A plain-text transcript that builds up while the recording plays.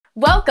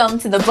Welcome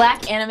to the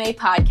Black Anime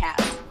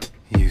Podcast.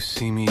 You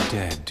see me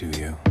dead, do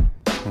you?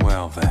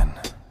 Well then.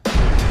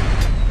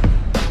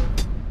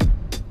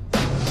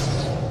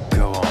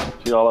 Go on.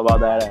 She all about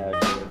that ass.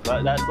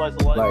 That's slice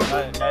of life.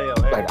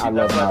 I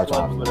love Naruto.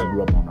 I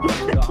grew up on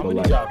Naruto.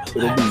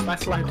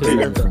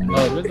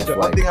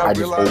 So I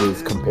just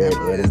always compared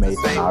anime to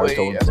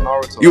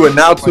Naruto. You are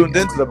now tuned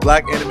into the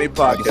Black Anime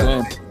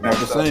Podcast. Not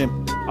the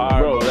same.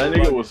 Bro, that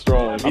nigga was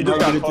strong. He just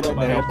got caught up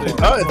by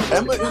that.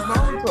 Emma is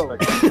Naruto.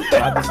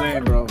 Not the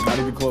same, bro. Not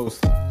even close.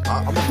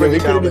 I'm a pretty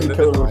couldn't even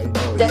kill him.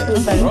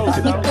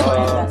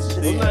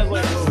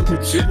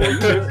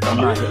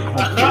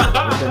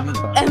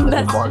 And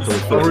that's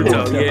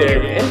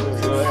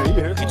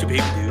Get your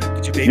baby, dude.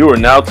 Get your baby. You are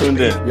now tuned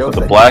in to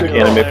the Black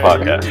Anime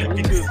Podcast.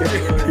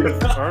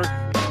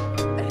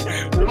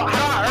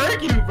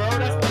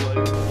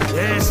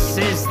 This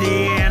is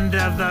the end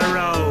of the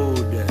road.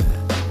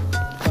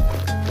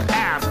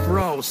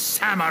 Afro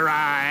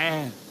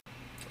Samurai.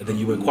 And then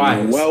you went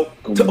quiet.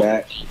 Welcome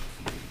back.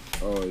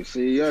 Oh,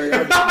 see, yo,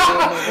 Yo,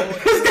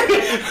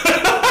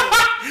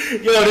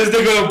 this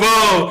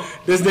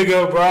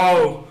nigga,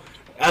 bro.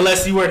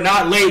 Unless you were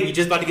not late, we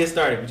just about to get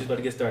started. All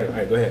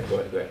right, go ahead,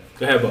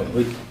 Bo.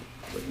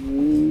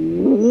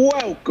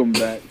 Welcome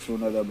back to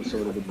another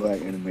episode of the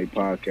Black Anime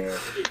Podcast.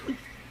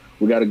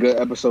 We got a good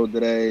episode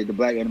today. The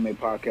Black Anime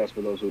Podcast,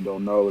 for those who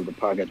don't know, is the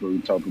podcast where we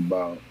talk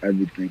about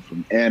everything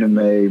from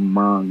anime,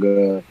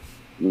 manga,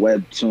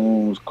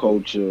 webtoons,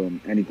 culture, and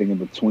anything in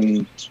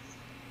between.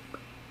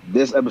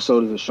 This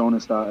episode is a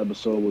shonen style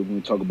episode where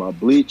we talk about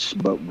Bleach,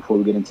 but before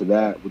we get into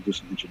that, we'll do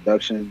some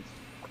introductions.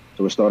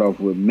 So we'll start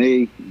off with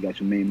me. You got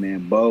your main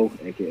man, Bo,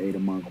 a.k.a. the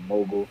Manga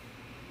Mogul,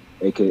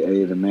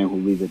 a.k.a. the man who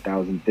reads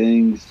 1,000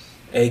 things,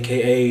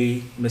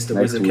 a.k.a. Mr.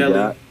 Wizard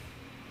Kelly.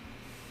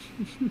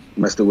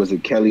 Mr.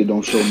 Wizard Kelly,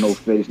 don't show no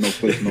face, no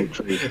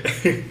trace.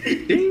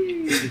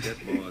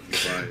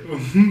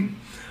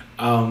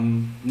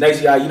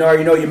 Next, y'all, you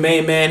already know your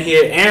main man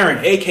here,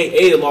 Aaron,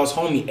 a.k.a. the Lost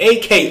Homie,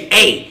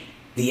 a.k.a.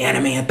 the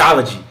Anime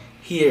Anthology.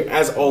 Here,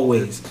 as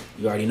always,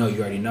 you already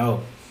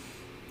know.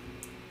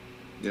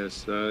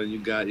 Yes, you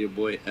got your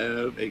boy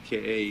Ev,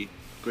 a.k.a.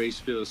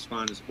 Gracefield's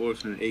finest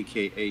orphan,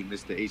 a.k.a.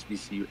 Mr.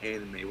 HBCU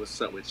Anime.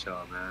 What's up with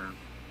y'all, man?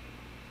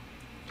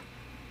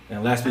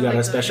 And last, we got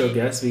a special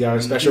guest.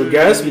 Yes,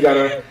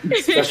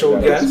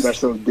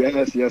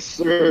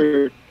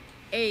 sir.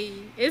 Hey,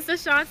 it's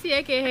Ashanti,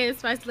 aka the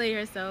Spice Lady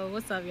herself.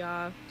 What's up,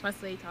 y'all?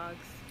 Spice Lady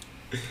Talks.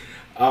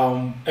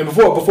 And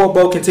before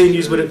Bo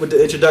continues with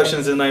the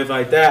introductions and everything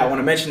like that, I want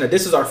to mention that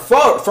this is our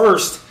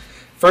first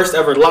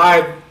ever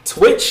live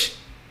Twitch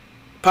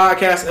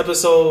podcast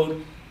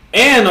episode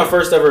and our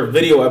first ever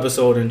video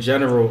episode in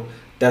general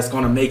that's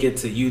going to make it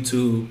to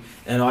YouTube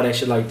and all that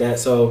shit like that.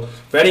 So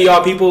for any of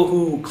y'all people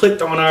who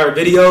clicked on our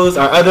videos,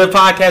 our other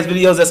podcast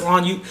videos that's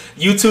on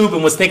YouTube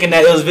and was thinking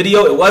that it was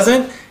video, it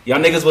wasn't. Y'all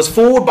niggas was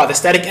fooled by the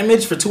static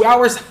image for 2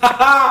 hours.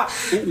 Now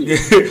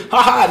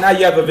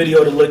you have a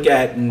video to look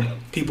at and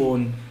people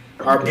and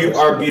our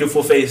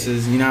beautiful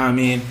faces. You know what I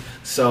mean?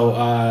 So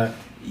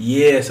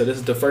yeah. So this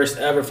is the first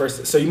ever.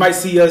 So you might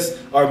see us,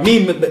 or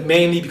me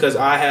mainly, because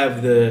I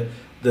have the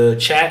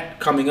chat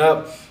coming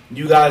up.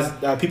 You guys,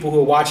 people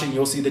who are watching,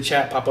 you'll see the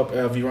chat pop up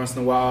every once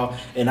in a while,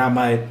 and I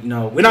might,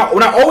 we're not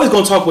always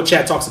gonna talk what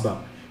chat talks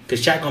about,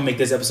 because chat gonna make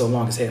this episode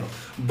long as hell.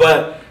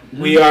 But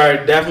we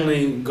are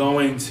definitely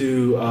going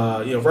to,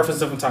 reference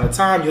them from time to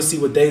time. You'll see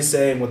what they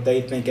say and what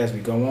they think as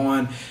we go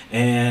on,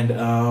 and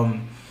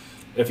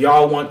if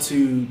y'all want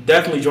to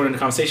definitely join in the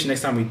conversation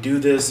next time we do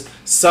this,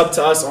 sub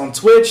to us on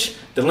Twitch.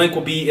 The link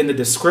will be in the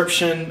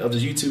description of the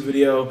YouTube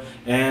video,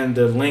 and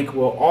the link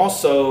will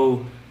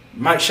also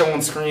might show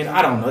on screen.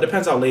 I don't know. It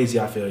depends how lazy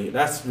I feel.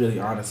 That's really,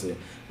 honestly, it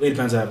really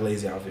depends how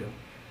lazy I feel.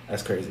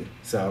 That's crazy.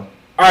 So,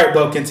 all right,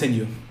 Bo,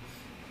 continue.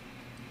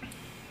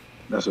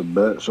 That's a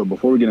bet. So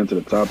before we get into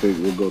the topic,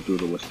 we'll go through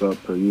the what's up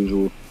per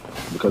usual.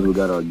 Because we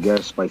got our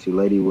guest, Spicy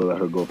Lady, we'll let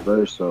her go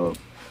first. So,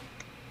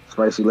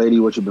 Spicy Lady,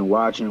 what you been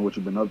watching? What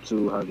you been up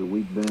to? How's your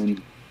week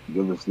been?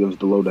 Give us the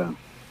lowdown.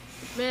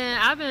 Man,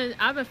 I've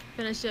been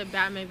finishing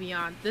Batman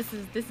Beyond. This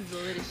is the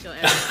latest show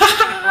ever.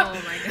 Oh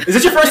my god! Is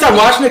this your first time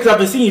watching it? Because I've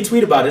been seeing you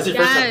tweet about it. Is it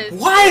your first time?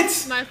 What?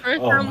 It's my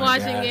first time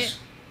watching it.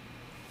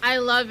 I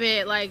love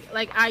it. Like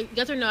I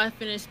got to know I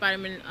finished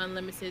Spider-Man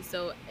Unlimited,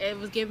 so it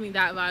was giving me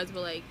that vibes,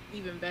 but like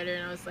even better.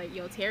 And I was like,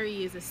 yo,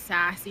 Terry is a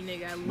sassy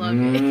nigga. I love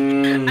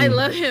it. I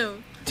love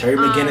him. Terry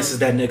McGinnis is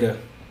that nigga.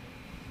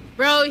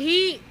 Bro,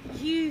 he's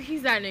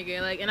that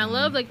nigga. Like, and I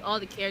love like all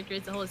the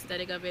characters, the whole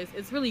aesthetic of it.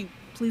 It's really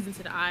pleasing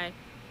to the eye.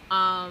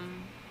 What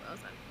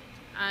else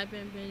I've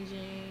been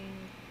binging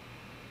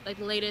like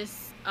the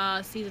latest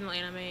seasonal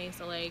anime.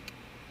 So like,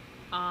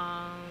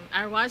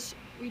 I watched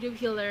Redo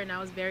Killer and I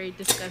was very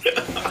disgusted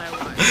with what I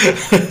watched.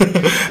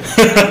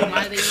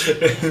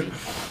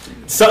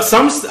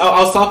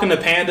 I was talking to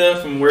Panda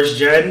from Where's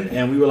Jen,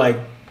 and we were like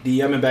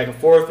DMing back and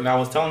forth, and I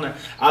was telling her,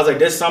 I was like,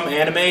 there's some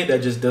anime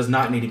that just does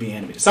not need to be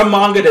animated. Some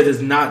manga that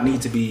does not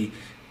need to be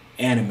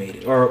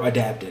animated or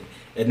adapted,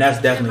 and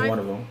that's definitely one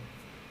of them.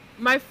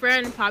 My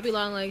friend Poppy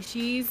Long, like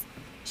she's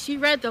she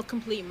read the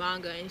complete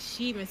manga, and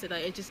she even said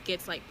that it just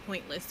gets like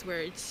pointless,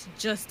 where it's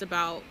just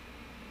about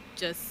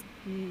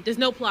there's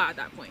no plot at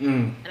that point.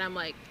 And I'm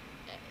like,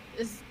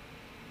 this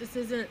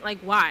isn't like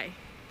why,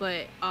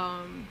 but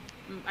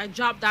I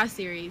dropped that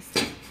series.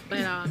 But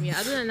yeah,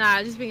 other than that,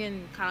 I just been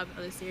getting caught up in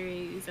other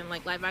series and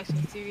like live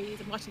action series.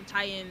 I'm watching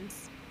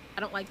Titans. I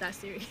don't like that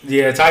series.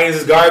 Yeah, Titans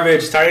is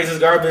garbage.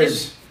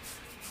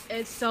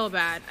 It's so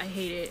bad. I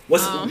hate it.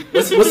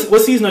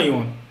 What season are you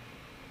on?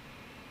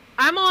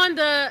 I'm on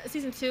the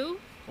season 2,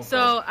 okay.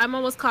 so I'm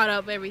almost caught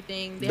up with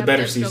everything. They have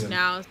better Deathstroke season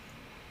now.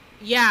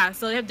 Yeah,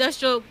 so they have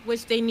Deathstroke,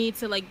 which they need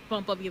to like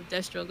bump up your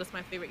Deathstroke. That's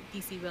my favorite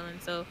DC villain.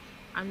 So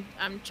I'm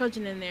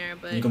trudging in there,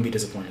 but You're gonna be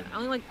disappointed. I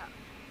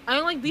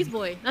don't like Beast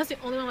Boy. That's the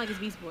only one I like is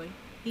Beast Boy.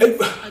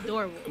 He's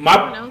adorable. My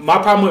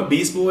problem with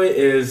Beast Boy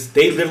is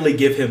they literally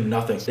give him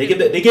nothing. They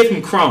give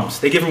him crumbs.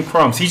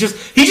 He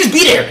just be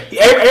there.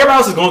 Everybody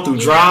else is going through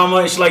drama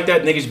and shit like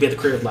that. Niggas just be at the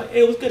crib like,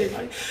 hey, what's good,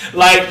 everybody?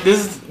 Like,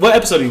 this is what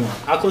episode are you on?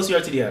 How close you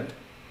are to the end?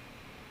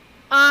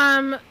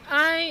 I'm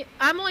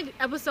on like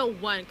episode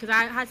 1 because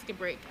I had to take a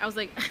break. I was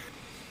like,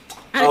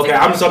 okay,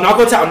 I'm not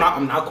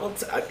gonna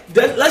tell.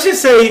 Let's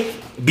just say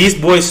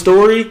Beast Boy's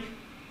story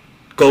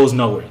goes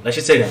nowhere. Let's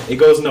just say that it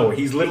goes nowhere.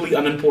 He's literally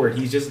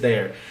unimportant. He's just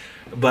there.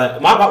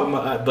 But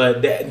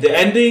but the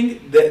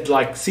ending, that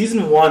like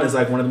season 1 is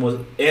like one of the most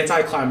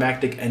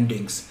anticlimactic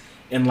endings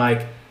in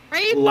like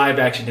live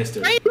action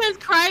history. Raven's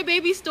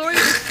crybaby story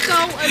was so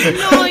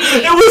annoying.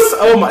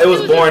 It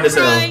was boring as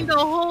hell. Crying the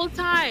whole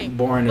time.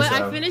 Boring as hell.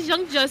 But I finished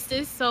Young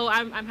Justice, so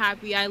I'm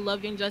happy. I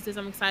love Young Justice.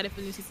 I'm excited for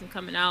the new season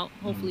coming out,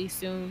 hopefully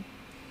soon.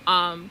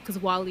 Because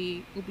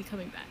Wally will be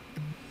coming back.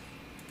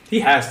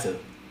 He has to.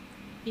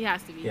 He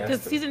has to be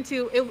because season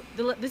 2,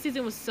 this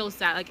season was so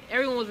sad. Like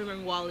everyone was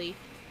remembering Wally.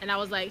 And I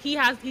was like, he's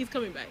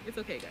coming back. It's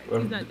okay,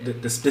 guys. He's not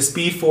dead. The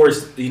Speed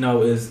Force,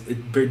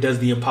 does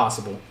the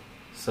impossible.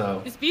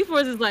 So the Speed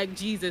Force is like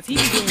Jesus.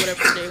 He's doing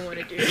whatever they want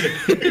to do.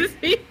 The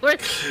Speed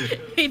Force,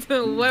 he's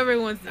doing whatever he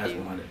wants to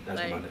do.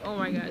 That's oh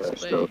my gosh.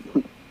 But,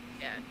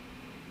 yeah,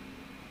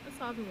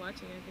 that's all I've been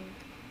watching. I think.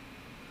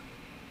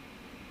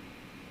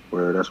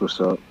 Where that's what's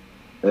up.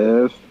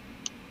 Ev,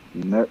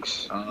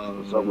 next.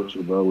 What's up with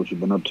you, bro? What you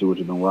been up to? What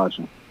you been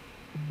watching?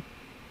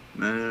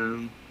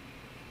 Man.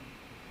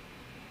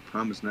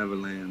 Promise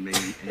Neverland, maybe.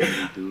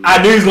 Dude.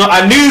 I knew he was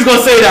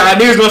gonna say that. I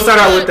knew he was gonna start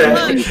out with that.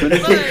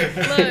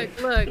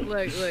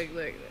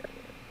 Look.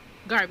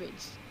 Garbage.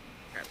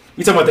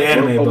 You talking about the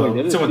anime, bro?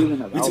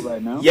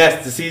 Right now?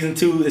 Yes, the season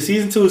 2. The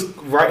season 2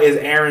 is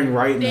airing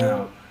right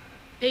now.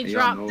 They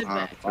dropped the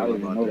back. I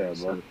didn't know that,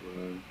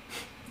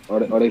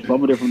 bro. Are they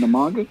fumbled it from the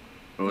manga?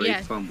 Oh,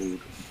 they fumbled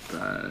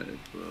bad,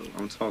 bro.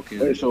 I'm talking.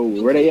 Wait, so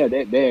where they at?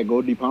 They at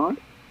Goldie Pond?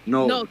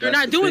 No, they're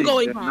not doing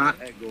Goldie Pond.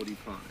 Not at Goldie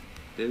Pond.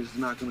 There's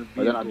not gonna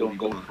be. They're not doing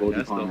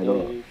Goldie Pond at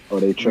all. Oh,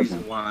 they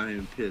tripping. Why I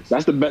am pissed.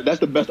 That's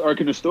the best arc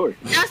in the story.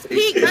 That's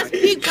peak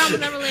Promise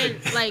Neverland.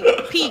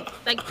 Like peak.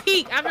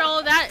 After all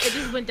of that, it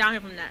just went downhill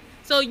from that.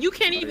 So you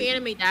can't even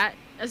animate that.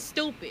 That's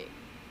stupid.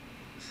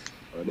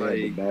 Or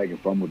they had the bag and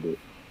fumbled it.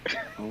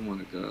 Oh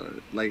my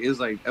god! Like it's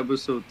like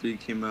episode 3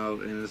 came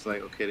out and it's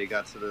like okay, they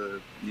got to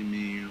the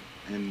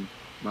and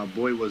my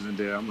boy wasn't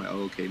there. I'm like,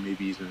 oh, okay,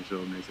 maybe he's gonna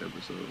show up next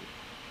episode.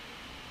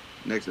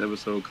 Next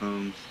episode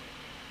comes.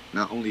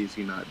 Not only is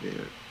he not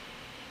there,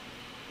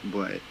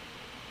 but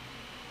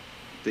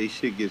they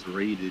shit gets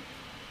raided.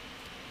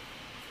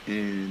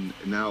 And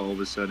now all of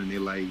a sudden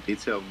they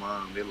tell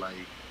mom, they're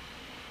like,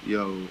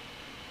 yo,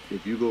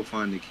 if you go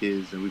find the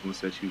kids, then we're going to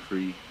set you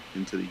free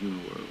into the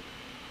human world.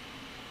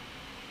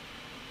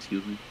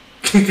 Excuse me?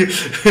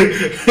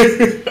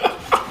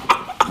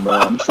 Bro,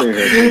 I'm sitting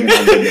here.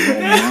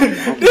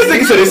 This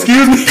nigga said,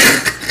 excuse me.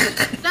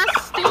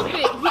 That's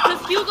stupid.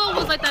 Because Hugo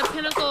was like that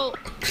pinnacle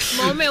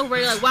moment where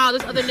you're like, wow,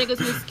 there's other niggas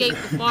who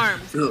escaped the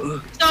farms. So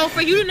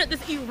for you to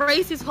just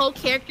erase his whole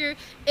character,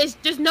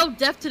 there's no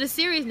depth to the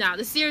series now.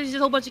 The series is just a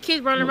whole bunch of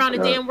kids running around the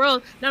damn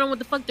world, not knowing what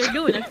the fuck they're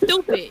doing. That's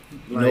stupid.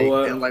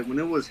 And like when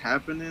it was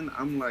happening,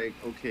 I'm like,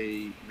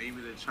 okay,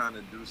 maybe they're trying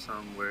to do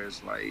something where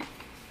it's like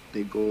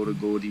they go to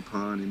Goldie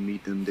Pond and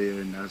meet them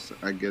there, and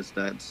I guess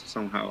that's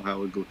somehow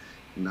how it goes.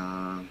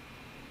 Nah.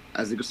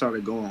 As it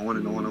started going on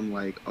and on, I'm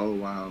like, oh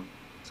wow.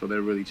 So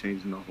they're really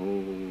changing the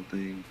whole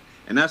thing.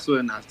 And that's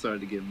when I started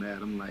to get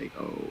mad. I'm like,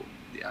 oh,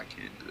 yeah, I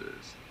can't do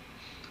this.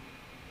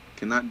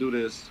 Cannot do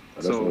this.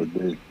 So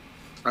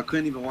I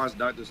couldn't even watch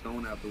Dr.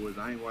 Stone afterwards.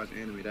 I ain't watched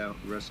anime that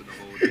the rest of the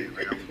whole day.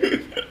 Like I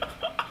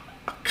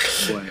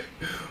was But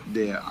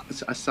yeah,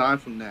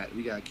 aside from that,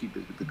 we gotta keep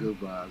it with the good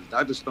vibes.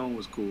 Dr. Stone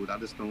was cool.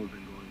 Dr. Stone's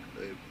been going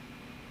good.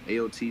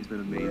 AOT's been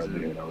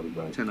amazing.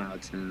 10 out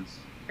of 10.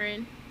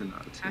 10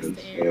 out of 10.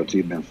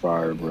 AOT been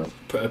fired, bro.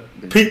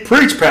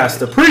 Preach,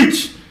 Pastor,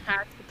 preach.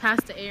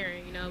 Pastor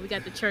Aaron, we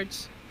got the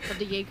Church of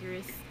the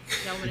Jaegerists.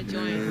 Y'all want to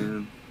join?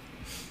 Man,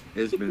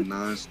 it's been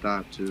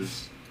nonstop,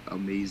 just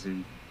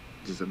amazing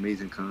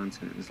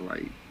content. It's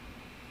like,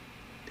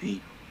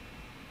 damn,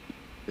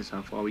 that's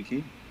how far we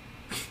came.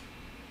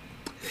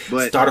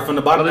 But started from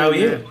the bottom, now we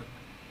here.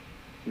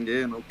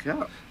 Yeah, no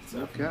cap.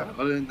 Okay.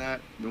 Other than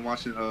that, been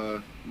watching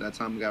That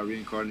Time I Got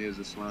Reincarnated as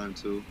a Slime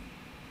too.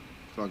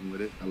 Fucking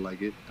with it. I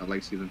like it. I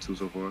like season 2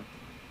 so far.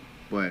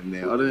 But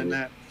man, other than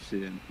that,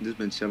 shit, just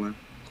been chilling,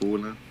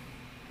 cooling.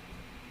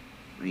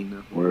 Ain't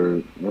nothing.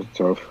 Word, that's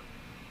tough.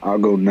 I'll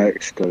go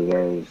next because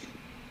as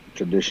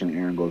tradition,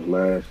 Aaron goes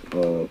last.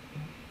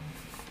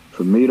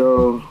 For me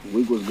though,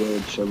 week was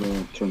good, chilling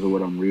in terms of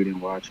what I'm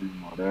reading, watching,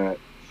 all that.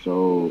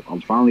 So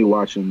I'm finally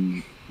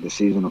watching the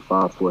season of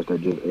Fire Force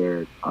that just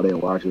aired. I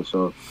didn't watch it,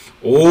 so.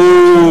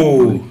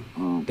 Ooh,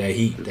 that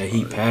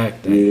heat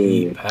pack.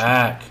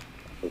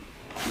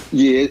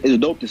 Yeah, it's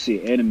dope to see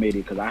it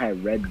animated because I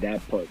had read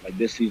that part. Like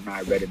this season,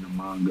 I read in the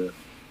manga,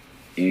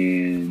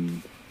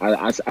 and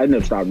I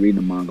never stopped reading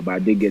the manga, but I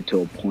did get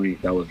to a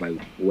point that was like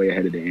way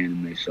ahead of the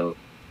anime. So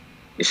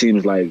it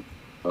seems like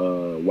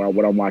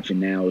what I'm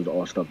watching now is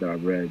all stuff that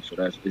I've read. So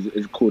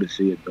it's cool to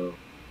see it though.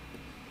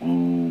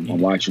 I'm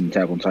watching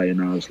Attack on Titan.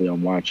 Honestly,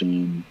 I'm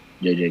watching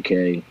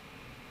JJK.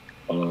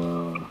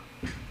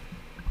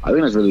 I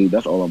think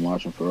that's all I'm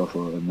watching for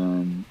real. And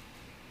then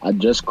I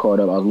just caught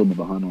up. I was a little bit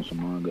behind on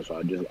some manga, so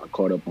I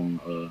caught up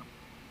on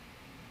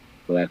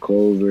Black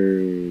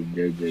Clover,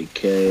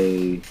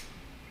 JJK.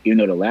 Even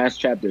though the last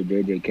chapter of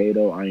JJK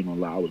though, I ain't gonna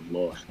lie, I was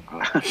lost.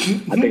 I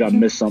think I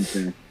missed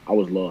something. I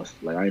was lost.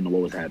 Like I didn't know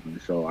what was happening.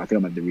 So I think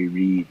I'm gonna have to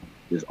reread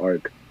this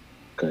arc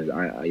because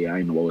I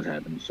didn't know what was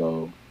happening.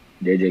 So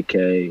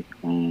JJK.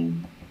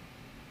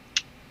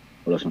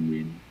 What else I'm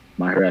reading?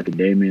 My Hero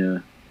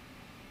Academia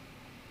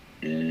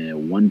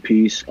and One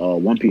Piece.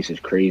 One Piece is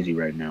crazy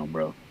right now,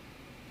 bro.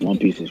 One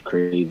Piece is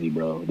crazy,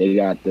 bro. They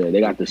got the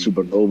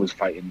Supernovas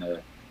fighting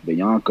the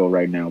Yonko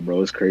right now,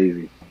 bro. It's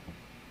crazy.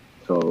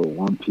 So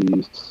One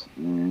Piece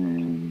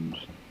and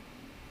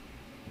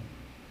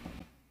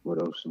what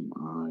else am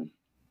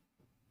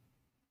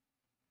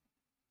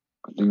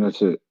I think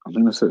that's it.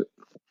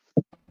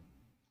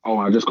 Oh,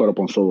 I just caught up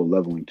on Solo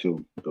Leveling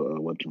too. The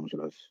webtoon,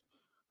 so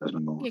that's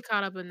been going. Get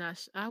caught up in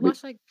that. I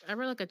read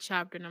like a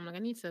chapter, and I'm like, I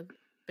need to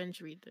binge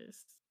read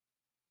this.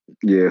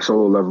 Yeah,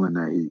 Solo Leveling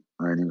that heat.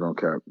 I ain't even gonna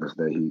cap. That's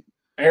that heat.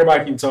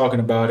 Everybody keep talking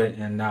about it,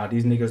 and now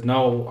these niggas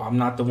know I'm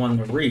not the one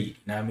to read. You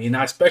know what I mean?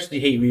 I especially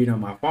hate reading on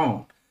my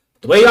phone.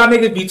 The way y'all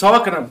niggas be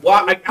talking, I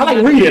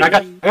like reading. I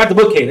got the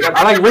book case.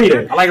 I like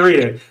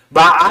reading.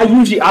 But I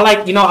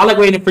like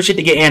waiting for shit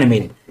to get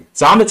animated.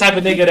 So I'm the type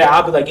of nigga that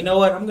I'll be like, you know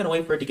what? I'm gonna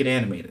wait for it to get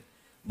animated.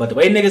 But the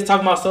way niggas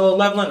talking about Solo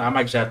Leveling, I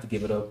might just have to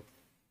give it up.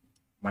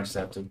 Might just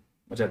have to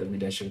read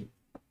that shit.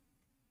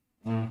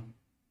 I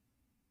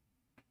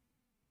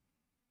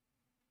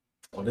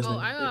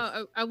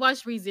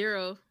watched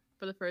ReZero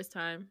for the first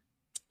time.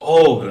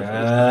 Oh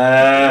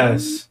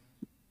yes.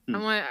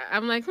 I'm like,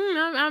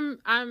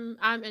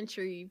 I'm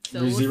intrigued.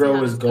 So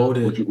ReZero is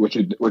golden.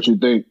 What you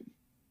think?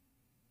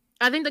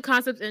 I think the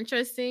concept's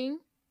interesting.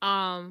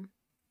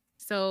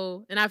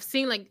 So, and I've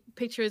seen like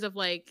pictures of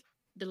like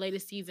the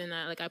latest season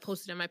that like I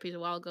posted on my page a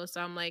while ago. So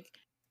I'm like,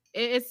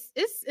 it's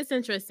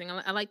interesting.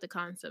 I like the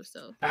concept.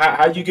 So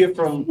how you get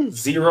from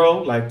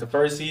zero, like the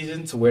first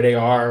season, to where they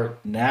are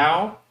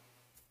now?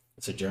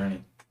 It's a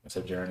journey. It's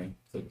a journey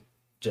of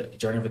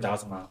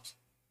 1,000 miles.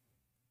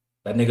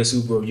 That nigga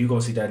Subaru, you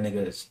gonna see that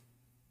nigga.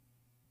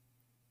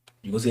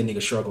 You gonna see a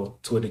nigga struggle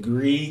to a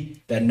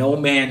degree that no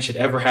man should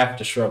ever have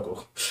to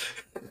struggle.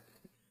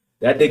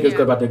 That nigga's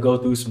about to go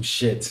through some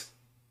shit.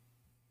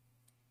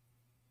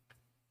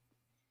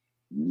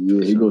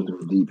 Yeah, he goes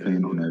through deep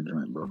pain on that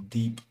joint, bro.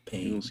 Deep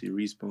pain. You don't see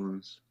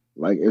respawns.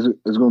 Like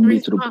it's gonna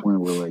be to the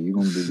point where like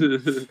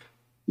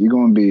you're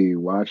gonna be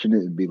watching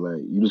it and be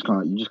like you just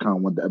kind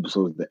of want the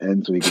episodes to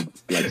end so he can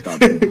like stop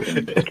doing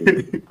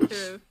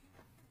the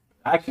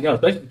Actually, no,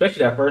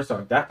 especially that first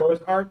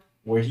arc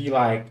where he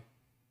like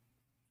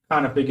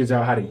kind of figures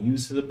out how to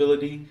use his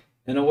ability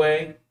in a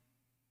way.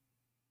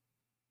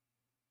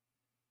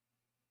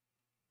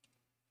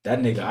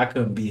 That nigga, I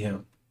couldn't beat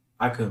him.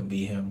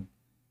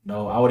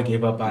 No, I would have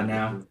gave up by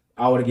now.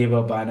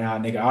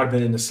 Nigga. I would have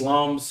been in the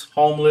slums,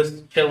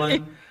 homeless,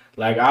 chilling.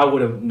 Like I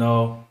would have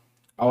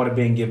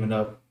been giving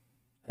up.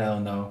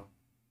 Hell no.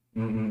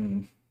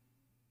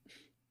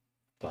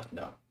 Fuck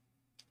no.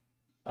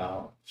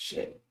 Oh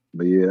shit.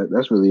 But yeah,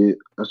 that's really it.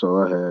 That's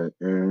all I had.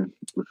 Aaron,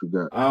 what you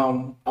got?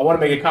 I want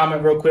to make a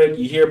comment real quick.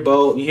 You hear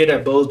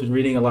that Bo's been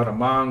reading a lot of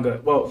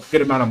manga. Well,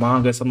 good amount of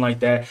manga, something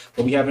like that.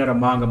 But we haven't had a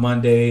manga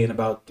Monday in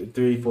about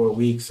 3-4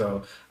 weeks.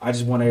 So I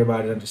just want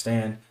everybody to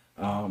understand.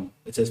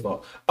 It's his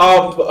fault.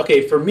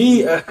 Okay, for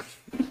me,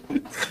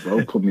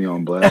 Bro put me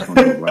on blast on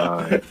the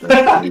ride.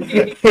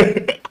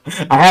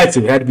 I had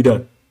to. It had to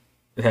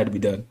be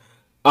done.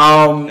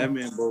 That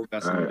man Bo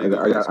got some. I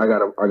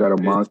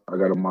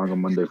got a manga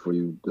Monday for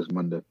you this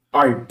Monday.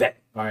 All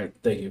right,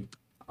 thank you.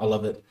 I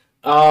love it.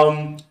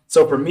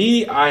 So for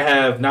me, I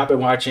have not been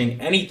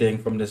watching anything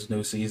from this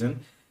new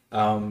season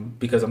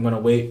because I'm gonna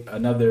wait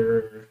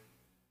another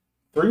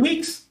 3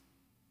 weeks,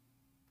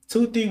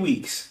 2-3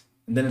 weeks.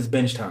 And then it's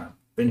binge time.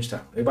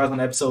 Everybody's on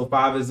episode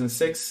 5 and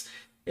 6.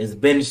 It's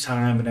binge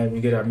time, and then we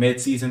get our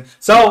mid-season.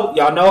 So,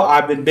 y'all know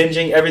I've been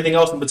binging everything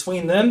else in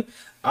between then.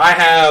 I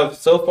have,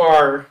 so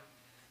far,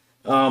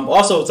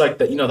 Also, it's like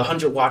the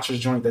 100 Watchers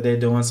joint that they're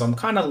doing. So I'm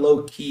kind of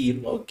low key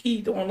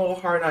doing a little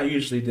harder than I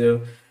usually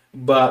do.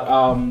 But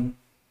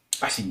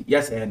actually,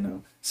 yes and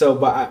no. So,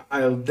 but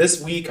I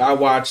this week I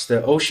watched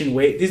the Ocean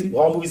Wave. These are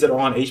all movies that are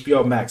on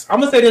HBO Max. I'm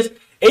gonna say this: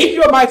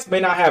 HBO Max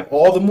may not have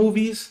all the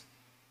movies,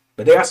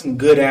 but they got some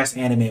good ass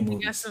anime movies.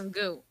 They got some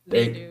good.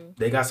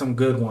 They got some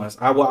good ones.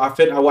 I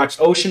watched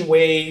Ocean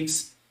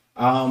Waves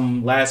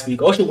last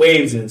week. Ocean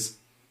Waves is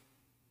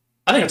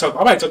I might talk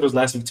about this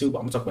last week too, but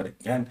I'm gonna talk about it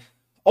again.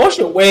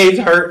 Ocean Waves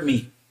hurt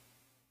me.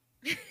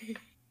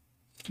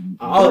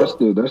 That's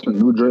the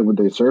new joint with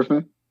they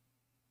surfing.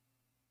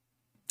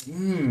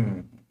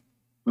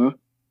 Huh?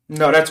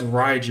 No, that's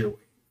Ride Your Wave.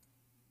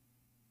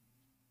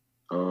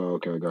 Oh,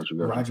 okay, got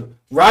you. Ride Your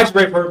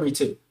Wave hurt me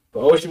too, but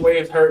Ocean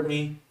Waves hurt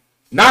me.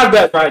 Not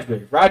bad, Ride Your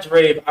Wave. Ride Your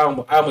Wave, I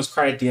almost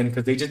cried at the end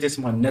because they just did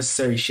some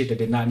unnecessary shit that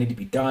did not need to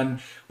be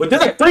done. But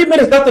there's like 3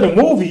 minutes left in the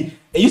movie,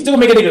 and you still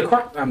make a nigga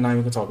cry. I'm not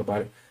even gonna talk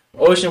about it.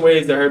 Ocean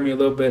Waves that hurt me a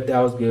little bit. That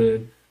was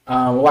good.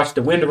 I watched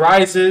The Wind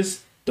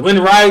Rises. The Wind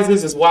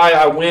Rises is why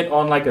I went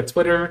on like a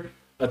Twitter,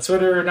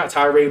 not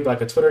tirade, but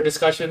like a Twitter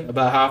discussion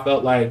about how I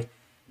felt like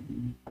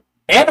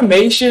anime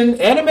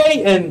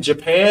in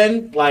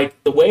Japan,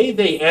 like the way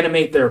they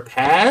animate their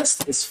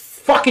past is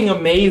fucking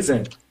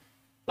amazing.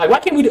 Like why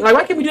can't we do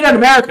that in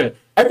America?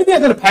 Everything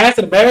that's in the past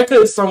in America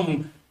is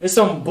some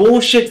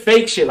bullshit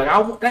fake shit. Like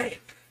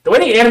the way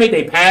they animate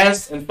their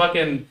past in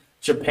fucking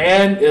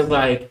Japan is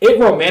like it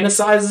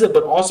romanticizes it,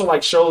 but also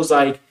like shows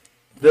like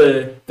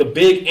the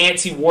big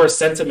anti-war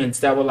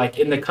sentiments that were like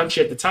in the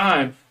country at the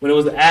time when it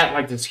was at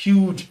like this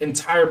huge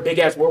entire big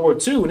ass World War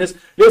II. And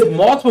there's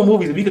multiple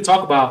movies that we could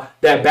talk about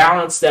that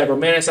balance that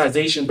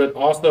romanticization, but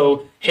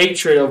also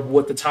hatred of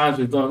what the times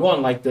was going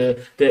on, like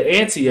the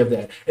anti of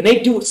that. And they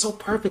do it so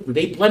perfectly.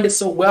 They blend it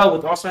so well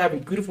with also having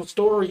beautiful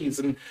stories.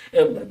 And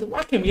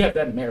why can't we have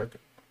that in America?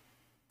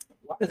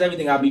 Why does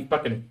everything gotta be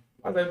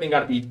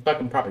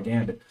fucking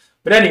propaganda?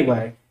 But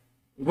anyway,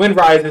 Wind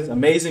Rises,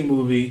 amazing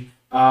movie.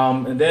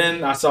 And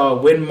then I saw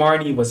When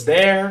Marnie Was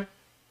There.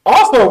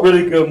 Also a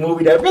really good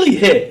movie that really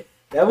hit.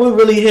 That movie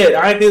really hit.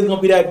 I didn't think it was going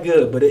to be that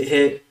good, but it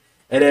hit.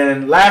 And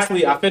then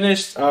lastly, I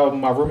finished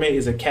My Roommate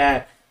Is a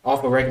Cat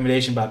off a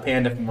recommendation by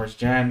Panda from Worst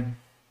Gen.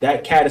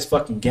 That cat is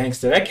fucking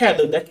gangster. That cat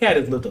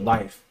has lived a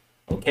life.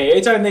 Okay?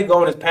 Every time they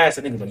go in his past,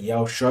 that nigga's like, yo,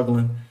 I was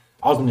struggling.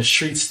 I was in the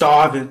street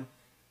starving.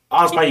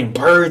 I was fighting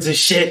birds and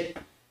shit.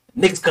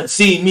 Niggas couldn't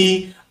see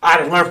me. I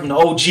had to learn from the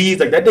OGs.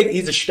 Like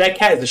that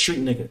cat is a street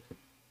nigga.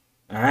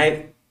 All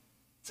right,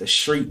 it's a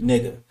street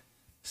nigga.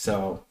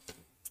 So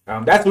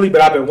that's really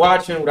what I've been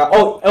watching. And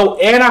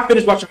I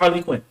finished watching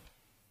Harley Quinn,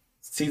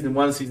 season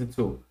 1, season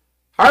 2.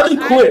 Harley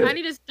Quinn. I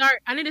need to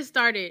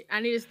start it.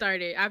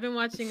 I've been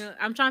watching.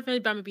 I'm trying to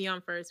finish Batman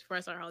Beyond first before I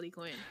start Harley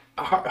Quinn.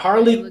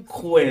 Harley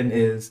Quinn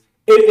is.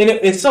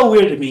 It's so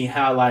weird to me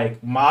how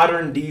like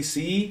modern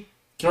DC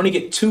can only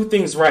get 2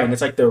 things right, and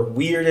it's like their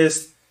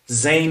weirdest,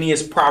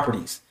 zaniest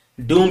properties: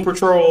 Doom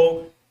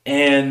Patrol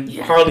and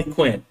Harley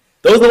Quinn.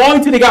 Those are the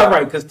only 2 they got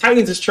right, because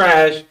Titans is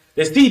trash.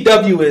 The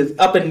CW is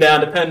up and down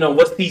depending on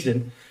what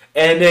season.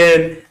 And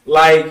then,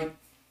 like,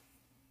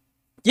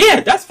 yeah,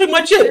 that's pretty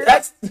much it.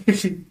 That's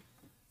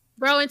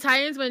Bro, in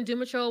Titans, when Doom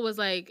Patrol was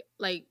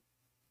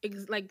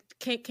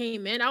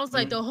came in, I was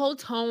like, the whole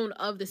tone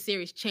of the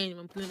series changed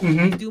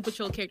when Doom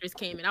Patrol characters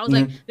came in. I was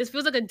like, this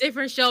feels like a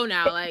different show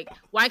now. Like,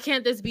 why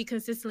can't this be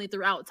consistently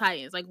throughout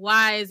Titans? Like,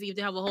 why is it you have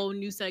to have a whole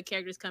new set of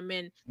characters come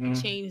in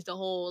and change the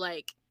whole,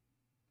 like,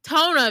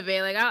 tone of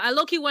it? Like I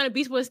low-key wanted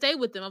Beast Boy to stay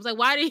with them. I was like,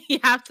 why did he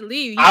have to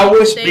leave? I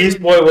wish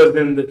Beast Boy was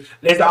in the.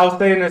 I was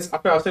saying this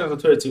on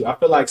Twitter too. I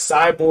feel like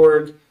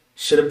Cyborg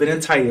should have been in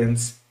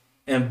Titans,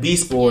 and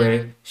Beast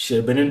Boy should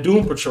have been in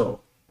Doom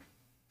Patrol.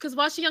 Because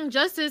watching Young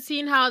Justice,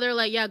 seeing how they're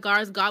like,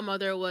 Gar's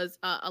godmother was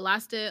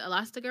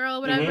Elastigirl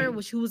or whatever,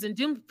 who was in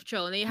Doom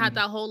Patrol, and they had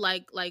that whole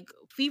like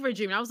fever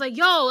dream. And I was like,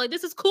 yo, like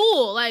this is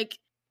cool. Like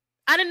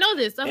I didn't know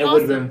this. That's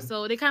awesome.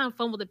 So they kind of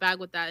fumbled the bag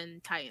with that in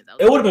Titans.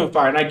 It would have been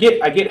fine. I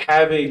get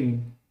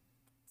having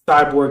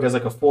Cyborg as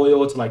like a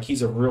foil to like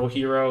he's a real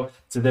hero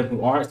to them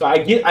who aren't. So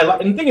and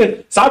the thing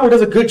is, Cyborg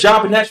does a good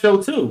job in that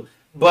show too.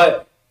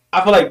 But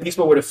I feel like Beast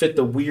Boy would have fit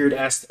the weird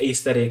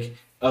aesthetic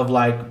of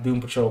like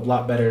Doom Patrol a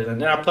lot better than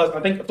that. Plus,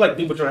 I feel like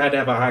Doom Patrol had to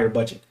have a higher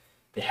budget.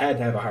 They had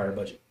to have a higher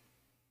budget.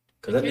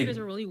 Because the characters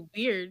are really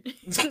weird.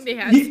 They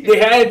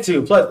had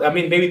to. Plus, I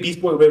mean, maybe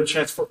Beast Boy would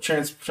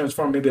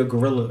transform maybe a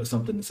gorilla or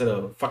something instead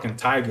of a fucking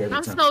tiger every time.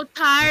 I'm so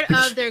tired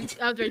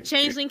of their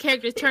changeling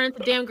characters turning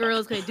to damn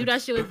girls because they do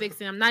that shit with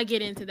Vixen. I'm not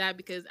getting into that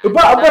because.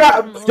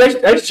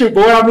 That's true.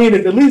 But what I mean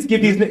is, at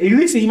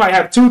least he might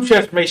have 2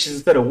 transformations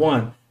instead of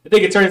 1. If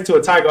they could turn into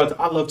a tiger,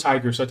 I love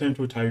tigers, so I turn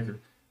into a tiger.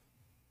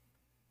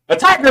 A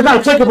tiger is not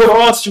applicable to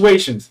all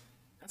situations.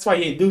 That's why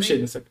he didn't do shit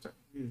in the second time.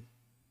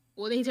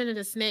 Well, then he turned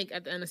into Snake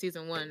at the end of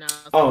season 1. Now,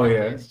 oh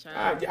yeah,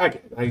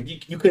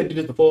 like you couldn't do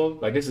this before.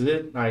 Like this is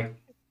it. Like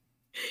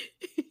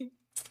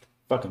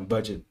fucking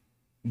budget.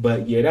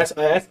 But yeah, that's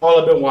all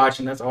I've been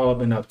watching. That's all I've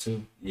been up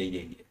to.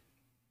 Yeah.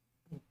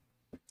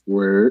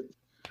 Word.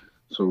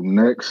 So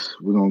next,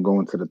 we're gonna go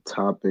into the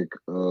topic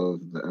of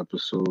the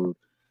episode.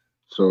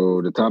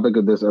 So the topic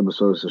of this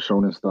episode is a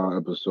Shonen Style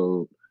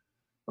episode.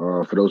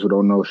 For those who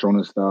don't know,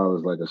 Shonen Style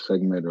is like a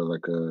segment or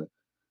like a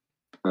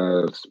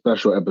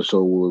special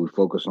episode where we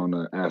focus on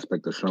the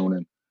aspect of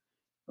Shonen.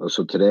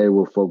 So today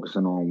we're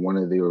focusing on one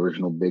of the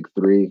original big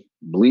three,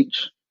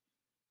 Bleach,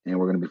 and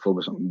we're going to be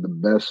focused on the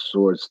best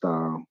sword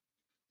style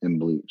in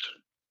Bleach.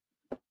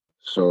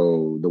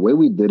 So the way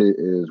we did it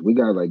is we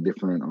got like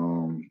different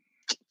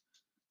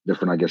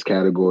I guess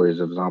categories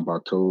of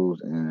Zanpakutos,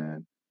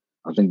 and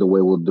I think the way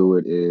we'll do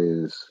it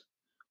is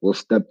we'll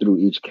step through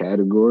each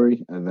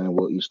category and then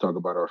we'll each talk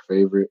about our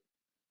favorite,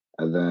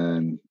 and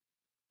then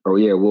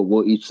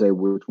we'll each say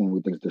which one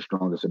we think is the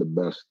strongest or the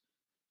best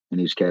in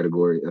each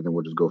category, and then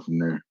we'll just go from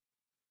there.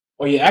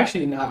 Oh yeah,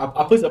 actually, now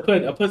I put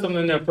something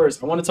in there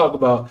first. I want to talk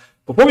about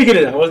before we get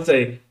into that. I want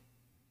to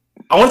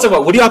talk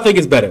about what do y'all think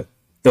is better,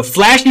 the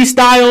flashy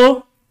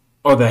style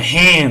or the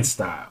hand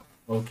style?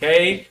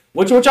 Okay,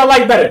 what y'all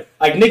like better?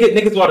 Like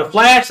niggas want to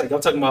flash. Like I'm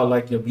talking about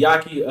like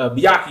Byakuya,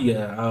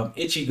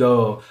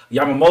 Ichigo,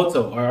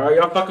 Yamamoto, or are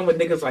y'all fucking with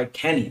niggas like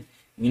Kenny?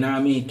 You know what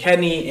I mean?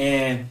 Kenny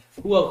and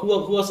who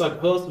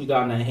else we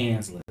got on that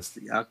hands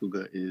list?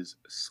 Yakuga is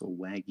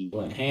swaggy.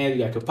 Well, hands,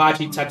 you got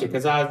Kapachi,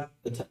 Tachikaze,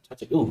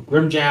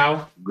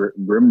 Grimjow.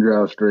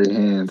 Grimjow straight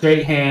hands.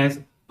 Straight hands.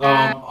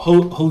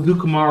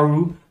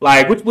 Hozukumaru.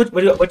 Like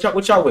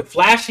what y'all with?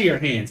 Flashy or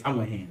hands? I'm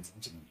with hands.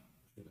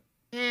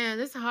 Man,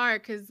 this is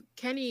hard because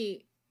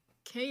Kenny,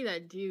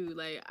 that dude.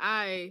 Like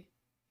I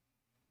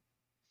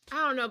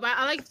don't know, but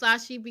I like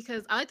flashy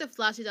because I like the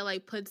flashy that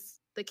like puts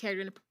the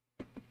character in a.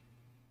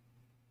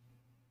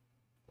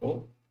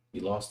 Oh, we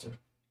lost her.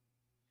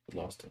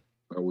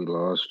 Oh, we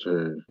lost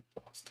her.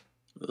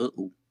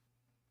 Uh-oh.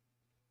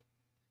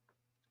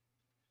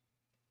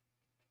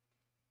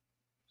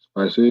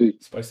 Spicy.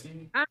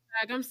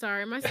 I'm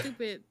sorry. My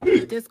stupid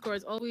Discord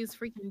is always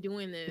freaking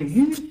doing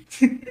this.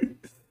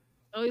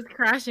 Always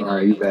crashing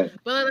on me.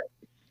 But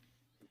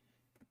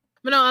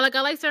no, like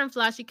I like certain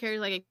flashy characters.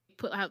 Like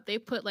they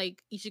put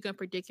like Ichigo in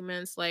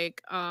predicaments,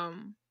 like to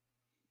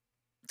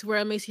where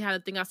it makes you have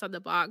to think outside the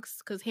box.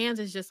 Because hands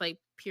is just like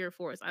pure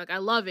force. I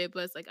love it,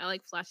 but it's like I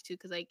like flash too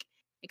because like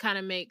it kind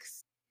of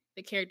makes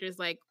the characters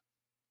like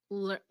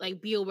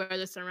be aware of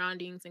their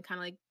surroundings and kind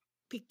of like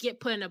get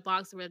put in a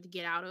box where they have to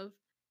get out of.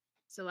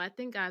 So I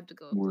think I have to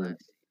go with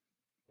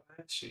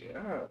flash.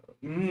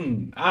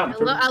 I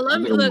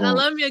love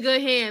me a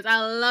good hands. I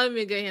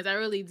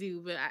really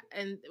do. But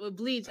with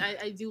Bleach,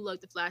 I do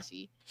love the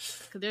flashy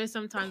because there's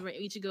sometimes where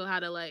Ichigo had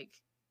to like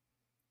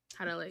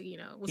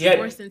was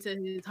forced into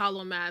his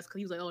hollow mask because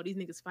he was like, oh, these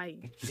niggas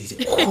fighting.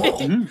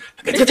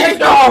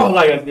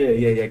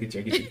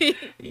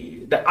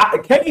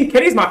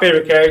 Kenny's my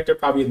favorite character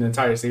probably in the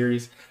entire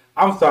series.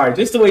 I'm sorry,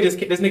 just the way this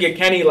nigga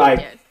Kenny like.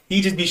 Yes. He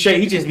just be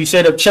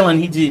straight up chilling.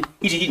 He just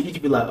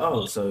be like,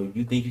 oh, so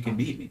you think you can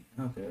beat me?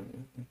 Okay.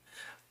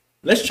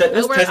 Let's test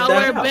that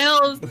out.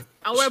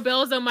 I wear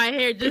bells on my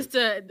hair just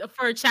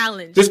for a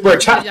challenge. Just for a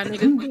challenge.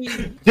 Just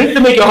to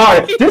make it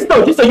hard. Just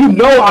so you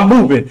know I'm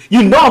moving.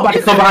 You know I'm about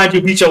to come behind you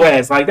and beat your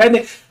ass. Like that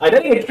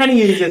nigga Kenny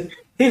is just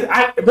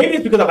maybe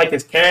it's because I like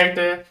his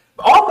character,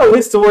 but also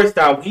his sword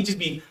style. He just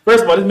be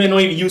first of all, this man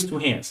don't even use two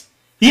hands.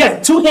 He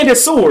has a two-handed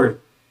sword.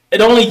 It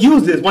only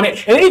uses one. And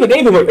they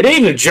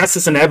even address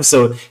this in the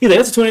episode. He's like,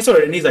 that's a two-handed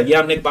sword, and he's like,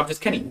 yeah, nigga, but I'm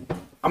just Kenny.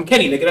 I'm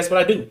Kenny, nigga. That's what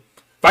I do.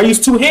 If I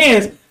use two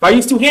hands,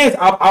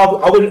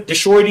 I would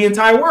destroy the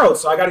entire world.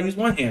 So I gotta use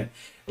one hand.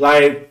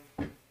 Like,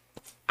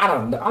 I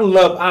don't know. I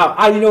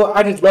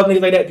just love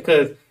niggas like that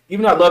because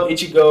even though I love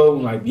Ichigo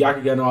and like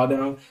Byakuya and all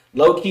them,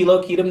 low key,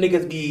 them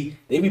niggas be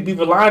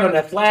relying on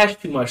that flash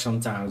too much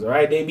sometimes. All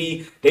right, they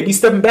be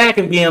stepping back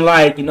and being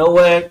like, you know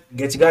what,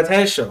 get your guys'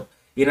 head show.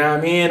 You know what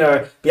I mean?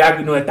 Or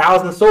Byakuya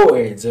 1,000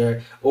 swords,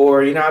 or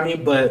you know what I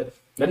mean? But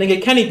that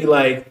nigga Kenny be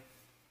like,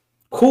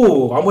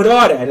 cool, I'm with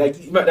all that. Like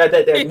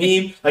that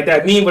meme, like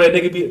that meme where that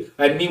nigga be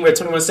like meme where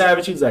 21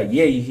 Savage, he was like,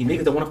 yeah,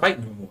 niggas don't want to fight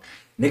no more.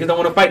 Niggas don't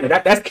want to fight no.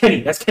 That's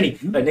Kenny. Like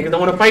niggas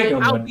don't want to fight no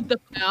more. I'll beat the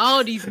fuck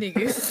all these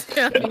niggas.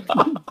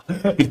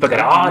 He's fucking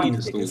all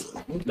these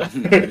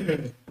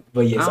niggas.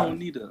 But yes, I don't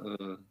need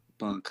a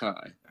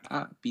Bankai.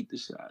 I beat the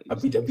shit out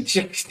of these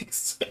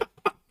niggas.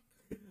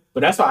 But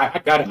that's why I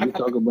got it. Can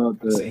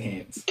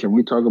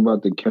we talk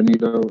about the Kenny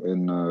though?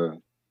 And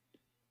am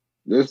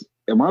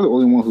I the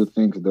only one who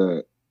thinks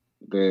that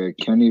the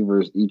Kenny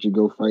versus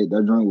Ichigo fight,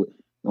 that joint,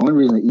 the only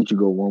reason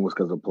Ichigo won was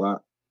because of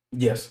plot?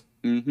 Yes.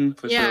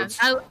 For sure.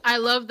 I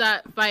love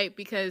that fight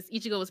because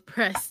Ichigo was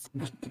pressed,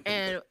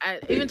 and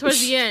even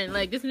towards the end,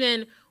 like this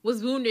man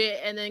was wounded,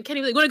 and then Kenny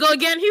was like, "Want to go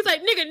again?" He's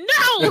like, "Nigga,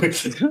 no!" He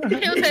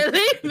was like,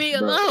 "Leave me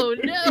alone,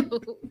 no."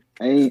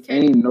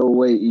 Ain't no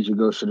way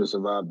Ichigo should have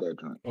survived that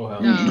joint. Oh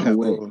hell no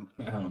way.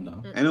 I don't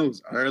know. And it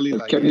was early.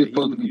 Like Kenny's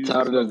supposed to be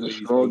touted as the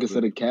strongest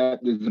of the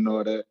captains and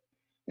all that.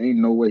 Ain't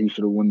no way he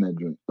should have won that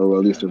joint, or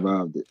at least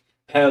survived it.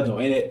 Hell no.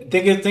 And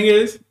the thing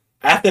is,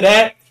 after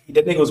that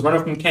nigga was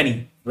running from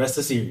Kenny the rest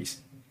of the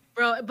series.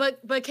 Bro,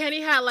 but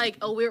Kenny had like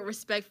a weird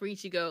respect for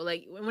Ichigo.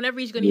 Like whenever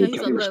Ichigo,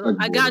 he's like, "Look,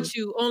 I got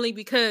you only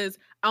because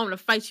I want to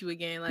fight you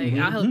again. Like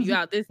I'll help you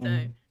out this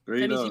time.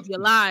 Kenny should be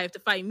alive to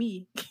fight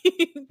me."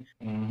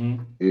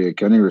 Mm-hmm. Yeah,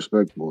 Kenny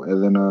respectable.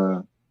 And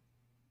then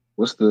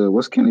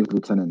what's Kenny's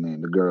lieutenant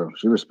name? The girl.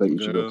 She respect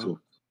Ichigo Girl. too.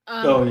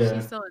 Oh, yeah.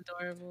 She's so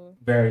adorable.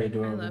 Very I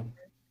adorable. love her.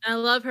 I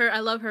love her. I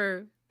love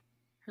her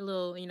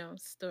little,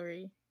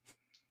 story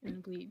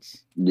in Bleach.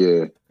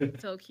 Yeah.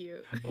 So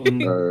cute.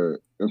 Mm.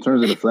 In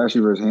terms of the Flashy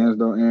versus Hands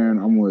though, Aaron,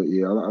 I'm with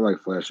I like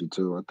Flashy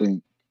too. I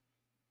think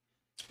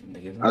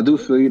I do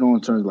feel in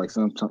terms of like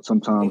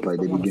sometimes like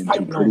they be getting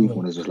too pretty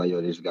when it's just like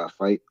they just got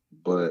fight.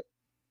 But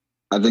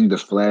I think the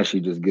Flashy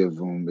just give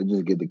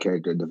the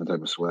character a different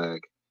type of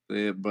swag.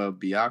 Yeah, but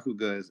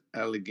Byakuga is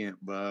elegant,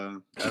 but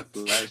that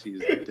Flashy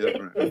is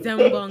different.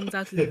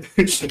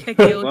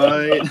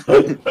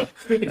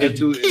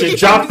 She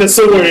dropped the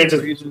sword and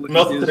just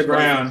melted to the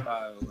ground.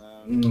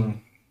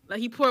 Like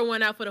he poured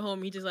one out for the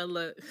homie. He just like,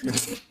 look,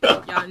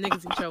 y'all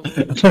niggas in trouble.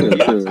 He's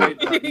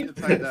the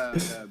type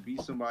that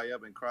beat somebody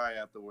up and cry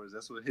afterwards.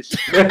 That's what his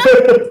shit.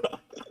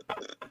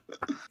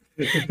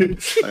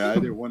 I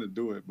didn't want to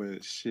do it,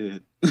 but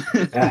shit.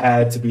 That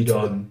had to be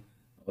done.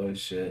 Oh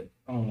shit.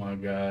 Oh my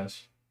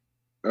gosh.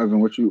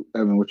 Evan, what you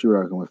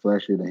rocking with?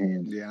 Flashy or the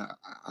Hands? Yeah,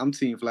 I'm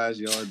team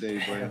Flashy all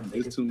day, but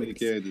there's too many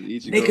characters.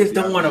 Niggas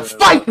don't want to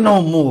fight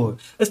no more.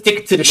 Let's take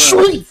it to the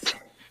streets.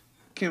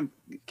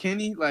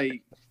 Kenny,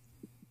 like,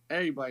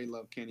 everybody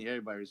love Kenny,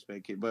 everybody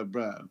respect Kenny, but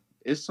bruh,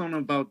 it's something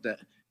about the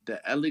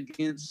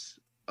elegance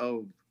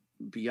of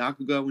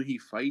Byakuga when he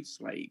fights,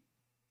 like,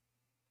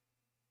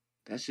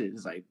 that shit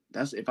is like,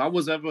 that's, if I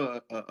was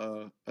ever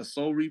a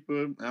Soul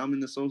Reaper and I'm in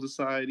the Soul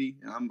Society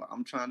and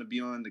I'm trying to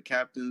be on the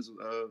captains,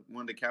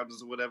 one of the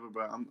captains or whatever,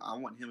 but I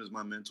want him as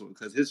my mentor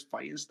because his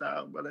fighting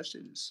style, bro, that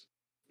shit is,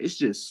 it's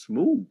just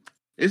smooth.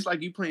 It's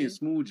like you playing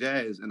smooth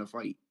jazz in a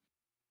fight.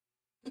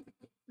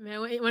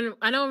 Man, when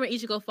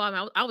Ichigo fought,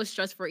 man, I was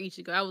stressed for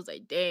Ichigo. I was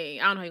like, dang,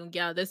 I don't know how he gonna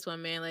get out of this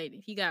one, man. Like,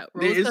 he got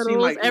rose petals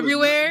like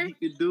everywhere. He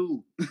could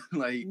do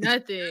like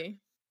nothing.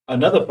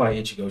 Another fight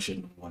Ichigo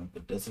shouldn't have won,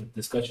 but that's a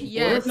discussion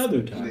for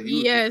another time.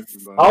 Yes.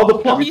 All the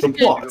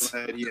plots.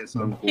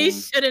 He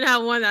shouldn't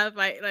have won that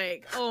fight.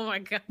 Like, oh my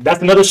god.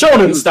 That's another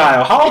shonen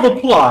style. How the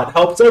plot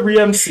helps every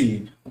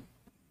MC.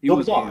 He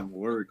was getting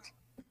worked.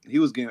 He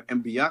was getting,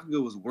 and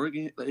Byakuga was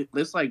working.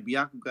 It's like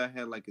Byakuga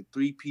had like a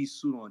 3-piece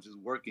suit on, just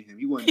working him.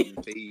 He wasn't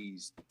even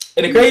phased.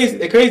 And the crazy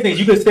thing is,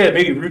 you could say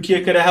maybe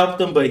Rukia could have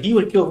helped him, but he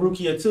would kill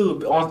Rukia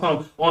too. On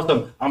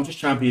some, I'm just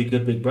trying to be a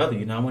good big brother.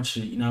 I want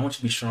you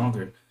to be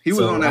stronger. He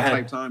was on that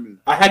type timing.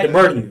 I had to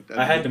murder you.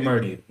 I had to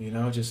murder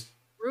you. Just.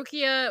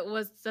 Rukia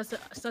was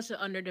such an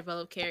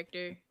underdeveloped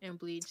character in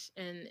Bleach,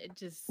 and it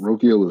just.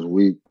 Rukia was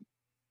weak.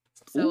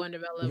 So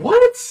undeveloped.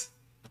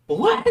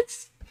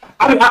 What?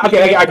 I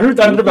agree with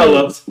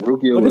underdeveloped.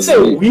 When they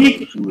say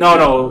weak,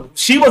 no.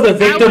 She was a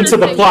victim to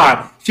the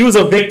plot. She was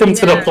a victim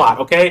to the plot,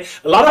 okay?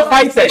 A lot of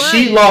fights that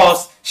she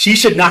lost, she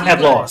should not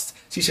have lost.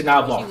 She should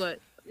not have lost.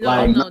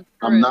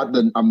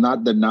 I'm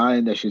not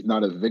denying that she's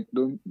not a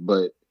victim,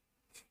 but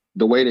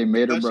the way they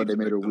made her, bro, they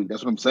made her weak.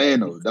 That's what I'm saying,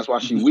 though. That's why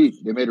she's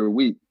weak. They made her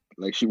weak.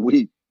 Like, she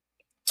weak.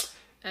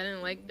 I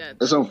didn't like that.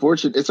 It's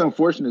unfortunate. It's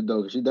unfortunate,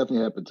 though, because she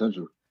definitely had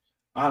potential.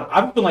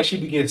 I feel like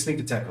she'd be getting sneak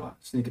attack a lot.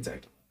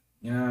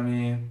 You know what I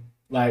mean?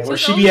 Like, or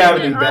she be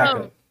having his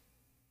backup.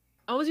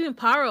 I was even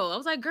Paro. I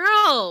was like,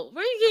 girl,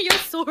 where you getting your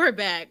sword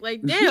back?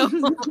 Like,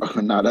 damn.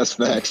 Nah, that's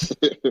facts.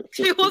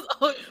 She was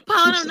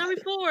piling up number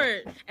 4,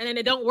 and then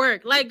it don't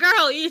work. Like,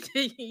 girl, you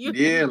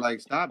like,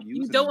 stop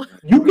using it.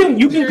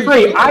 You can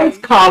create ice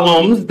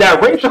columns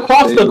that race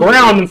across the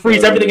ground and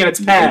freeze everything in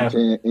its path.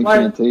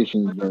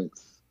 Incantations,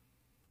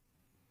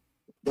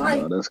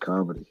 no, that's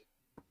comedy.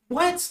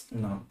 What?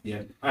 No,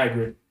 yeah, I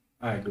agree.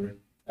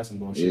 That's some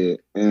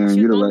bullshit. Yeah, and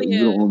you're the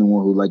only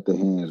one who like the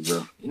Hands,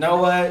 bro. You know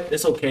what?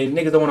 It's okay.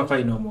 Niggas don't want to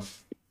fight no more.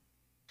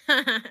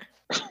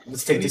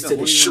 Let's take this to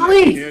the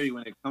street.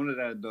 When it comes to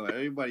that, though,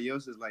 everybody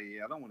else is like,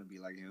 yeah, I don't want to be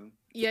like him.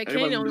 Yeah,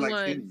 Kenny the only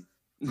one.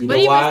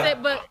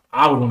 But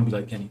I would want to be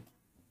like Kenny.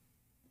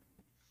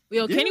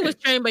 Yo, yeah. Kenny was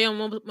trained by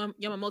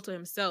Yamamoto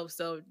himself,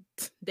 so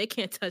they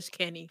can't touch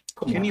Kenny.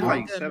 Kenny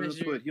like 7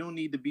 foot. You don't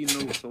need to be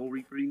no Soul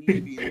Reaper. You need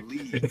to be in the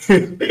league.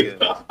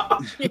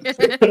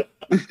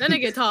 That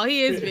nigga tall.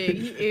 He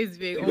is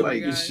big. Oh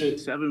like, my god.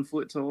 7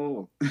 foot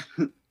tall. All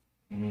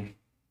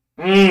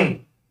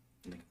right,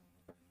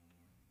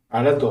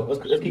 let's go.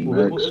 Let's keep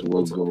moving. Next,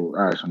 we'll go. All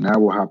right, so now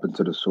we'll hop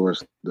into the sword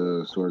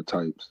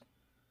types.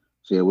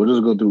 So yeah,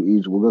 we'll go through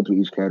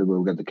each category.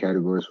 We got the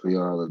categories for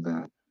y'all, and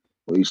then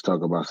we'll each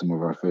talk about some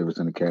of our favorites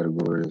in the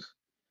categories.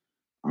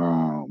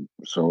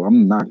 So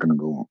I'm not gonna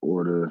go in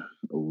order.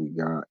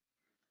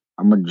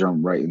 I'm gonna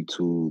jump right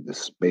into the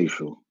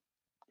spatial.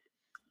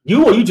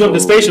 You jump to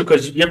spatial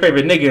because your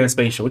favorite nigga in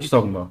spatial. What you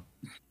talking about?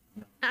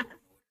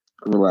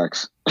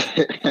 Relax.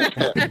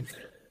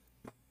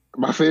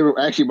 My favorite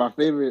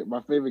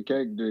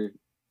character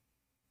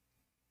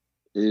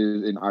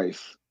is in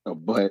Ice.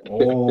 But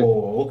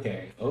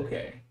okay.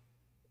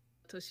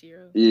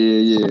 Toshiro.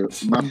 Yeah.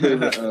 My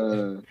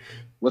favorite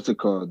what's it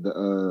called?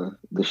 The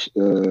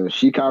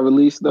Shikai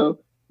release though.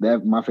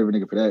 That my favorite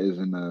nigga for that is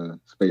in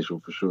spatial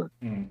for sure.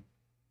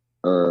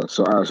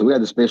 So all right, so we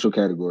have the spatial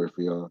category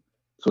for y'all.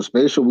 So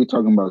spatial, we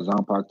talking about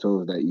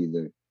Zanpakutos that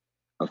either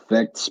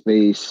affect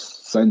space,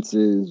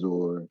 senses,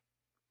 or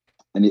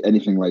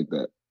anything like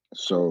that.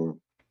 So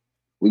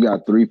we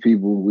got 3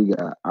 people. We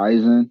got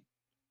Aizen,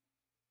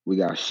 we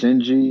got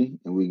Shinji,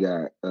 and we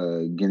got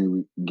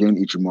Gen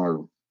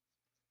Ichimaru.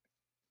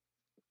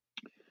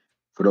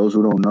 For those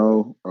who don't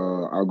know,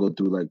 I'll go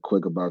through like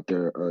quick about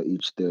their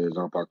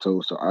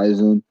Zanpakuto. So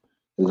Aizen,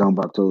 his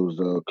Zanpakuto is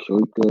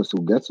Kyoka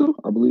Sugetsu,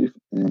 I believe,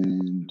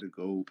 and The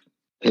goat.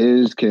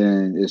 his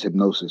is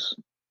hypnosis.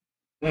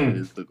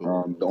 Is the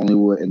goat. The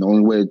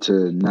only way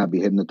to not be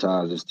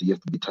hypnotized is you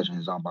have to be touching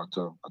his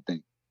Zanpakuto. I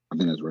think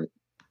that's right.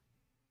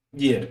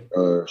 Yeah.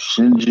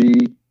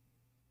 Shinji,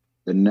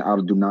 I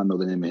do not know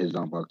the name of his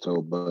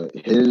Zanpakuto, but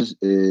his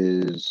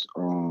is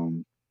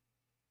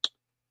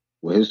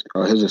his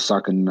is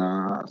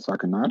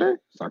Sakanade,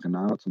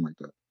 something like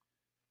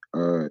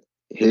that.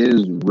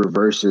 His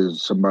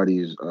reverses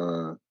somebody's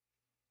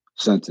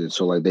senses,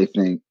 so like they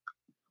think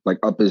like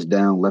up is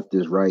down, left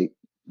is right.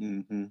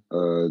 Mm-hmm.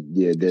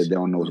 They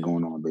don't know what's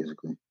going on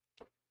basically.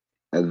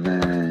 And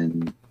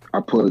then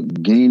I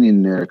put Gain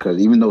in there because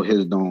even though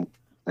his don't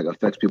like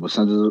affects people's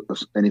senses or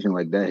anything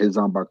like that, his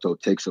Zanpakuto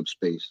takes up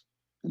space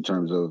in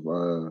terms of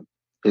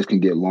his can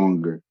get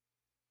longer.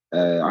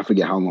 I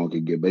forget how long it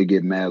can get, but it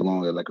get mad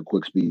long at like a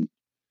quick speed.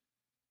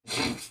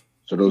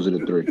 So those are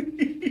the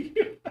 3.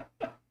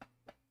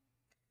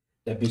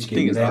 That bitch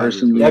Thing get is, mad.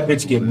 personally- That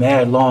bitch get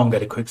mad long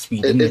at a quick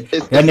speed. That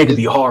nigga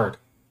be hard.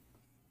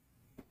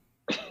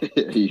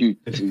 you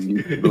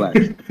black.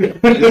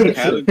 This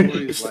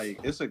category is like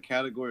it's a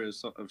category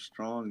of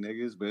strong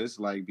niggas, but it's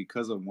like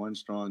because of one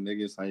strong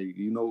nigga, it's like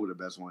you know who the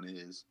best one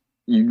is.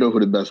 You know who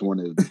the best one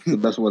is. The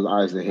best one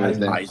is Aizen.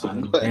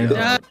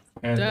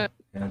 Hands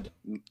down.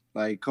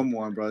 Like, come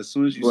on, bro. As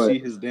soon as you But- see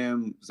his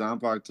damn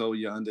Zanpakuto,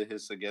 you're under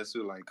his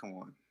Sugetsu. Like, come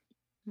on.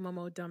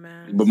 Momo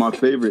dumbass. But my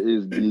favorite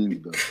is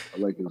Dean though. I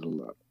like his a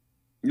lot.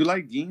 You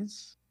like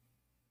Gens?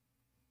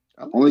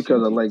 Only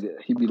because I like it.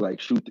 He'd be like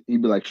shoot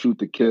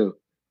to kill.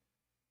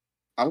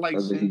 I like I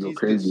think he go Shinji's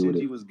crazy with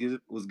because Shinji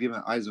it. was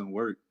giving Aizen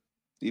work,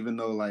 even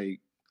though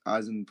like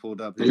Aizen pulled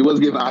up. He was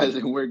giving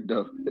Aizen work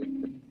though.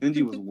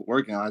 Shinji was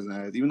working Aizen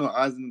ass, even though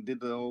Aizen did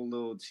the whole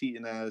little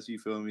cheating ass. You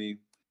feel me?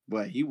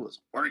 But he was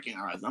working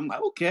Aizen. I'm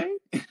like, okay.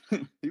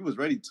 He was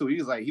ready too. He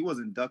was like, he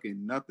wasn't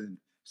ducking nothing.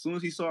 As soon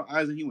as he saw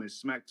Aizen, he went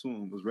smack to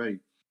him. Was ready.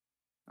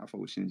 I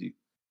fought with Shinji.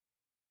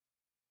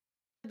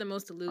 The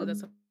most to lose.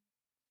 That's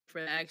for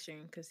the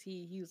action because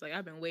he was like,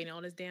 I've been waiting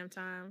all this damn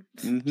time.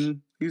 Mm-hmm.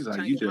 He's like,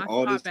 Trying you to get did my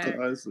all this spot to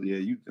back. us. Yeah,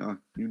 you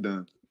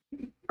done.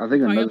 I think Are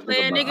you another thing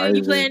playing, about nigga?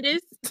 You playing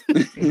Aizen,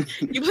 this?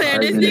 You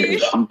playing this, Aizen and nigga?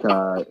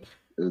 Shikai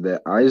is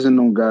that Aizen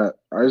don't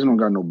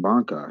got no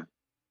Bankai.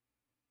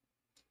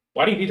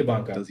 Why do you need a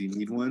Bankai? Does he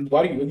need one?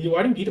 Why do you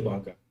need a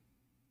Bankai?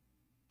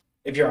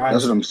 If your eyes,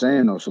 That's what I'm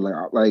saying though. So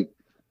like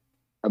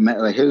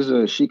his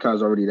Shikai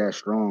is already that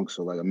strong.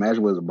 So like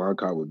imagine what his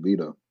Bankai would be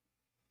though.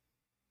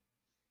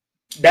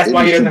 that's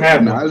why he doesn't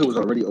have one. Aizen was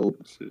already OP.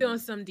 Doing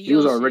some deal. He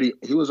was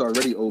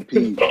already OP.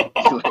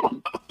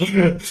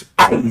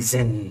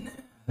 Aizen.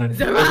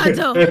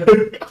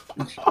 Zerato.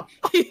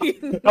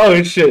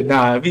 Oh shit!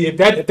 Nah, if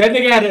that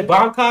nigga had a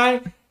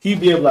Bankai, he'd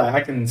be like,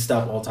 I can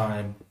stop all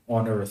time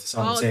on Earth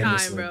all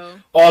simultaneously. time,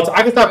 bro.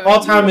 I can stop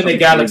all time in the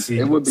galaxy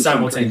It would be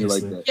something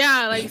simultaneously. like that.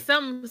 Yeah, like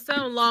some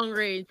long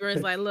range where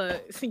it's like,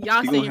 look,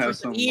 y'all He saying gonna for have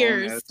some some long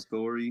years. ass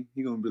story.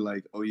 He gonna be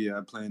like, "Oh yeah,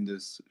 I planned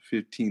this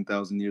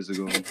 15,000 years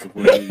ago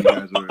before you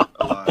guys were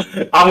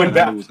alive." I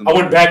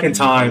went back in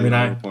time, and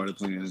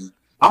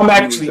I'm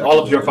actually all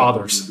of your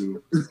fathers.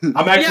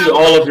 I'm actually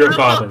all of your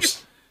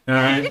fathers. All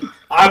right,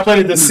 I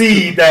planted the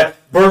seed that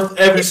birthed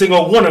every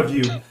single one of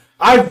you.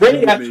 I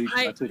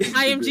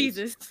am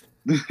Jesus.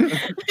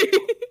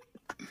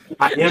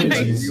 I am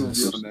You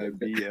Jesus. gonna be on that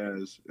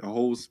BS a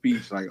whole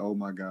speech like, "Oh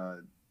my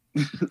god."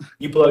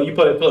 You put.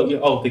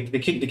 Oh, the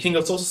king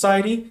of Soul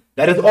Society.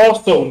 That is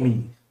also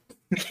me.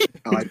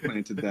 I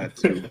planted that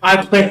too.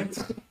 I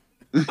planted.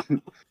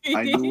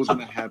 I knew it was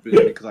gonna happen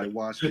because I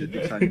watched it.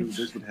 Because I knew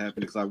this would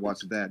happen because I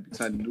watched that. Because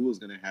I knew it was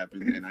gonna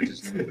happen, and I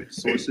just knew it.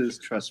 Sources,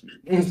 trust me.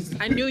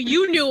 I knew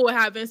you knew what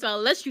happened, so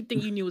unless you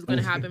think you knew it was going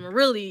to happen, but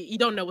really you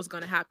don't know what's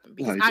going to happen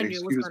because Like, I knew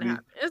it was excuse going to me?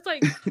 happen. It's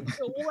like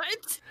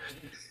what?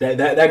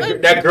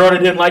 That girl that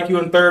didn't like you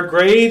in 3rd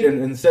grade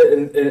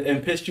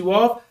and pissed you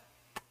off.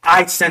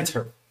 I sent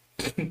her.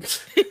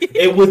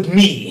 It was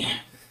me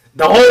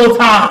the whole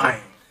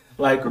time.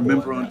 Like,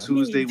 Remember on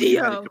Tuesday when you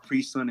had a Dio.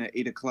 Capri Sun at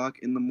 8 o'clock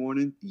in the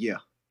morning? Yeah.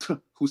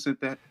 Who sent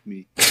that?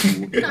 Me. That's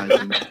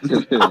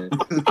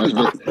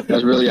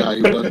really how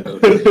he was though.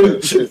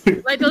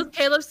 Like those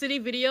Caleb City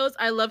videos,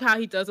 I love how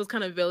he does those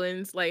kind of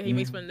villains. Like he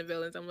makes fun of the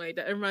villains. I'm like,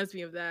 that reminds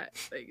me of that.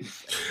 Like,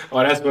 oh,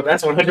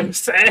 that's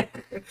 100%.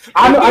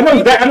 I know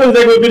exactly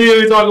what video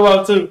you're talking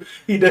about too.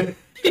 He did.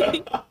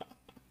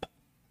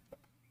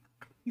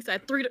 he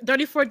said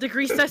 34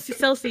 degrees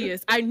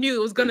Celsius. I knew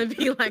it was gonna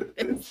be like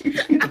this.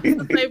 I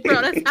was like,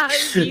 bro, that's how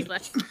he's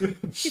like.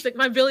 He's like,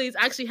 my Billy's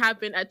actually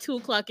happened at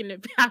 2:00 in the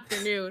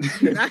afternoon.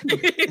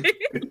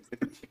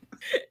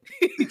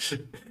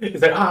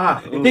 It's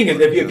like, the thing is,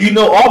 if you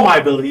know all my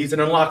abilities, it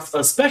unlocks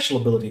a special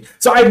ability.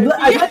 So I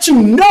let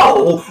you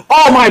know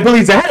all my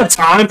abilities ahead of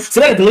time, so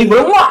that ability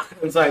would unlock.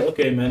 It's like,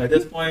 okay, man, at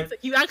this point...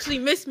 Like, you actually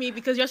miss me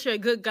because you're actually a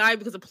good guy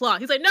because of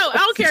plot. He's like, no, I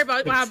don't care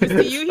about what happens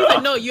to you. He's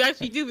like, no, you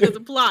actually do because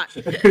of plot.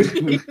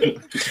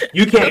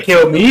 You can't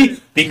kill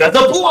me because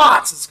of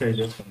plots. It's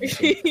crazy.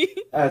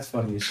 That's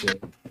funny as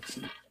shit.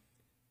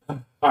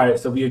 Alright,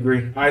 so we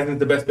agree. Aizen's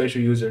the best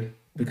facial user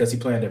because he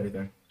planned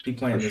everything. He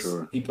planned this.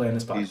 Sure. He planned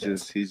this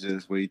podcast. He's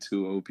just way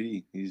too OP.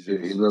 He's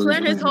just He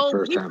planned his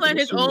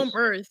own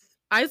birth.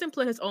 Aizen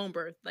planned his own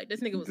birth. Like this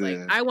nigga was like,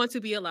 I want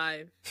to be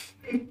alive.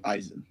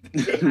 Aizen.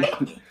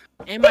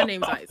 And my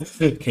name's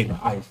Aizen. Okay,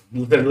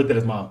 Aizen. Look at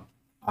his mom.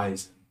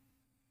 Aizen.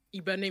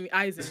 You better name me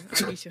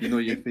Aizen. You know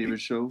your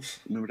favorite show?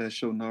 Remember that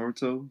show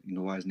Naruto? You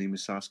know why his name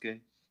is Sasuke?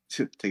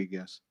 Take a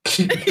guess.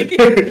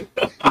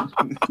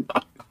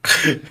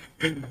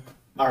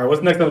 All right,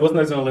 what's next on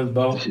the list,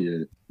 Bo?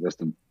 Yeah,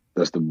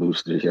 that's the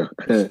booster, yeah.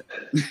 That's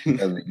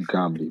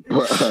comedy.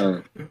 But,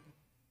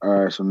 all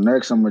right, so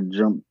next I'm gonna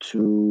jump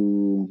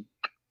to.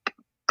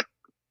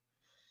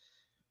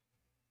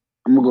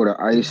 I'm gonna go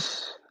to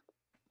Ice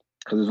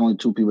because there's only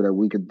two people that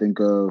we can think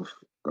of.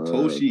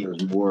 Toshi.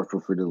 There's more.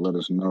 Feel free to let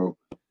us know.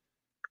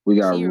 We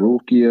got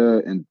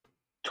Rukia and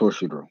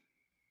Toshiro.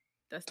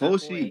 That's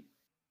Toshi.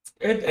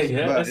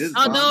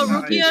 Although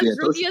Rukia's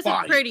is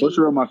pretty.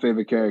 Toshiro, my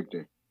favorite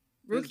character.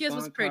 Rukia's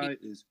was pretty.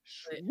 Is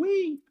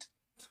sweet.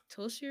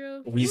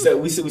 Toshiro. We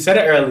said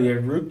it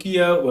earlier.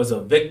 Rukia was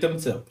a victim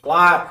to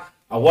plot.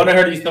 I wanted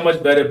her to be so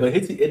much better, but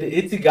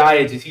Hitsu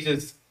guy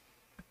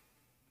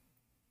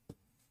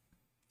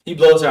he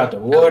blows her out the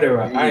water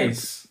or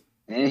ice.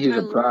 And he's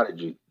a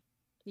prodigy.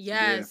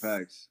 Yes. Yeah,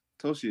 facts.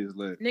 Toshi is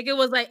lit. Nigga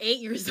was like 8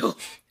 years old,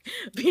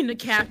 being the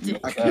captain.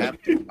 A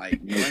captain,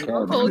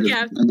 whole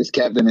captain. And this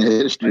captain in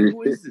history. Like,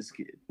 who is this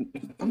kid?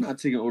 I'm not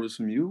taking orders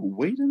from you.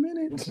 Wait a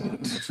minute.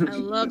 I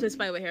loved his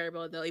fight with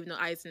Haribo though, even though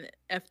Aizen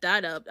effed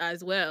that up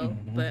as well.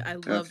 Mm-hmm. But I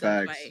loved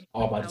that fight.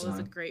 All by design. Was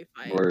a great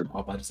fight.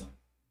 All by design.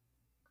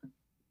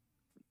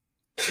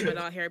 But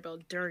all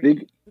Haribo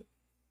dirty.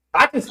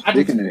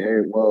 Speaking of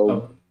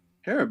Haribo,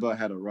 Haribo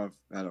had a rough.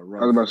 I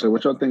was about to say,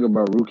 what y'all think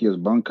about Rukia's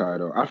Bankai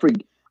though? I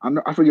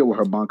forget what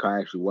her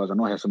Bankai actually was. I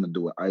know it had something to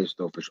do with ice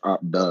though, for sure.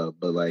 But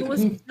like, it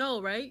was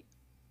snow, right?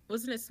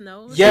 Wasn't it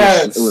snow?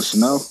 Yeah, it was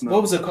snow.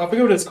 What was it called? I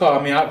forget what it's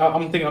called. I mean,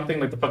 I'm thinking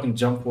like the fucking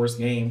Jump Force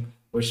game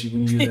where she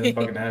when you use that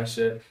fucking ass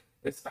shit.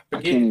 I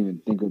can't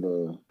even think of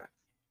the.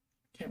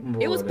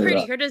 It was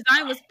pretty. Her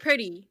design was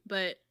pretty,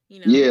 but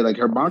you know. Yeah, like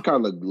her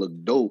Bankai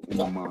looked dope in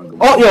the manga.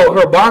 Oh, yo,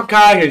 her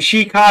Bankai and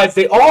Shikais,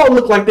 they all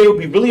look like they would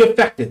be really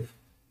effective.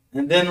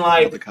 And then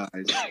like it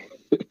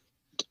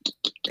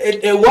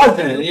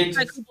wasn't. It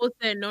like people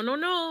said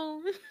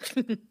no.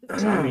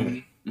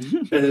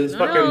 It's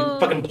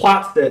fucking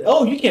plot that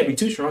you can't be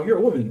too strong. You're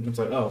a woman. It's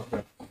like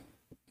okay.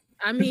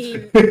 I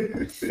mean,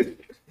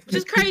 which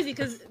is crazy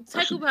because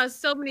Taikubo has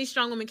so many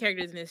strong women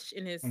characters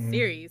in his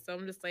series. So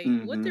I'm just like,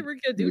 what did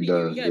Rukia do to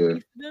you? You gotta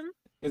beat them.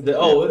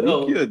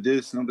 Rukia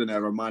did something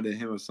that reminded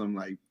him of some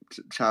like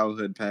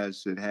childhood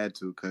past shit had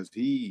to because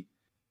he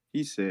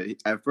said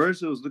at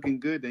first it was looking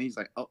good, then he's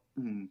like,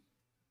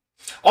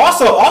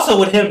 Also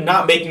with him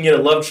not making it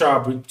a love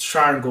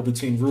triangle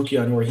between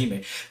Rukia and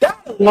Orihime. That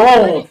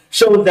alone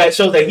shows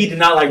that he did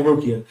not like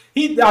Rukia.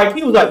 He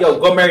was like, yo,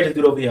 go marry this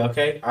dude over here,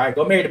 okay? Alright,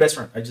 go marry the best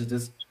friend.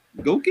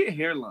 Go get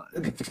hairline.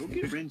 Go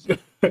get Renji.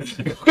 Go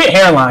get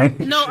hairline.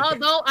 No,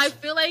 although I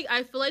feel like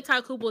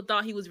Taikubo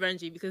thought he was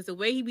Renji because the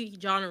way he be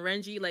drawing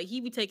Renji, like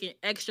he be taking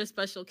extra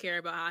special care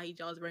about how he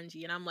draws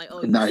Renji, and I'm like,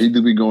 he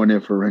do be going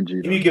in for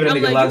Renji. He be giving a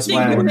nigga a lot of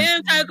swag. You think you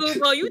him,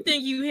 Taikubo? You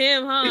think you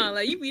him, huh?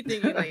 Like you be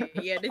thinking like,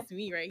 yeah, this is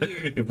me right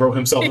here. He wrote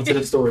himself into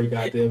the story,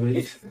 goddamn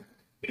it.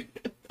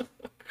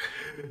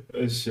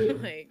 Oh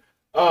shit.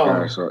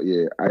 Alright, so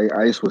yeah,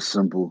 Ice was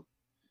simple.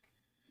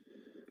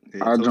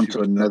 I'll jump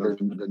to another.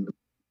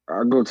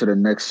 I'll go to the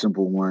next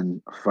simple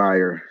one.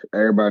 Fire.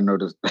 Everybody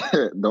knows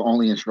the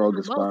only and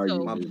strongest fire.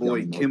 My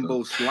boy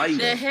Kimbo Slider,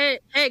 the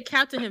head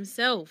captain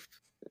himself.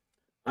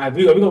 Alright,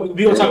 we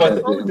gonna talk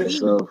about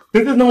this.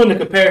 This is no one to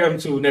compare him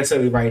to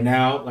necessarily right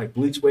now, like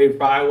Bleach Wave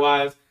fire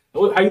wise.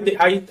 How you think?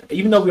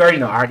 Even though I already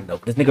know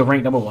this nigga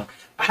ranked number 1.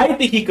 How do you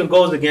think he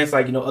goes against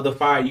like other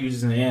fire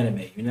users in the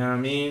anime? You know what I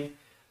mean?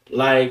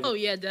 Like. Oh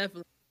yeah,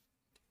 definitely.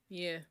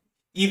 Yeah.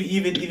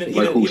 Even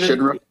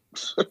Shinra.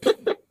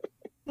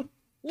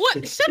 What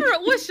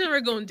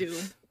Shinra gonna do?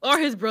 Or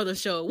his brother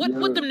show? What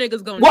them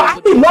niggas gonna do?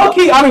 Well, low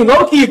key,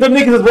 if them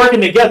niggas is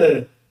working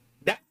together,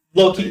 that's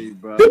low key.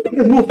 Them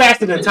niggas move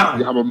faster than time.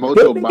 Them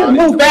niggas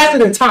move faster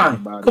than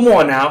time. Come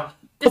on now.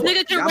 This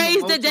nigga can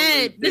raise the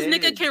dead. This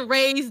nigga can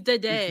raise the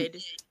dead.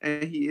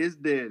 And he is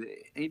dead.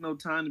 Ain't no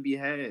time to be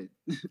had.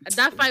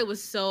 That fight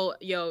was so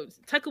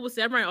Taikubo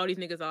said, I'm writing all these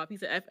niggas off. He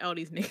said, F all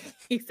these niggas.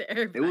 He said,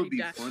 everybody. It would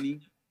be funny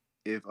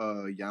if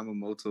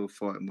Yamamoto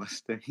fought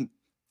Mustang.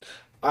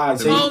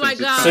 Oh my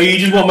god! So you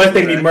just want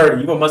Mustang to be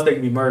murdered? You want Mustang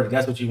to be murdered?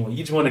 That's what you want.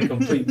 You just want to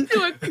complete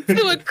to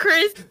a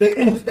Chris.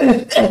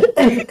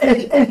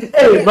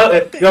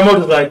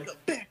 Yamamoto's like,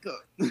 back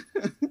up.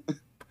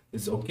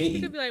 It's You okay.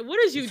 could be like, what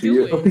is you To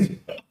your- doing?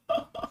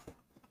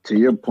 To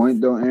your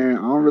point though, Aaron,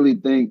 I don't really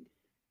think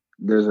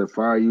there's a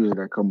fire user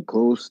that come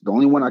close. The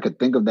only one I could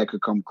think of that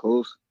could come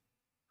close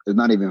is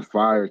not even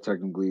fire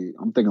technically.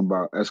 I'm thinking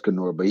about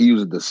Escanor, but he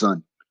uses the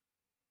sun.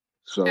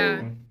 So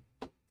Yeah.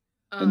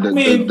 and I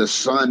mean- the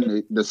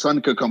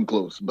sun could come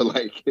close, but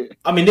like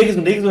I mean,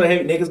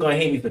 niggas gonna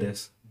hate me for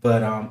this,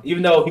 but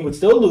even though he would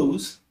still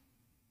lose,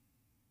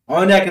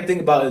 only thing I can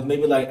think about is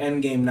maybe like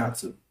Endgame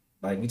Natsu.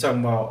 Like we talking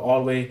about all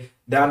the way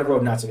down the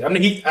road Natsu. I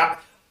mean,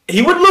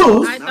 he would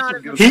lose. I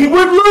thought of He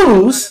would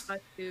lose,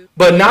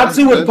 but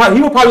Natsu would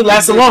probably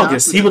last the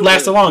longest. He would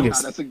last the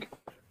longest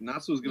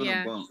Natsu was giving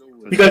Yeah. a bump.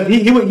 because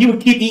he would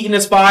keep eating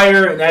his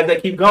fire and as they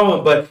keep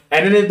going. But at the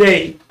end of the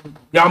day,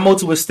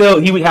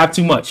 Yamamoto he would have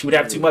too much. He would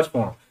have too much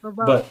for him.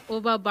 But What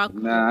about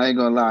Bakugo? nah, I ain't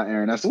gonna lie,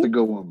 Aaron. That's the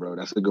good one, bro.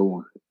 That's the good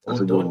one. That's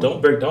a good one.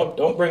 don't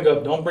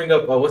bring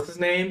up what's his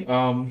name?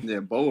 Yeah,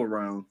 bow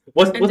around.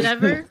 What's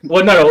Endeavor?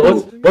 What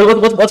no?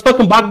 What's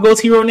fucking Bakugo's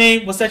hero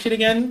name? What's that shit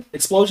again?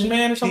 Explosion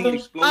Man or something?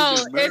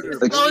 Oh, Murder.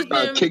 it's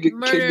Explosion King-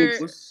 Murder.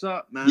 What's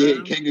up, man? Yeah,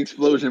 King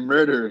Explosion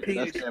Murder. King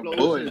That's that boy.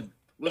 Explosion.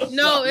 What's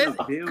No,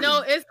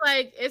 up?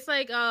 it's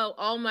like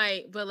All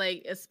Might, but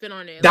like a spin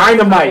on it.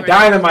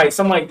 Dynamite,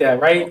 something like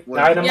that, right? What?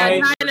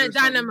 Dynamite, Yeah,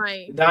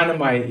 Dynamite.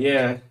 Dynamite,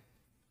 yeah.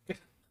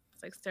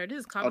 It's like, sir, this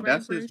is Oh, copyright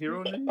that's his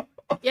infringement. hero name?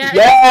 Yeah,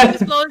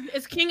 Yes!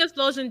 it's King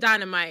Explosion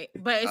Dynamite,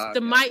 but it's the Okay.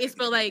 might is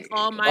spelled like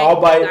All Might, All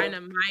Might.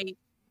 Dynamite.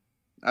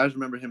 I just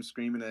remember him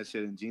screaming that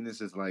shit, and Genus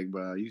is like,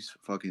 bro, you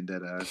fucking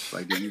dead ass.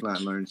 Like, you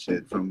not learn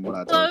shit from what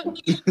I Well,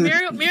 told you.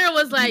 Mira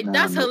was like, Nah,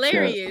 that's no cap.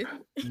 hilarious.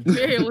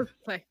 Mira was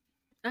like,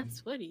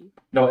 that's funny.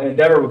 No,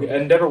 Endeavor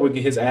would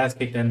get his ass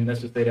kicked in.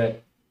 Let's just say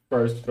that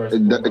first.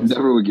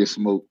 Endeavor would get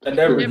smoked.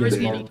 Endeavor would Endeavor's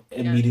get getting- smoked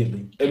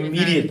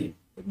immediately.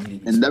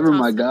 Endeavor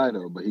my guy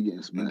though, but he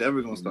getting smashed.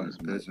 Endeavor gonna start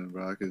bitching,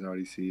 bro. I can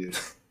already see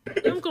it.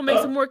 I'm gonna make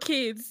some more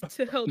kids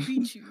to help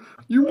beat you.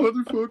 You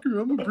motherfucker,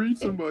 I'm gonna breed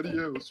somebody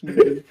else,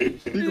 man. He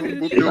gonna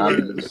whoop your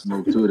Dobby get ass.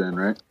 smoked too, then,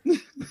 right?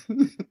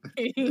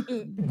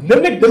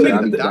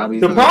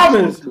 The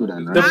problem is Too,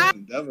 then, right?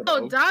 Endeavor,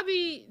 Oh, though.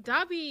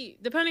 Dobby,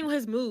 depending on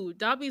his mood,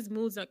 Dobby's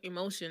mood's like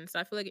emotions.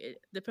 I feel like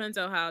it depends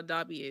on how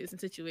Dobby is in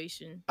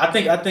situation. I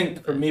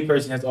think for me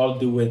personally, it has all to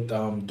do with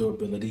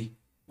durability,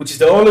 which is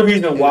the only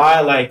reason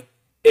why, like,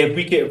 if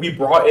we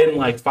brought in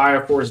like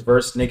Fire Force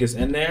verse niggas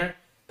in there,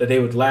 that they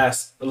would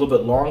last a little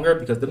bit longer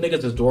because the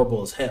niggas is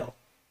durable as hell.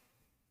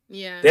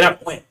 Yeah. They're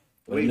not playing.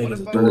 Wait, Them what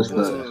niggas is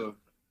about, durable.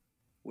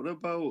 what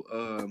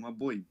about my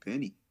boy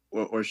Benny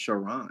or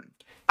Sharon?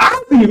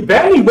 I think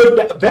Benny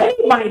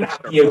might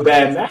not be a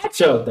bad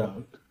matchup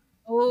though.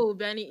 Oh,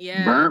 Benny,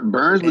 yeah.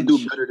 Burns would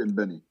do better than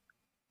Benny.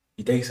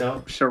 You think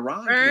so?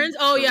 Sharon. Burns.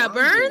 Oh yeah,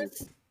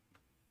 Burns.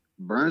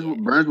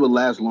 Burns would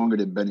last longer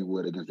than Benny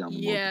would against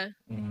Yamamoto. Yeah,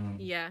 Mm.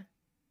 yeah.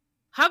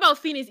 How about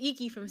Phoenix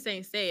Iki from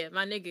Saint Seiya,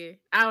 my nigga?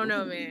 I don't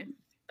know, man.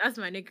 That's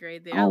my nigga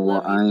right there. I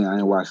love I you.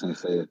 ain't watching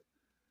say it.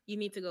 You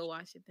need to go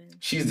watch it then.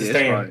 She's the Yeah,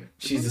 stand. right.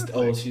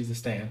 She's the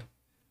stand.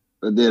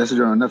 But yeah, that's a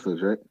joint on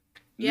Netflix, right?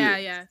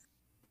 Yeah.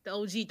 The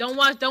OG. Don't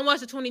watch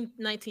the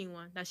 2019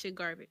 one. That shit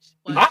garbage.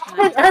 Watch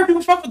I heard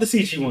people fuck with the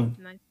CG one.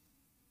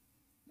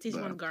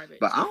 CG one garbage.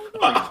 But I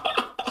don't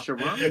know.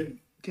 Sharon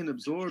can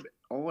absorb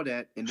all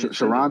that and then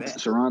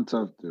Sharon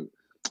tough dude.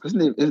 His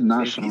name is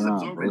not If he's Sharon,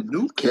 absorbing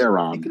bro. nukes, It's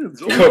Karon. he can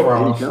absorb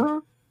Karon.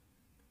 Karon?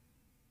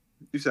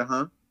 You said,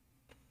 huh?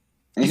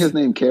 Ain't his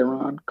name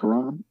Karon?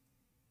 Karan?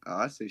 Oh,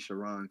 I say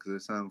Sharon because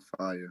it sounds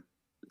fire.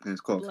 And it's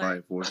called Black.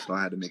 Fire Force, so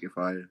I had to make it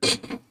fire.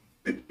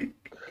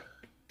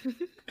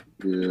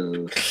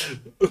 Yeah.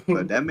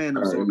 But that man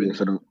All right, absorbing yeah,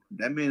 so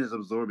that man is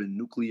absorbing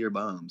nuclear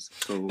bombs.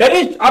 So That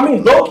is, I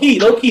mean, low key,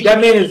 that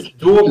man is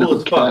doable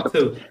as fuck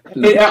too.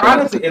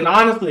 And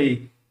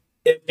honestly,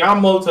 if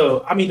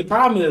Yamamoto, I mean, the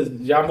problem is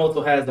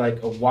Yamamoto has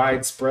like a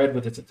wide spread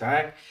with its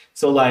attack,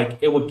 so like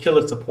it would kill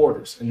its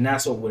supporters, and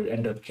that's what would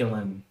end up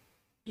killing.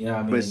 You know what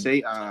I mean? but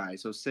say alright,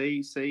 so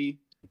say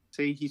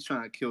he's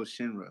trying to kill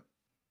Shinra.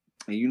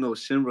 And you know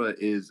Shinra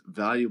is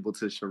valuable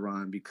to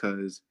Sharon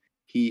because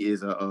he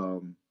is a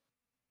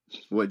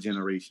what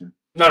generation?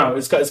 No,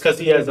 it's because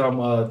he has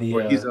Or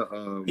he's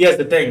he has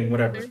the thing,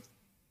 whatever.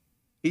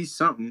 he's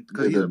something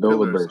because The he's a Dola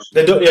pillar or burst.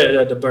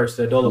 something. The burst,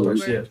 the Dola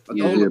burst, yeah. A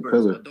Yeah, Dola pillar.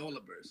 burst, a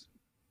Dola burst.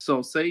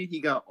 So say he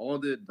got all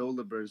the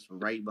Dola bursts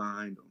right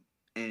behind him,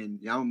 and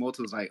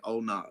Yamamoto's like, "Oh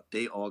nah,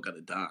 they all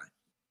gotta die."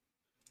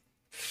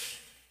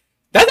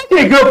 That's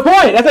actually a good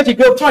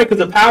point. Because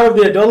the power of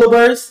the Adola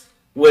burst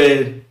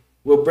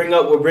will bring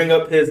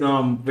up his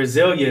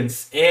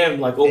resilience and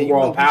like And you know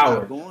overall he's power.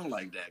 not going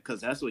like that because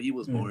that's what he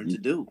was born to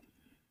do.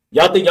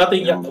 Y'all think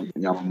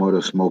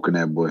Yamamoto smoking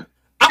that boy.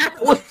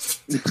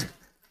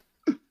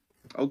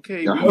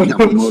 Okay,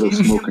 Yamamoto we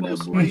smoking know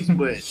that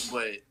boy. space,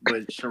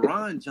 but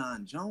Sharon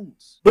John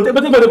Jones. But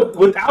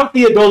without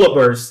the Adola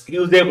burst, he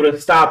was able to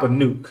stop a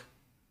nuke.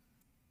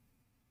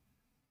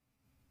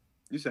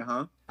 You said,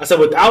 huh? I said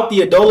without the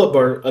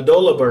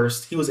Adola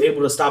burst, he was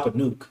able to stop a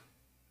nuke.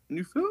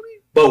 You feel me?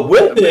 But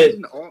with it,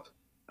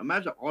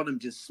 Imagine all them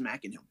just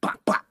smacking him. Bop,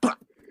 bop, bop.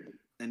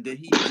 and then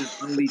he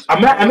just unleashed.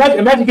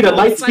 Imagine get a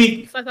light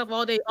speed. Slice off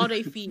all day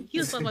feet. He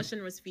was slice off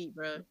Shinra's feet,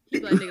 bro. He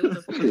be like, nigga, what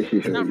the fuck?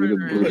 Stop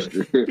running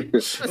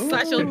around.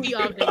 Slice your feet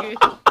off,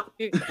 nigga.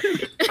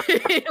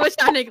 What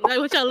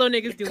y'all little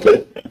niggas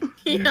doing?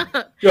 When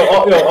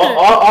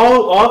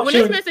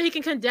this man said he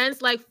can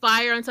condense like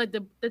fire onto like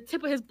the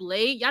tip of his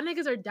blade, y'all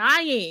niggas are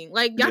dying.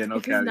 Like y'all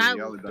niggas you're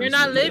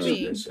not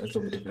living.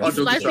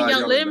 Slicing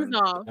your limbs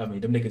off. I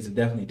mean, them niggas are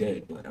definitely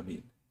dead, but I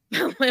mean,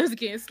 limbs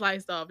getting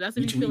sliced off. That's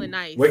if you feeling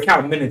nice. We're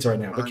counting minutes right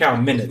now. We're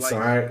counting minutes, all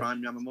right?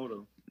 Prime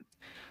Yamamoto.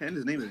 And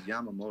his name is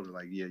Yamamoto.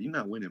 Like, yeah, you're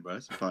not winning, bro.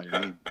 That's a fire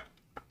name.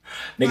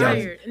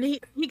 Fired. And he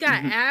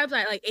got abs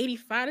like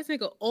 85. This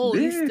nigga old.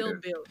 He's still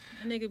built.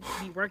 That nigga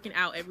be working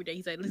out every day.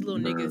 He's like, these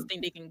little niggas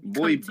think they can.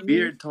 Boy,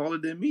 beard taller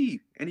than me,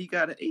 and he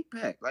got an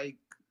 8-pack. Like,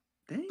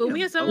 damn. But we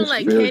have someone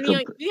like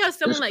Kenny. We have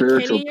someone like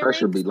Kenny. Spiritual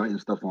pressure be lighting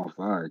stuff on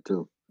fire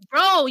too.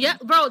 Bro, yeah,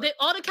 bro.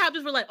 All the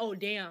captains were like, "Oh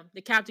damn,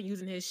 the captain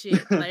using his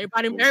shit." Like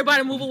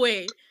everybody move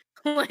away.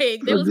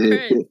 Like they was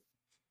crazy.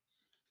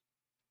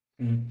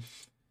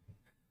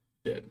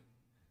 Yeah,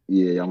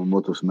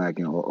 Yamamoto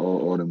smacking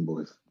all them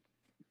boys.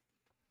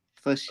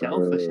 For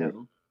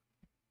sure.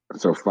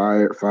 So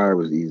fire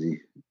was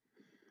easy.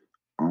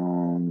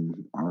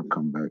 I'll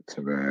come back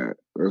to that.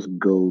 Let's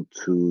go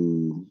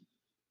to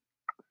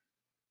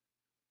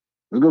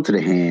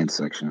the hand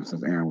section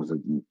since Aaron was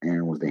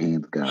the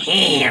hands guy.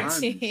 Hands.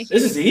 This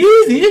is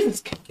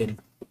easy.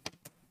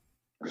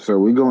 So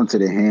we go into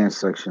the hand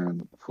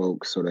section,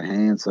 folks. So the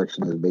hand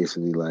section is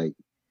basically like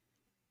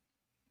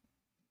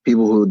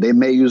people who they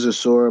may use a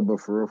sword, but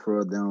for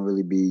real, they don't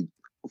really be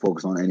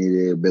focused on any of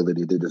their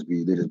ability. They just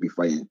be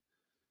fighting.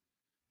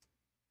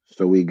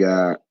 So we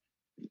got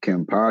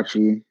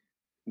Kenpachi,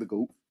 the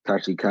GOAT,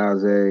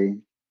 Tachikaze,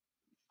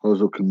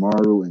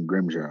 Hozokimaru, and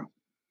Grimmjow.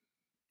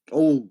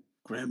 Oh,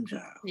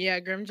 Grimmjow. Yeah,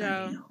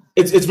 Grimmjow.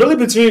 It's really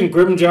between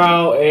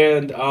Grimmjow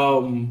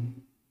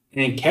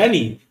and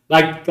Kenny.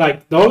 Like the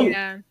only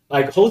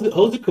like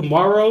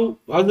Hozokimaru.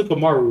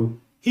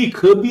 He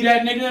could be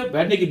that nigga, but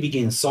that nigga be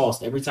getting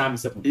sauced every time he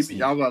step on the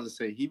scene. I was about to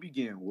say he be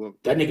getting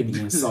whooped. That nigga be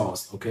getting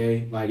sauced,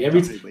 okay? Like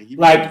even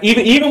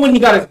when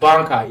he got his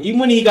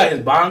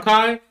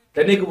Bankai,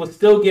 that nigga was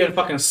still getting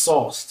fucking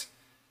sauced.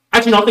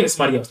 Actually, no, I'm thinking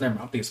somebody else. Never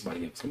mind, I'm thinking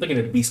somebody else. I'm thinking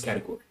of the beast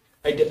category.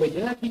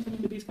 Did I keep him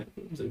in the beast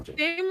category?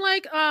 Same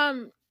like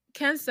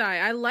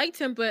Kensai. I liked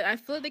him, but I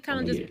feel like they kind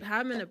of just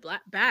had him in the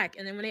back,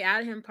 and then when they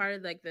added him part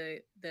of like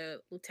the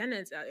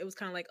lieutenants, it was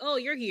kind of like, oh,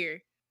 you're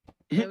here.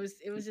 It was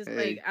just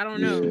like I don't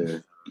know. Yeah.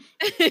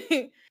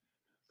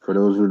 For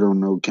those who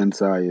don't know,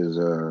 Kensai is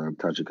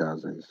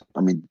Tachikaze's.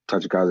 I mean,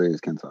 Tachikaze is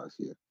Kensai's.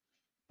 Yeah.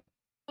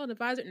 Oh, the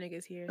Visor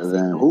nigga's here. And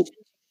then who's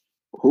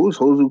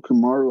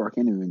Hozokimaru? I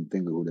can't even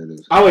think of who that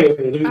is. Oh wait.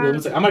 Let me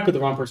say. I might put the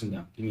wrong person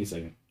down. Give me a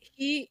second.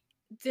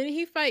 Didn't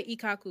he fight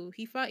Ikaku?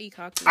 He fought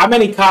Ikaku. I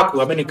meant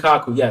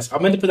Ikaku. Yes, I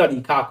meant to put out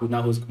Ikaku,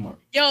 not Hozokimaru.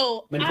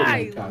 Yo,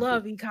 I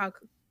love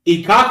Ikaku.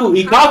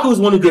 Ikaku is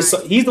one who gets.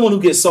 He's the one who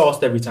gets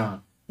sauced every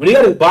time. When he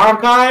got his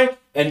Bankai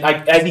and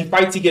like as he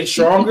fights, he gets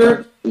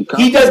stronger.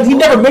 He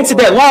never makes it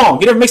that long.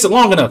 He never makes it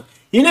long enough.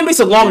 He never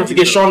makes it long enough to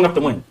get strong enough to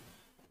win.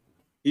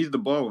 He's the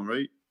ball one,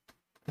 right?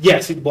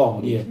 Yes, he's the ball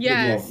one. Yeah.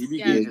 Yes.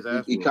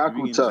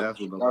 Ikaku tough.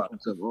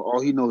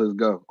 All he knows is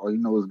go. All he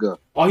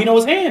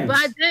knows is hands.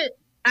 But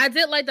I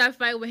did like that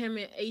fight with him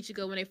and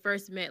Ichigo when they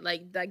first met.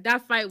 Like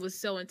that fight was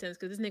so intense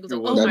because this nigga was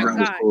like, "Oh my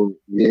god, cool.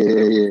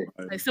 Yeah,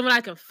 like someone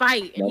I can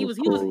fight," and he was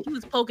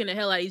poking the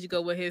hell out of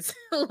Ichigo with his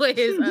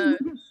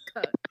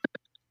cut.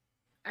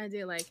 I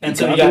did like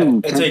until you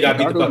got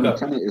beat the fuck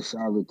up. Lieutenant is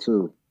solid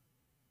too.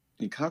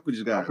 Ikaku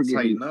just got to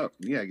tighten up.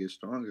 He got to get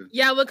stronger.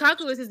 Yeah, but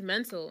Kaku is his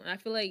mental, and I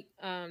feel like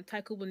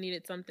Taikuba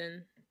needed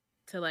something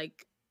to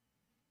like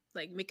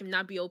make him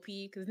not be OP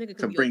because nigga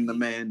could bring OP. the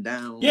man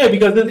down. Yeah,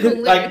 because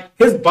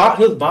his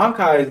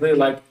Bankai is literally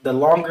like the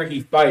longer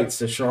he fights,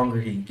 the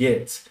stronger he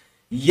gets.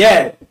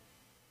 Yet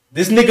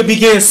this nigga be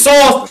getting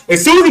sauced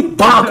as soon as he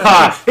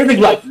Bankai. This nigga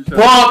like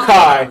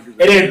Bankai, and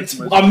then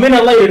a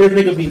minute later this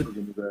nigga be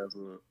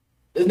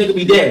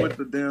dead. With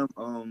the damn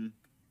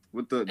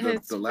with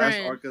the last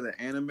arc of the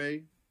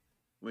anime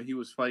when he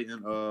was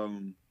fighting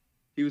the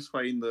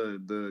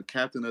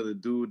captain of the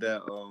dude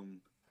that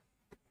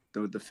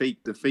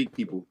the fake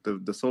people,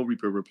 the Soul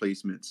Reaper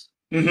replacements.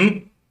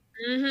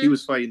 Mm-hmm. He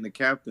was fighting the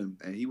captain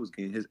and he was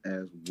getting his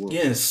ass whooped.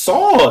 Getting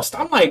sauced.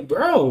 I'm like,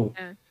 bro.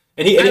 Yeah.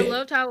 And I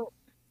loved how.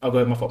 Oh, go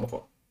ahead. My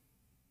fault.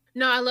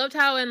 No, I loved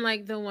how in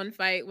like the one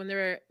fight when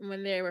they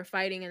were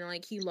fighting and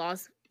like he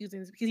lost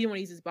because he didn't want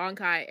to use his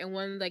Bankai, and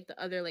one like the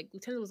other like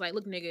lieutenant was like,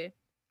 "Look, nigga,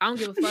 I don't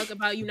give a fuck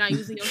about you not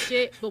using your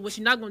shit, but what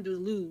you're not gonna do is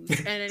lose."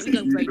 And then he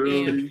was like,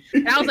 "Damn."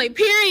 And I was like,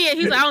 "Period."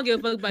 He's like, "I don't give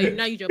a fuck about you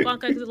not using your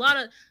Bankai," because there's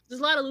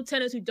a lot of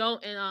lieutenants who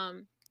don't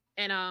and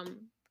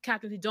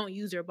captains who don't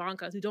use their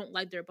Bankais, who don't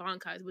like their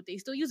Bankais, but they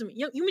still use them.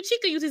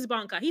 Yumachika uses his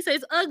Bankai. He says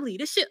it's ugly.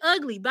 This shit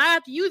ugly, but I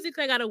have to use it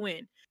because I gotta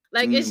win.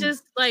 Like it's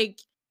just like.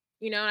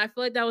 And I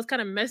feel like that was kind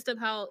of messed up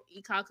how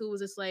Ikaku was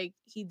just like,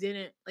 he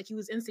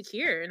was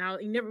insecure. And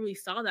you never really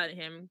saw that in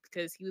him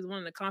because he was one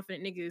of the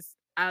confident niggas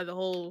out of the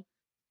whole,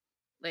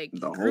 like,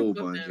 the group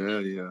whole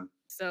bunch. Yeah.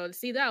 So to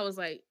see that, I was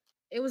like,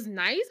 it was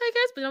nice, I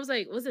guess, but I was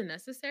like, was it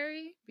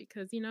necessary?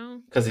 Because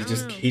because he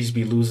just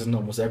be losing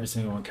almost every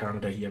single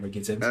encounter that he ever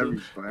gets into.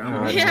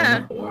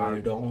 Yeah. I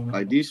don't know.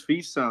 Like these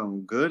feet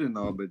sound good and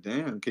all, but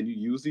damn, can you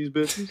use these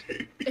bitches?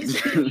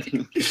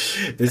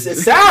 It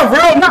sounds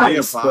real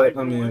nice, but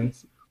I mean,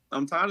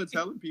 I'm tired of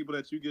telling people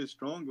that you get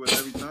stronger with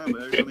every time,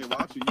 but every time they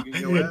watch you, you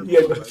get your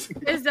ass.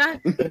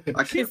 Exactly.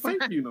 I can't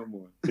fight you no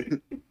more.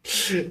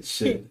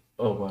 Shit.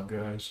 Oh my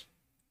gosh.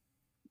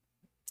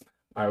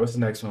 All right, what's the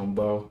next one,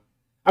 Bo?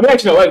 I mean,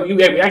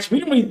 actually,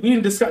 no, we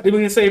didn't discuss.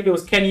 Didn't even say if it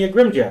was Kenny or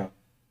Grimjow.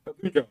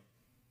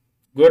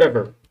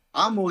 Whatever.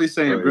 I'm only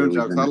saying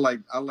Grimjow because I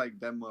like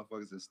that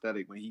motherfucker's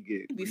aesthetic when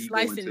he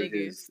slicing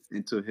niggas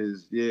into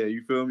his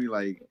you feel me,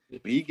 like when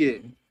he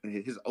get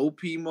his OP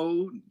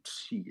mode,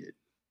 shit.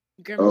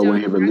 When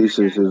he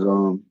releases his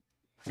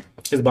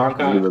Bankai.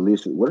 When he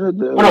releases what are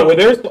the? Oh no,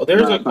 there's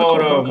a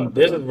called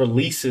there's a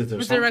releases or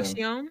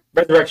Resurrection.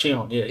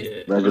 Resurrection,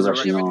 yeah.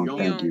 Resurrection.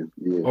 Thank you.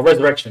 Yeah. Or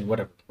Resurrection,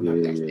 whatever.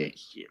 Yeah.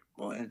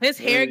 His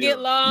hair get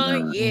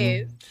long,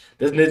 yes.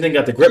 This nigga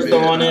got the grip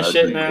on and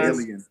shit now.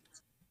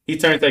 He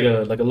turns like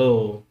a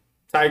little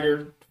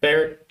tiger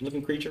ferret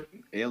looking creature.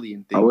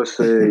 Alien thing. I would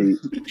say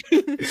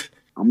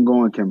I'm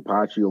going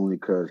Kenpachi only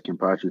because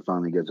Kenpachi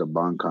finally gets a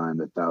Bankai in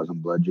the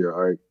 1,000 Blood Year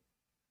arc.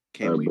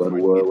 Blood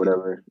War,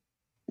 whatever.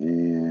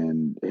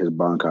 And his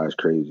Bankai is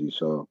crazy.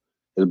 So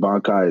his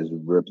Bankai is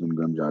ripping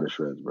Grimjow to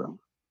shreds, bro.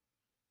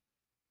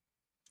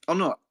 Oh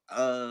no,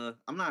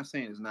 I'm not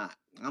saying it's not.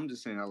 I'm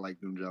just saying I like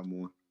Grimjow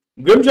more.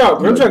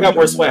 Grimjow got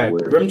more swag.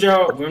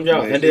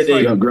 Grimjow ended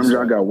it.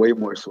 Grimjow got way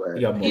more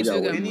swag.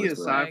 Any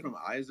aside from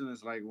Aizen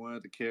is like one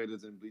of the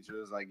characters in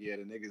Bleacher is like, the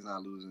nigga's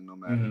not losing no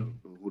matter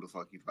who the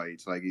fuck he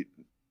fights. Like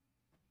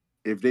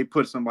if they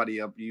put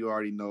somebody up, you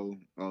already know.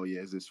 Oh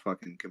yeah, it's this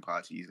fucking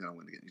Kenpachi. He's gonna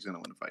win again. He's gonna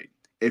win the fight.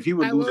 If he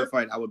would lose a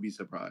fight, I would be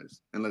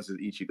surprised. Unless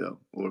it's Ichigo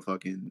or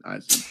fucking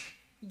Aizen.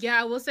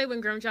 Yeah, I will say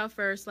when Grimjow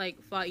first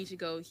fought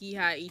Ichigo, he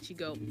had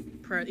Ichigo.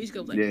 Ichigo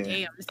was like,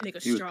 "Damn, this nigga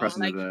strong."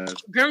 Like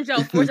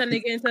Grimjow forced that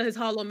nigga into his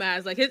hollow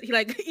mask. Like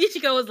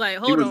Ichigo was like,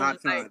 "Hold on." He was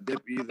not trying to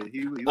dip either.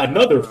 He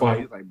another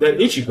fight that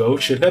Ichigo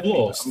should have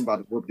lost. I'm about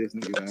to whoop this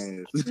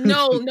nigga's ass.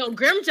 No,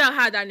 Grimjow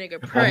had that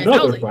nigga pressed.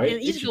 Another fight.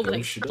 And Ichigo was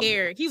like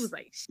scared. He was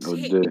like,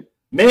 "Shit."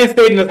 Man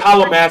stayed in his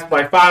hollow mask for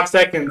like 5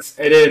 seconds,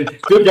 and then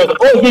Grimjow was like,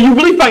 "Oh yeah, you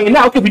really fighting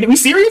now? Okay, we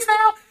serious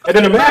now?" And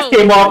then the mask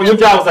came off, and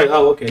Grimjow was like,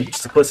 "Oh okay, you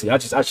just a pussy. I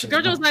should."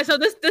 Grimjow was like, "So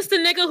this the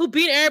nigga who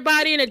beat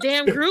everybody in a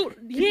damn group?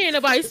 He ain't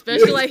nobody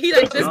special. Like he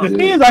like this."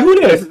 He is like,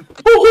 "Who this?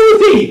 Who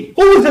is he?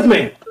 Who is this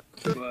man?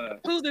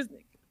 Who's this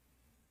nigga?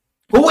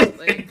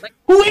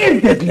 Who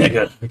is this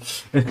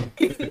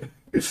nigga?"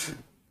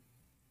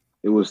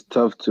 It was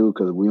tough too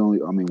because we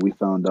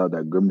found out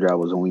that Grimjow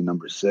was only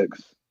number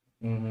 6.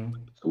 Mm-hmm.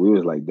 So we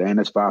was like, damn,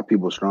 that's 5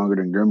 people stronger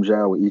than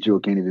Grimjow. Well,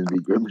 Ichigo can't even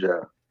beat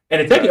Grimjow.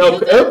 And it's Eric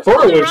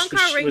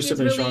was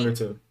something stronger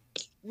too.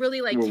 Really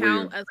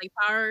count as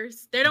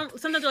powers. They don't.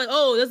 Sometimes they're like,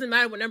 oh, it doesn't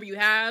matter what number you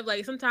have.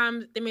 Like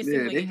sometimes they may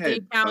seem like it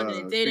did count and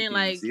it didn't.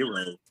 Like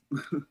 0.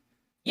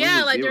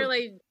 Yeah, like they're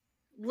like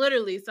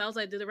literally. So I was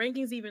like, do the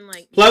rankings even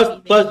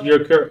plus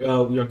your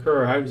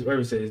Kuro, how do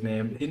you say his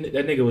name?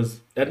 That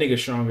nigga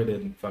stronger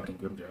than fucking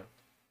Grimjow.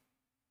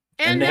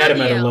 And they had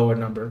him at a lower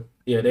number.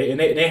 Yeah,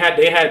 they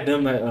had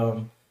them at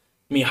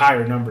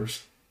higher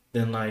numbers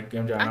than like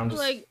Grimjow. I feel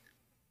like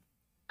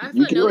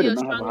Nelly was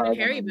stronger than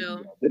Harry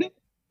Bill.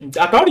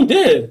 I thought he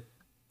did.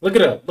 Look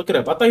it up. I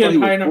thought he had a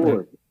higher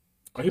number.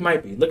 Or he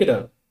might be. Look it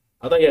up.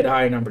 I thought he had a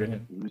higher number than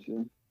him. Let me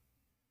see.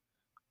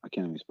 I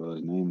can't even spell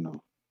his name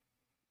though.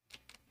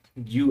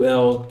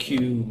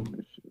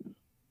 ULQ.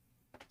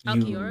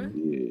 Alkiora?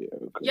 Yeah.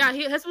 Okay. Yeah,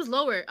 his was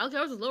lower.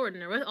 Alkiora was lower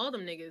than all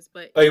them niggas,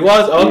 but he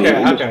was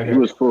okay. He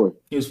was 4.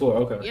 He was 4.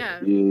 Okay. Yeah.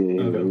 Yeah. He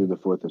was the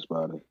 4th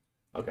spotter.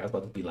 Okay, I was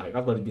about to be like,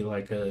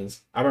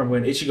 because I remember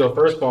when Ichigo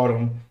first fought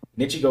him,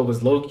 and Ichigo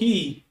was low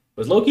key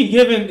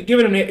giving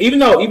him, even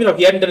though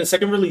he hadn't done a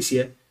second release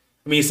yet.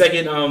 I mean,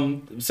 second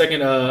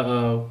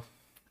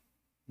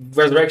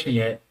resurrection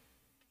yet.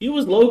 He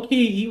was low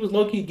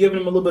key giving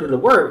him a little bit of the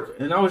work,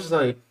 and I was just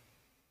like,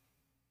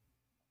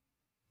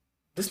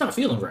 this not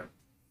feeling right.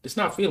 It's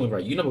not feeling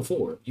right. You number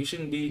 4. You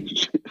shouldn't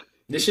be.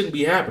 This shouldn't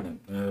be happening.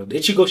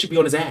 Ichigo should be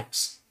on his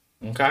ass.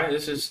 Okay,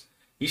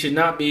 he should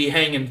not be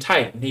hanging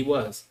tight, and he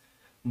was.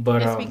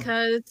 But it's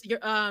because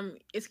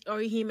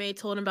Orihime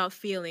told him about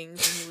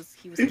feelings, and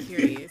he was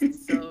curious,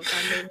 so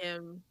I made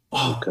him.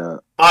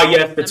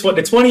 Yes, the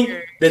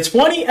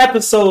 20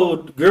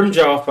 episode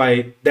Grimjow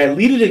fight that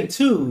leaded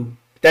into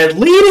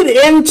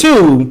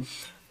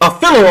a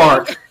filler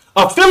arc.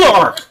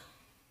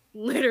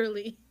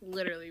 Literally,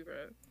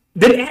 bro.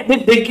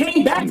 They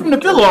came back from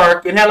the filler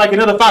arc and had like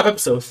another 5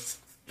 episodes.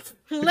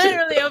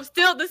 Literally, I'm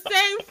still the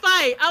same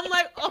fight. I'm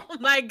like, oh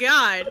my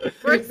god,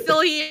 we're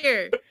still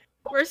here.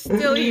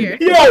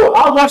 Yo,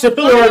 I watched the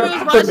filler arc.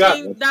 I was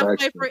watching that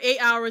fight for 8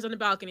 hours on the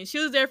balcony. She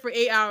was there for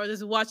 8 hours,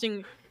 just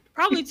watching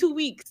probably 2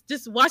 weeks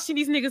just watching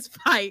these niggas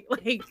fight.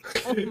 Like,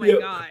 oh my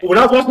god. When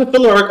I was watching the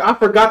filler arc, I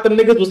forgot them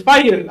niggas was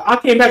fighting. I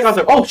came back, I was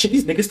like, oh shit,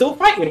 these niggas still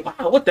fighting.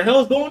 Wow, what the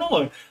hell is going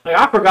on? Like,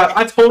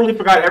 I totally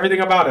forgot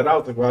everything about it. I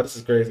was like, wow, this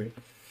is crazy.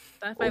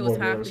 That fight was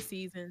half the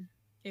season.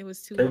 It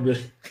was too long.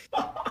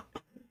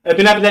 And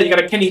then after that, you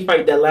got a Kenny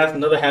fight that lasts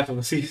another half of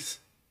a season.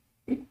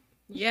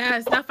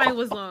 Yes, that fight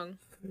was long.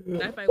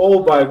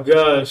 Oh my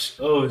gosh.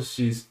 Oh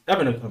jeez.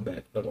 Evan will come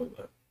back. Don't worry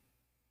about it.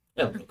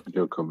 Evan will come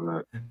He'll come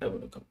back.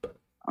 Evan will come back.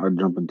 I'll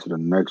jump into the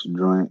next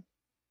joint.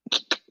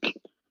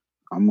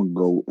 I'm gonna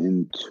go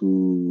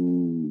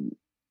into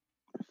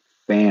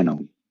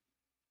Phantom.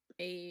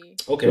 Hey.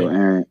 Okay. So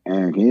Aaron,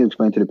 can you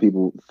explain to the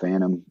people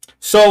Phantom?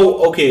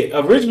 So, okay,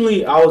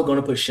 originally I was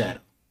gonna put Shadow,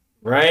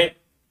 right?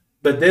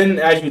 But then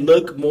as you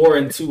look more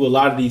into a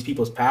lot of these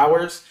people's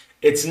powers,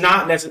 it's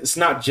not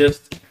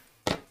just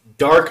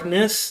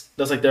darkness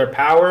that's like their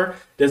power.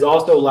 There's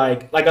also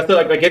like I said,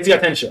 like Getsuga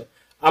Tensho.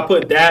 I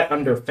put that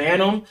under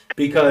Phantom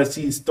because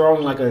he's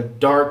throwing like a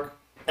dark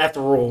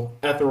ethereal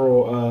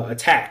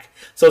attack.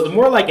 So it's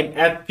more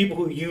like people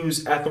who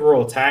use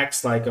ethereal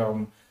attacks, like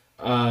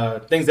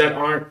things that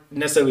aren't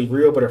necessarily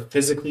real but are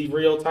physically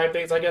real type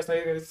things, I guess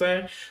I could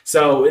say.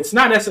 So it's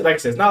not necessarily, like I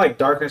said, it's not like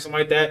darkness or something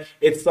like that.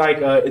 It's like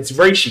it's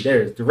Reishi.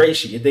 There's the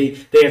Reishi.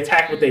 They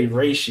attack with a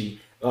Reishi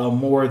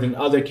more than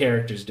other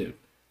characters do.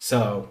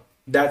 So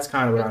that's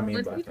kind of what I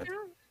mean by that.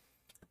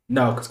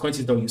 No, because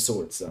Quincy's don't use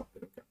swords, so.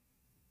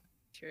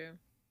 True.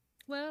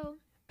 Well.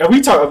 And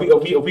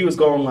we was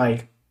going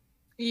like.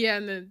 Yeah,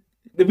 and then.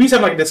 We used to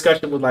have like a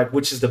discussion with like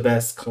which is the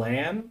best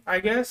clan,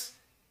 I guess,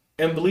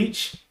 in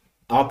Bleach.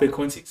 I'll pick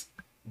Quincy's,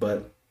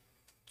 but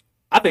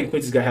I think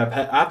Quincy's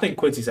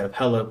have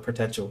hella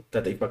potential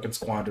that they fucking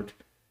squandered.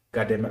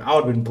 Goddamn it! I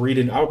would have been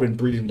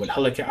breeding with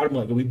hella. I'd been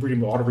like, we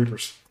breeding with all the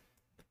Reapers.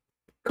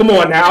 Come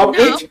on now,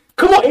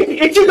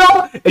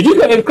 Ichigo. If you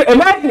could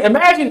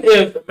imagine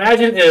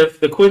if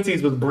the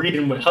Quincy's was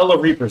breeding with hella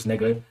Reapers,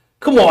 nigga.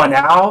 Come on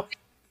now.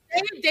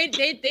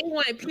 They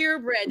wanted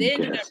purebred. They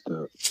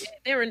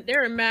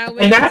were mad.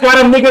 And that's why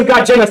them niggas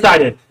got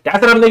genocided.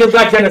 Because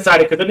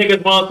the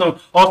niggas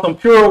want some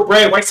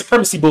purebred white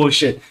supremacy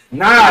bullshit.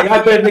 Nah,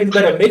 y'all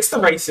better mix the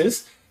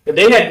races. If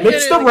they had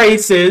mixed the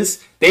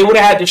races, they would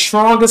have had the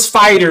strongest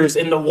fighters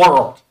in the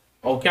world.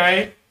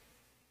 Okay?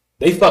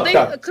 They fucked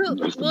up.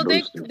 Well,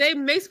 they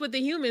mixed with the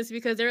humans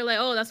because they were like,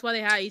 oh, that's why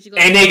they had Ichigo.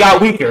 And they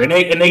got weaker. And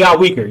they got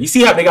weaker. You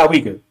see how they got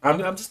weaker?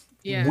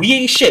 We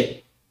ain't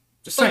shit.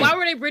 But why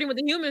were they breeding with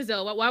the humans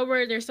though? Why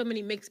were there so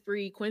many mixed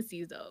breed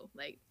Quincy's though?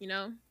 Like, you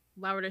know,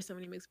 why were there so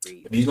many mixed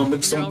breeds? If you're gonna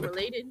mix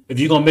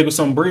with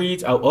some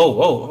breeds,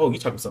 you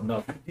talking something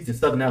else? These are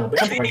Southern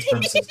Alabama white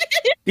supremacists.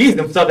 These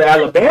are Southern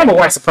Alabama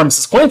white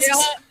supremacists, Quincy's.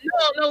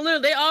 No,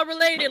 literally, they all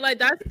related. Like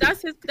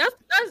that's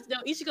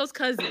Ichigo's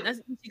cousin.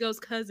 That's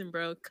Ichigo's cousin,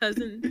 bro.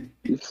 Cousin.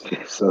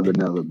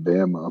 Southern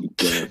Alabama. I'm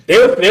dead. They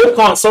were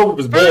calling Soul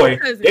Reaper's boy.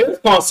 They were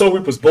calling Soul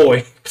Reaper's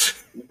boy.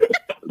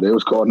 They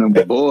was calling him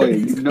boy.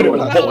 You know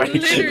what I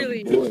mean?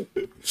 Literally.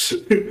 See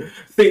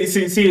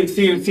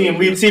him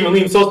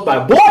leave so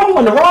like, boy, you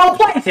in the wrong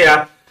place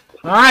here.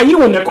 Alright,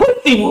 you in the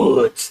Quincy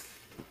Woods.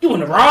 You in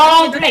the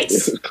wrong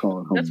place.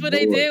 That's what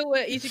they did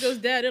with Ichigo's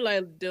dad.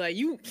 They're like,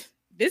 you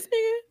this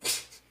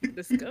nigga?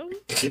 The scum?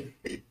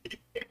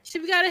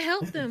 We gotta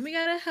help them. We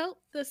gotta help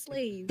the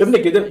slaves. Them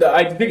niggas,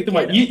 I think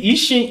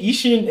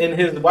Ishin and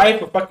his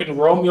wife are fucking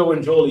Romeo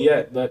and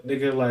Juliet. That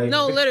nigga like.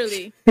 No,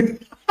 literally.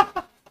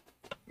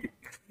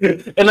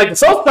 And like the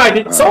Southside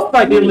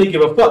didn't really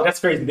give a fuck.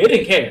 That's crazy. They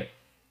didn't care.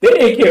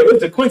 It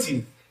was the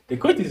Quincy's. The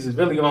Quincy's is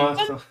really on.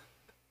 That's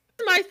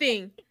my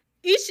thing.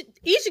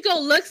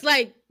 Ichigo looks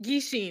like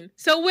Gishin.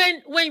 So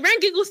when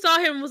Rengoku saw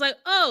him and was like,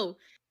 oh,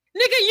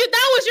 nigga,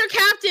 that was your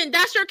captain.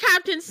 That's your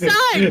captain's son.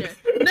 None of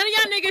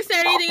y'all niggas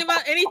said anything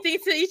about anything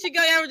to Ichigo.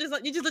 Y'all were just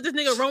like, you just let this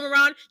nigga roam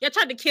around. Y'all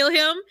tried to kill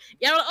him.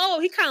 Y'all were like, oh,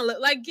 he kind of looked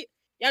like.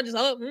 Y'all just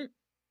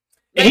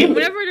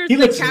whenever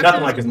there's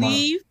nothing like his mom.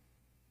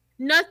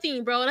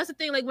 Nothing, bro. That's the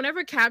thing. Like,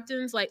 whenever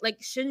captains, like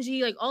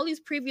Shinji, like all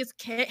these previous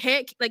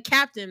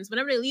captains,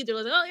 whenever they leave, they're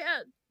like, oh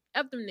yeah,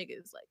 F them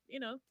niggas. Like, you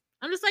know,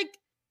 I'm just like,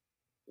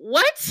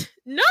 what?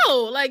 No,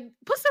 like,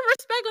 put some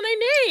respect on their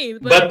names.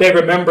 But they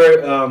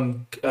remember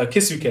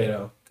Kisuke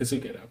though.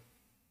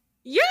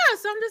 Yeah,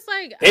 so I'm just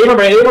like, they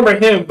remember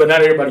him, but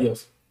not everybody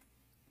else.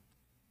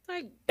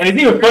 Like, and it's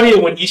even funnier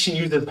when Ishin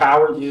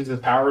uses his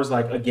powers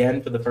like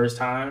again for the first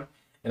time,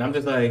 and I'm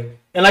just like,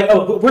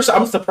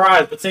 I'm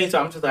surprised, but at the same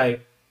time, I'm just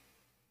like.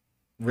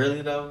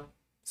 Really though?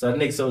 So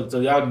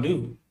y'all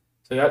knew.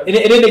 And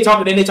then they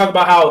talk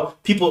about how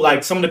people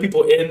like some of the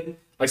people in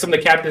like some of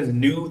the captains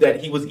knew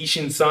that he was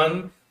Ishin's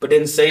son, but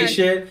didn't say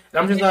shit. And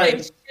I'm just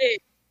like,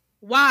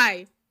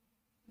 why?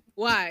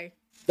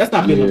 That's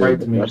not being right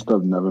to me. That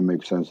stuff never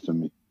makes sense to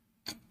me.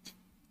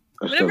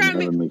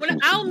 When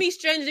I'll meet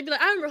strangers, they be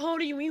like, I remember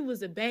holding you when you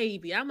was a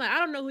baby. I'm like, I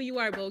don't know who you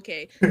are, but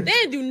okay. They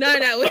didn't do none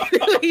of that with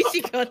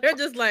Ichigo. They're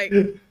just like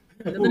the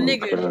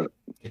nigga.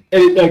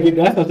 That's what I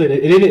said.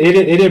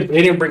 It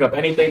didn't bring up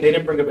anything. They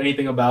didn't bring up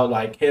anything about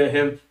like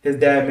his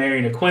dad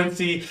marrying a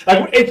Quincy.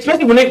 Like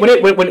especially when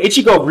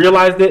Ichigo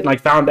realized it and like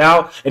found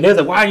out, and they was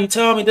like, "Why didn't you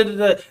tell me?"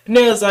 And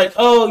they was like,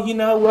 "Oh,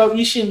 well,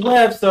 Ishin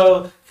left,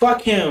 so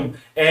fuck him."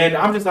 And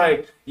I'm just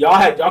like,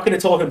 y'all could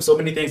have told him so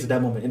many things at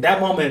that moment. In that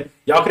moment,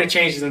 y'all could have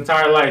changed his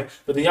entire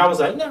life, but then y'all was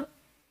like, "No."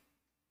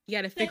 He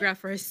had to figure out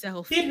for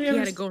himself. He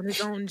had to go on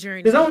his own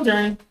journey.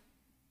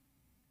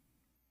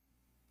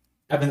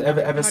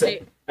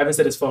 Evan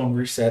said his phone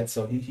reset,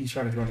 so he's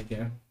trying to join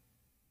again.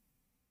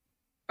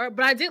 But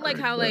I did like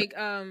how like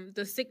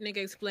the sick nigga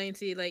explained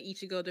to like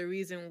Ichigo the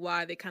reason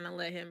why they kind of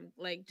let him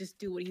like just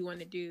do what he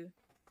wanted to do,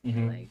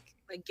 like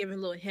giving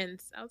little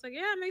hints. I was like,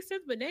 yeah, it makes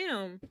sense, but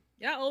damn,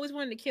 y'all always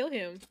wanted to kill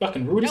him.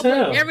 Fucking rude as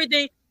hell.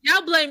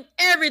 Y'all blame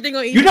everything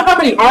on Ichigo. You know how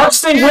many arcs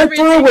they went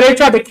through where they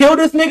tried to kill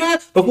this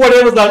nigga before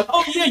they was like,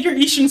 oh yeah, you're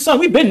Ishin's son.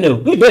 We know.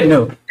 We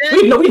love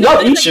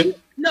Ishin.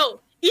 No.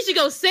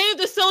 Ichigo saved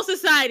the Soul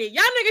Society.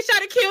 Y'all niggas try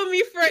to kill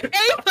me for a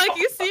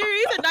fucking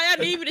series, and now y'all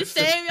need me to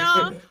save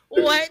y'all?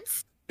 What?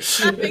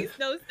 That makes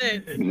no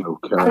sense.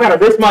 Okay. I gotta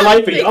risk my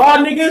life for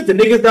y'all niggas. The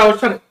niggas that was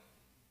trying to.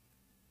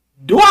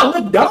 Do I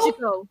look dumb?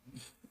 Ichigo,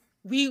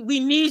 we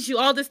need you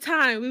all this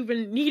time. We've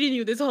been needing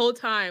you this whole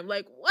time.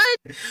 Like what?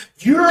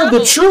 You're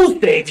the true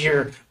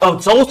savior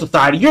of Soul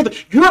Society.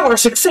 You're our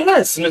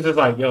success. And it's just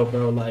like, yo,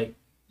 bro, like.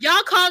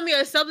 Y'all called me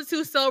a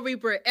substitute Soul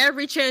Reaper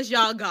every chance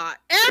y'all got.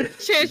 Every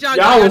chance y'all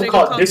got. Y'all was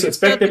called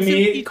disrespecting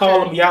me,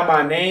 calling me out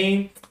my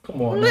name.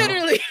 Come on,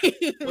 literally.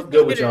 What's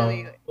good with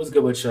y'all? What's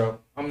good with y'all?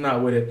 I'm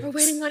not with it. We're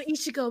waiting on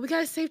Ichigo. We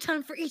gotta save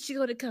time for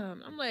Ichigo to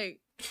come. I'm like,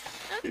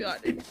 that's y'all.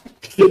 And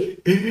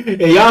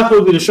y'all supposed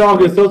to be the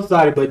strongest Soul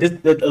Society, but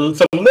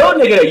some little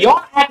nigga,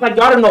 y'all act like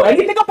y'all don't know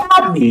anything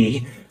about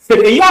me.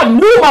 So, and y'all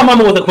knew my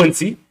mama was a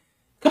Quincy.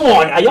 Come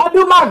on, y'all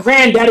knew my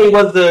granddaddy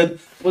was the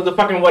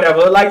fucking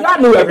whatever. Like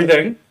y'all knew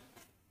everything.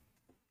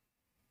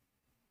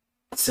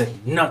 Say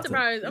nothing.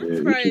 I'm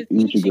surprised.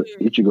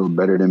 Ichigo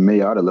better than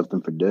me. I'd have left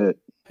him for dead.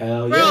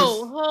 Hell yes.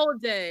 Bro, whole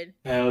dead.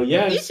 Hell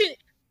yes. I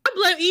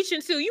blame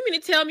Ishin too. You mean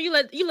to tell me you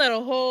let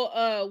a whole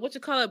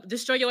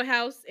destroy your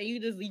house and you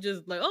just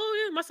like,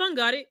 oh yeah, my son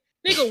got it.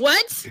 Nigga,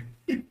 what?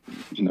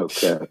 No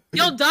cap.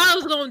 Your daughter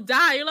was gonna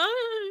die. You're like,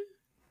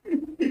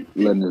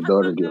 letting his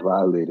daughter get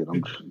violated.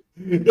 I'm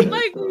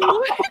like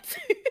what?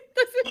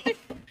 Doesn't make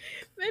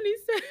any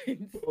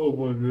sense. Oh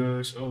my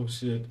gosh. Oh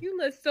shit. You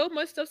let so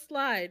much stuff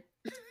slide.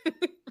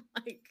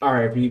 Like, all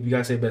right, you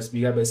gotta say best.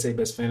 You gotta say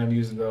best fan of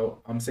music though.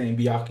 I'm saying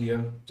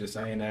Byakuya. Just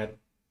saying that.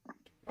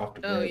 Off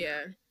the oh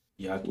yeah.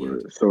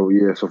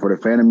 Byakuya. So for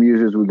the fan of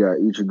music, we got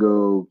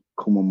Ichigo,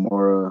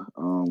 Komamura.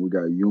 We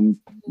got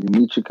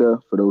Yumichika.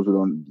 For those who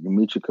don't,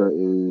 Yumichika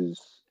is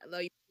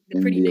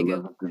in the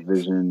 11th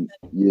division.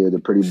 Yeah, the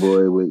pretty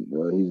boy with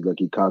he's like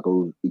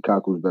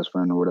Ikaku's best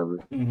friend or whatever.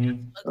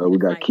 Mm-hmm. We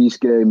got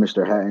Kisuke,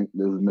 Mr. Hatton.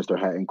 This is Mr.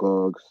 Hatton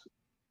Clogs,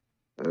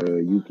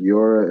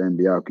 Yukiora, and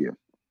Byakuya.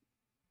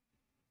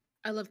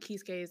 I love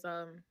Kisuke's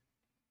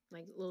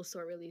like little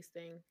short release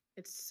thing.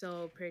 It's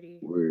so pretty.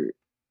 Weird.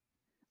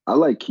 I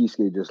like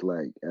Kisuke just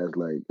like as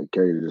like a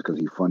character just because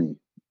he's funny.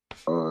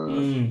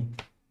 In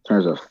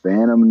terms of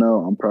fandom,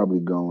 though, I'm probably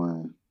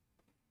going.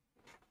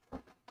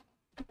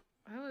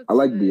 I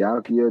like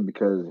Byakuya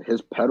because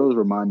his petals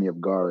remind me of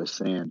Gaara's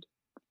sand.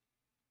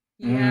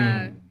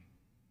 Yeah.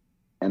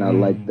 And I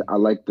like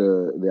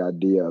the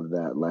idea of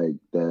that, like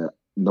that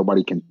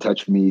nobody can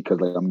touch me because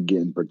like I'm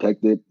getting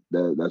protected.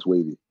 That's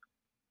wavy.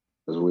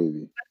 That's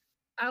wavy.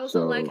 I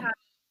also like how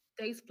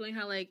they explain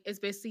how like it's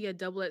basically a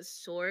double-edged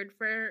sword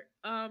for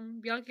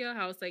Byakuya.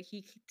 How it's like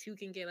he too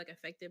can get like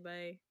affected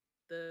by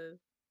the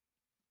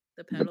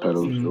petals. The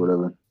petals or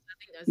whatever. I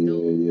think that's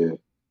dope. Yeah.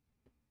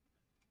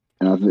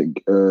 And I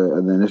think,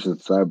 and then this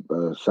is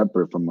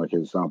separate from like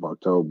his Son of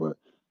October,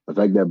 but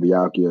the fact that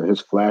Byakuya,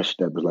 his flash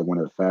step is like one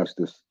of the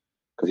fastest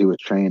because he was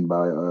trained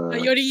by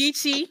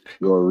Yoriichi.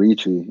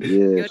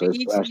 Yeah, so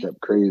his flash step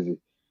crazy.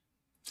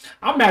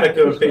 I'm mad at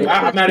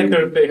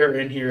couldn't fit her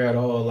in here at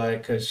all,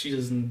 like, cause she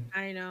doesn't.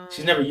 I know.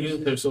 She's never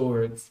used her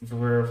swords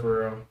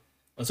for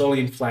it's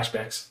only in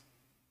flashbacks.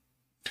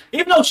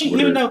 Even though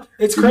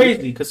it's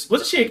crazy, cause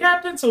wasn't she a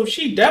captain? So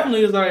she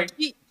definitely is like.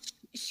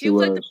 She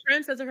was like the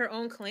princess of her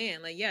own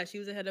clan. Like, yeah, she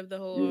was the head of the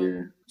whole. What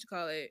you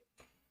call it?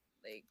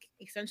 Like,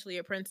 essentially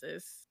a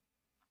princess.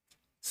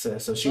 So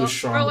she was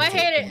strong. Bro, I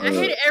hate it. I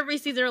hate it every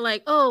season. They're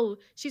like, oh,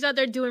 she's out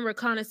there doing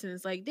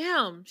reconnaissance. Like,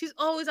 damn, she's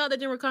always out there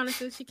doing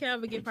reconnaissance. She can't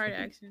ever get part of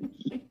action.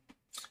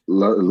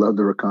 Love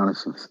the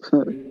reconnaissance.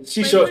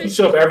 She show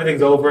up,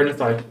 everything's over, and it's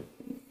like,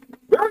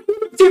 where were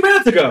you 2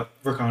 minutes ago?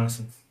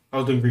 Reconnaissance. I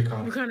was doing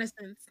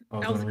reconnaissance.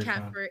 I was a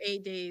cat for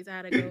 8 days. I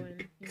had to go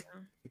and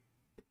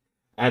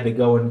I had to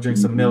go and drink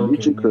some milk.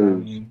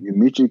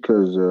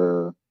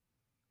 Yumichika's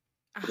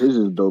his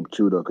is dope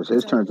too though, because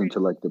his turns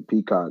into like the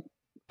peacock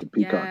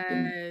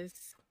thing.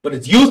 But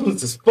it's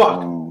useless as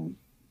fuck.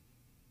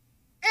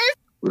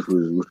 Which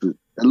was it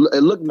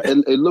looked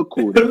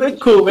cool. It looked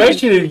cool. That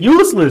shit is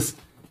useless.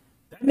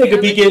 That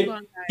nigga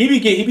he be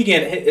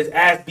getting his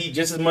ass beat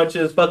just as much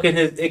as fucking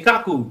his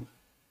Ikaku.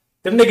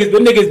 Them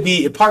niggas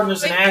be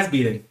partners in ass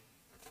beating.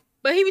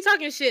 But he be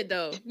talking shit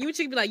though. You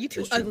should be like, you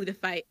too ugly to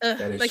fight.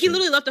 Like he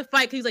literally left to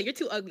fight because he's like, you're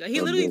too ugly. He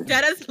literally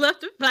dead ass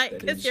left to fight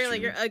because you're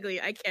like, you're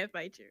ugly. I can't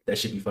fight you. That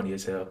should be funny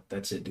as hell.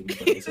 That shit do be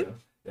funny as hell.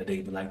 That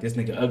nigga be like, this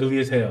nigga ugly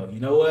as hell. You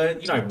know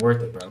what? You're not even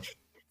worth it, bro.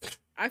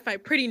 I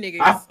fight pretty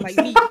niggas like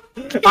me.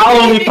 I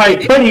only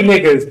fight pretty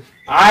niggas.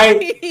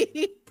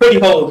 Pretty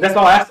hoes. That's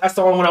all. That's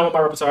the only one I want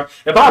my repertoire.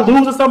 If I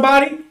lose to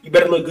somebody, you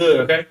better look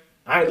good, okay?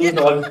 I ain't lose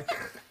no ugly.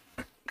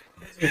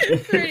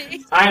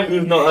 I ain't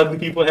lose no ugly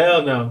people.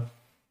 Hell no.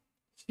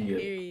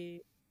 Yeah.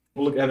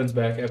 Well, look, Evan's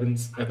back.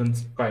 Evan's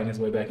fighting his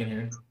way back in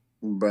here.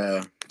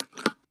 Bruh.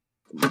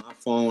 My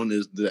phone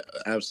is the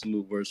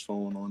absolute worst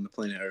phone on the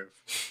planet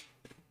Earth.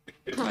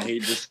 I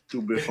hate this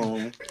stupid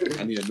phone.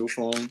 I need a new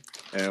phone.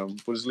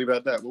 And we'll just leave it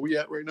at that. Where we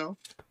at right now?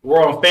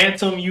 We're on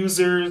Phantom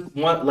users,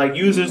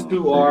 users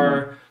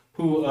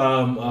who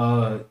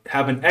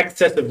have an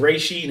excessive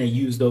reishi and they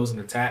use those in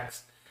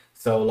attacks.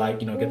 So get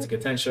to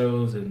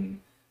Getensho's and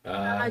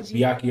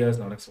Byakuya's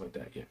and all that stuff like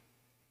that. Yeah.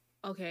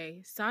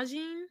 Okay,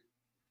 Sajin.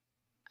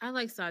 I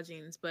like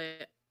Sajins,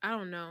 but I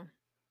don't know.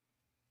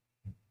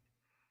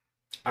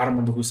 I don't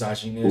remember who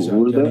Sajin is.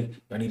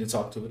 I need to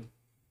talk to it.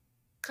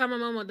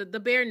 Kamamomo, the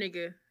bear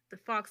nigga, the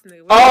fox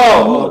nigga.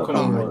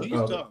 Come on, he's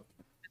tough.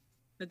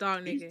 The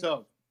dog nigga. He's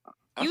tough.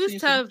 He was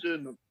tough.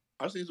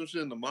 I've seen some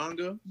shit in the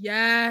manga.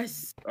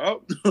 Yes.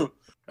 Oh, that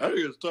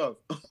nigga's tough.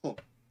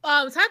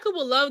 Taku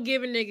will love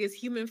giving niggas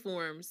human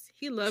forms.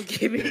 He loved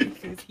giving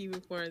niggas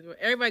human forms. But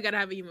everybody gotta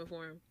have a human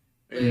form.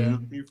 Yeah,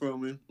 you feel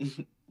me?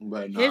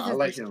 But no, I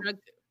like him.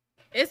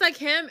 It's like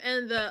him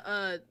and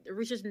the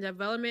research and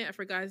development. I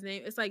forgot his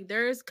name. It's like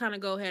theirs kind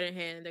of go hand in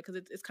hand because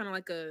it's kind of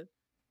like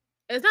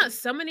it's not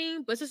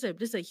summoning, but it's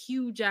just a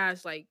huge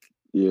ass like.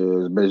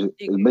 Yeah,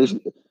 it's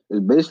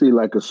basically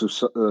like a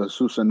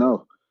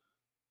Susanoo.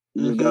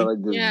 You just got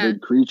like this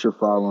big creature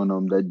following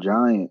them, that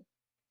giant.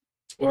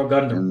 Or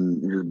Gundam.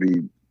 And just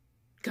be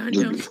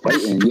Gundam. Just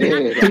fighting.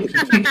 Yeah.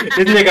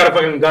 This nigga got a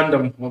fucking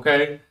Gundam,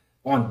 okay?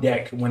 On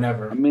deck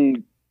whenever. I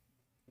mean,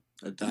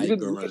 you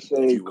could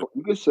say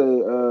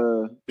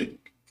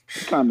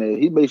kind of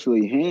he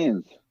basically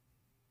hands.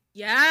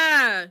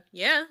 Yeah,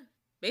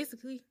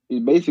 basically.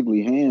 He's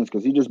basically hands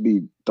because he just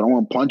be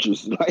throwing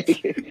punches.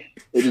 Like it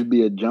just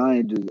be a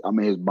giant. His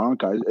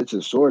Bankai. It's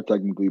a sword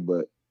technically,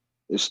 but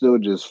it's still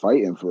just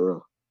fighting for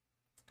real.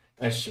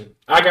 That's true.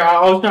 I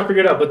was trying to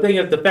figure it out. But the thing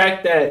is, the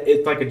fact that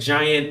it's like a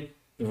giant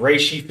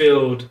reishi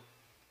filled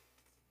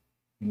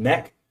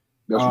mech.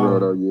 That's real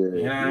though, yeah.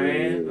 You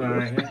know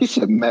what I mean? He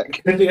said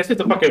mech. It's just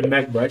a fucking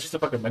mech, bro. It's just a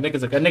fucking mech.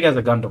 Nigga has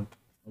a Gundam.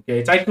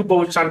 Okay,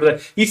 Taikubo was trying to be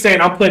like, he's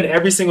saying I'm putting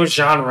every single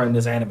genre in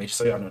this anime, just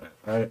so y'all know that,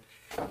 right?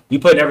 You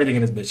putting everything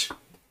in this bitch.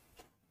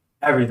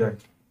 Everything.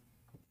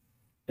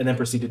 And then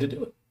proceeded to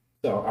do it.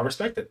 So I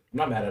respect it. I'm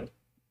not mad at it.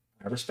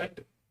 I respect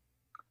it.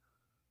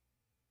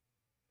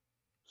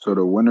 So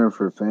the winner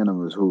for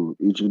Phantom is who?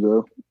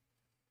 Ichigo?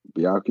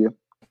 Byakuya?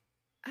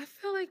 I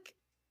feel like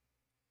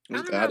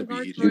it's gotta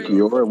be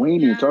Yukiora. We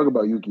ain't even talk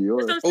about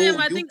Yukiora. That's what I'm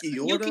saying. I think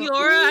Yukiora.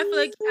 I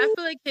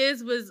feel like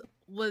his was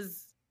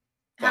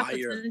half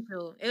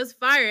potential. It was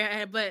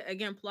fire, but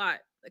again, plot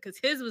because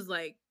his was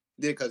like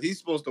because he's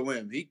supposed to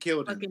win. He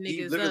killed him.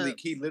 He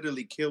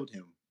literally killed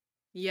him.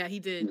 Yeah, he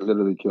did. He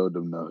literally killed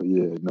him. No,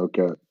 yeah, no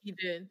cap. He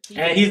did.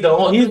 And he's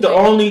the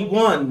only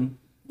one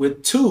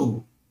with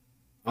two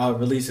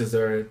releases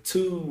or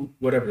two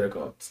whatever they're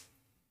called.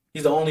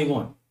 He's the only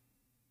one.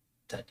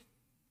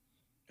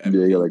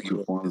 Yeah, he got like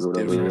 2 forms or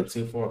whatever.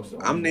 2 forms.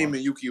 I'm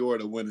naming Yukiora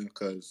the winner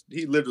because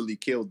he literally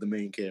killed the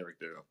main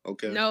character.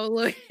 Okay. No,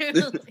 look.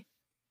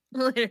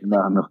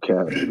 Nah, no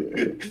cap.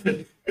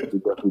 He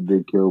definitely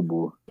did kill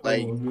boy.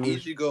 Like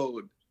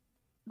Ichigo,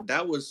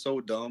 that was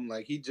so dumb.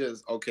 Like he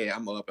just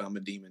I'm up. I'm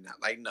a demon now.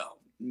 Like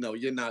no,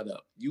 you're not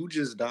up. You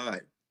just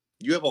died.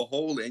 You have a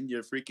hole in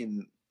your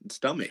freaking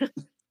stomach.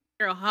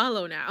 You're a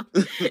hollow now.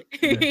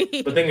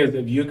 The thing is,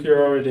 if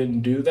Yukiora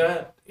didn't do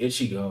that,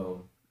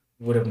 Ichigo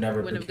would have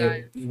never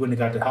he wouldn't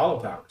have got the hollow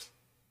powers.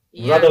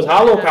 Without those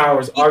hollow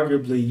powers,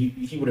 arguably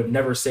he would have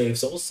never saved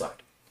Soul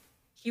Side.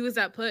 He was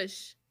that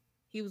push.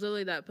 He was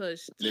literally that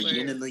push. The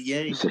yin and the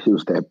yang. He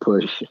was that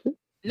push.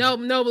 No,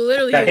 but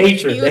literally that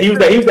hatred. He was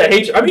that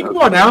hatred. I mean, come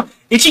on now.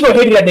 Ichigo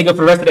hated that nigga for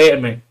the rest of the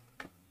anime.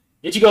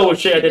 Ichigo would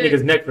share that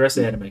nigga's neck for the rest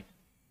of the anime.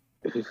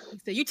 He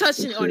said, "You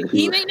touching on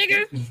Hime,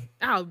 nigga?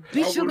 I'll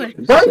beat you."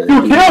 What?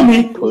 You kill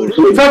me?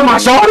 You touch my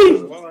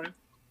shorty?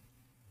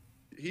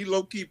 He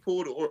low key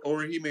pulled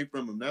Orihime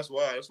from him. That's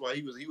why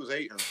he was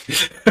hating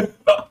him.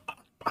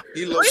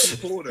 He low key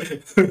pulled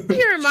him.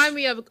 He remind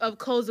me of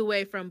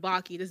Kozue from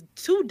Baki. There's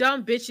 2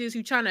 dumb bitches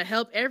who trying to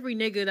help every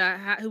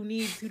nigga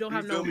who don't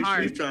have no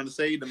heart. She's trying to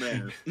save the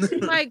man.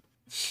 Like,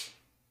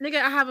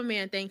 nigga, I have a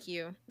man. Thank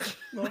you.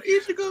 No,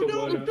 Ichigo,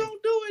 don't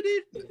do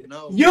it.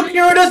 No.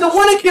 Yukiora doesn't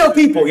want to kill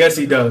people. Yes,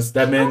 he does.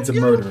 That man's a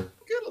murderer.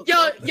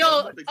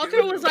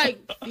 Akira was like,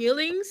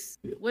 feelings?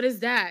 What is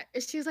that?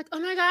 And she was like, oh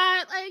my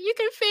god, like you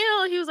can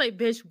feel. He was like,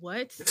 bitch,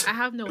 what? I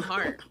have no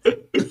heart.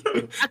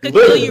 I could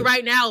kill you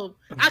right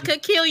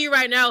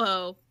now.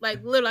 Ho.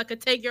 Like literally, I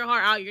could take your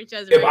heart out of your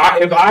chest. If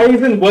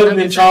Aizen wasn't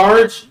in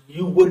charge,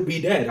 you would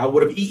be dead. I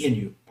would have eaten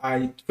you.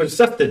 For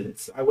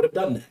sustenance, I would have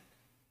done that.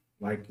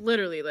 Like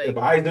literally, like if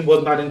Aizen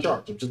was not in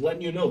charge, I'm just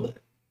letting you know that.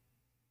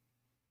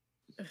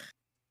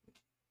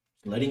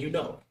 Letting you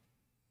know.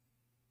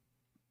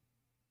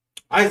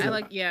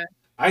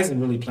 Aizen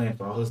really playing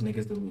for all his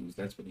niggas to lose.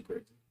 That's pretty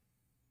crazy.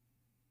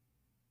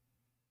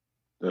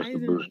 That's the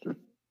booster.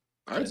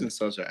 Aizen's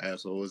such an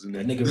asshole, isn't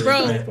That it? nigga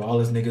really playing for all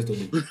his niggas to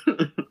lose.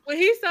 When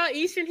he saw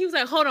Ishin, he was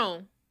like, hold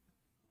on.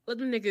 Let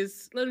them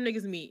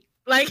niggas meet.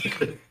 Like he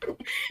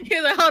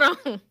was like, hold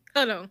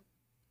on.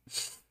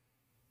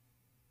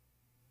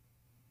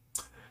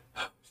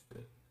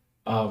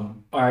 All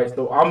right,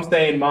 so I'm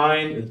saying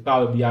mine is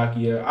probably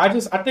Byakuya.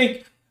 I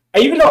think,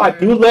 even though I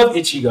do love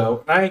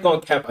Ichigo, and I ain't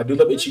gonna cap, I do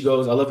love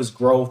Ichigo's. I love his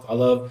growth.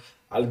 Getsuga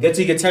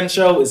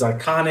Tensho is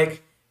iconic.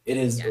 It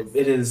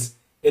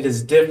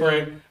is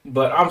different.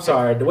 But I'm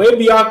sorry, the way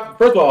Byakuya,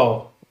 first of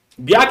all,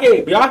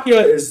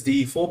 Byakuya is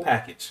the full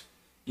package.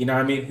 You know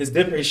what I mean? His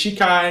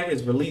Shikai,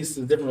 his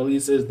different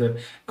releases, the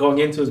going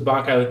into his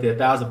Bankai with the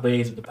 1,000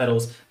 blades with the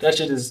pedals. That's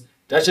just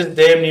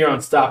damn near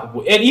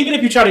unstoppable. And even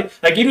if you try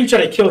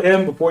to kill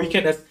him before you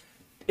can,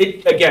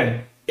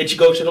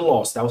 Ichigo should have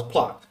lost. That was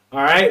plot.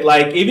 All right,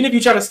 like even if you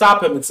try to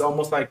stop him, it's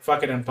almost like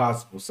fucking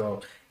impossible.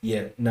 So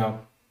yeah,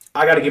 no,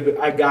 I have to give it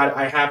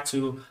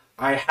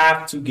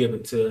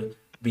to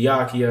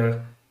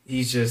Byakuya.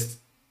 He's just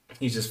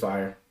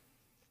fire.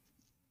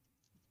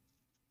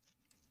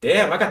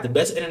 Damn, I got the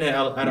best internet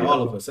out of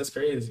all of us. That's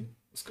crazy.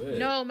 It's good.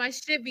 No, my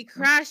shit be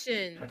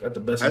crashing. I got the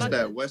best. That's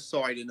that West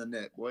Side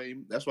internet, boy.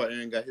 That's why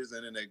Aaron got his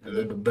internet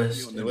good. The best.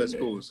 He on the West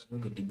Coast.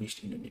 Look at the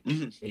best internet.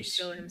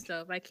 Show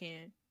himself. I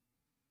can't.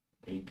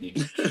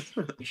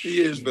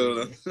 He is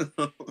building.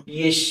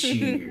 Yes, sure.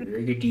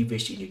 I got the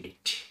best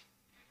internet.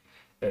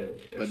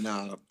 But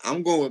nah,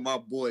 I'm going with my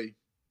boy,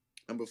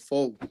 number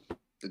 4,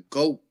 the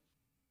GOAT,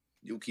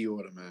 Yuki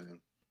Ota, man.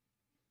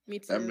 Me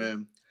too. That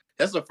man.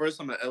 That's the first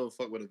time I ever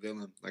fuck with a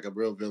villain, like a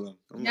real villain.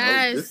 I'm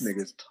yes. Like, this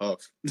nigga's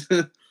tough.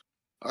 When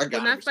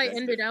that fight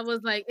ended, I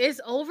was like, it's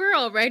over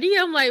already?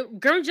 I'm like,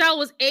 Grimjaw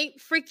was 8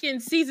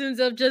 freaking seasons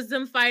of just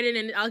them fighting,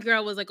 and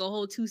Akira was like a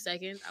whole 2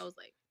 seconds. I was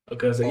like,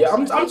 okay, so yeah,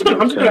 I'm just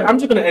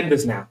gonna end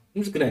this now.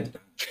 I'm just gonna end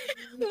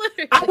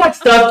it. I got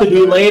stuff to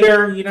do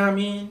later, you know what I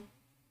mean?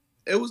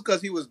 It was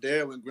because he was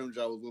there when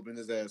Grimjaw was whooping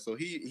his ass, so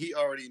he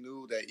already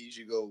knew that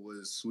Ichigo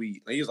was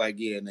sweet. And he was like,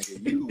 "Yeah,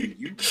 nigga,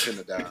 you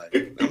finna die.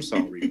 I'm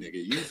sorry, nigga,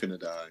 you finna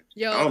die.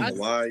 Yo, I don't know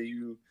why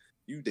you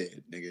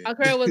dead, nigga."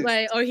 Akira was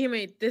like, "Oh, he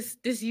made this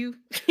you,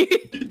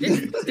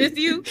 this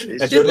you,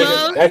 this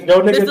love,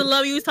 this the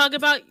love you was talking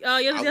about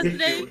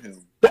yesterday."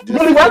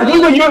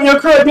 Really, your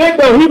career did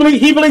though.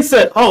 He really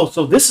said, "Oh,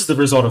 so this is the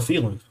result of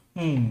feelings."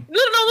 No,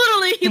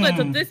 literally. He's like,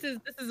 so this is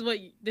what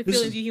the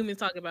feelings you humans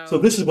talk about. So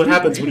this is what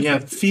happens when you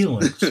have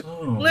feelings.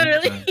 Oh,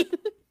 literally.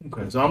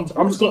 Okay, so I'm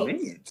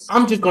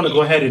just gonna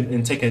go ahead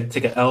and take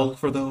a L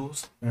for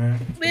those. Right?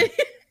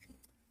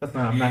 That's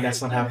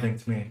not happening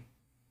to me.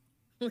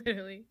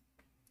 Literally.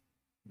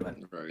 But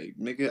right,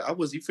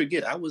 nigga, you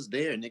forget I was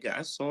there, nigga.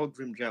 I saw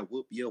Grimjaw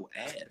whoop your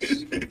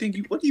ass.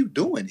 What are you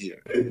doing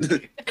here?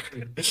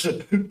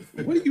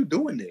 What are you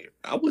doing there?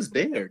 I was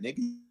there,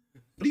 nigga.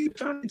 What are you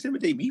trying to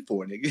intimidate me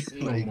for, nigga?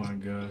 Oh my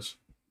gosh.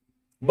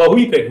 But who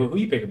you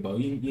picking, Bo?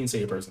 You didn't say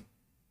your person.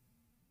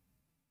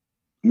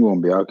 You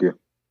won't be out here.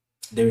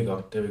 There we go.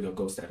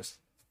 Go status.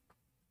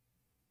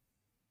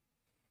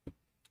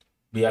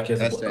 Byakuya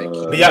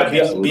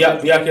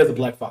has a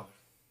black father.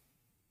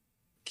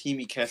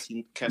 Kimi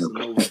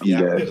Casanova.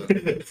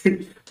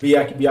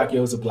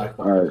 Byakuya is a black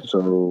father. All right,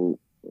 so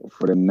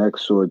for the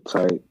next sword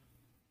type,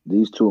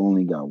 these two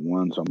only got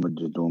one, so I'm gonna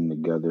just do them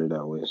together.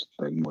 That way it's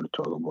like more to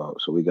talk about.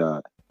 So we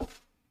got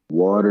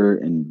Water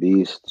and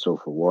Beast. So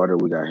for Water,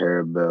 we got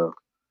Haribel.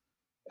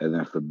 And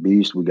then for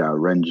Beast, we got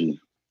Renji.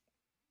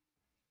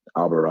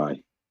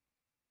 Albarai.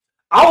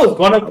 I was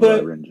gonna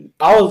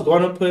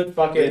put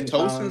fucking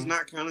Tosin's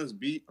not counted as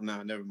beat.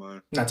 Nah, never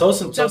mind. Nah,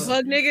 Tosin. The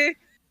bug nigga.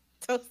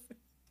 Tosin.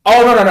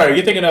 Oh no!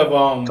 You're thinking of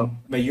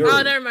Mayuri.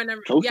 Oh, never mind.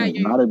 Tosin's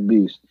not a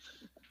beast.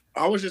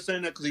 I was just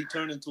saying that because he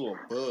turned into a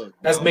bug.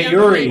 That's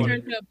Mayuri.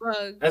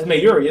 That's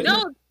Mayuri.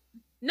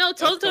 No,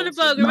 Tosin turned a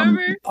bug.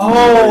 Remember?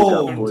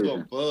 Oh.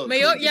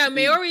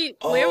 Mayuri's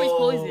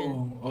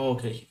poison. Oh,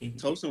 okay.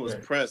 Tosin was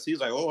pressed. He's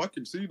like, "Oh, I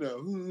can see now."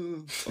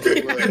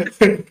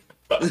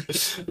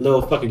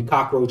 Little fucking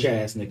cockroach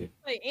ass nigga.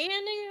 Like,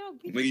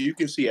 nigga, you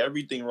can see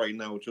everything right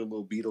now with your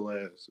little beetle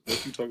ass.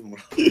 What you talking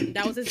about?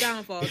 That was his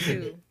downfall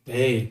too.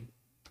 Hey,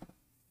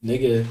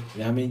 nigga.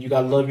 I mean, you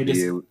gotta love your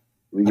Yeah,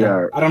 we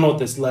got. I don't know what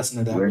this lesson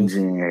of that was. Renji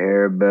and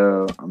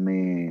Haribel. I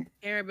mean,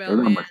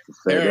 Haribel, man.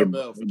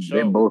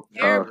 They both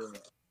tough.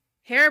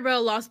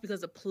 Haribel lost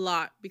because of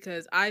plot.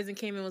 Because Aizen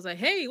came in and was like,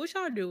 "Hey, what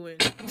y'all doing?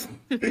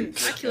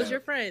 I killed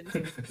your friends."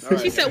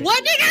 She said,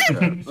 "What,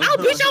 nigga? I'll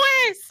beat your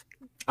ass."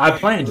 I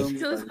planned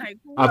it. It was like,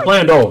 I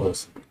planned all of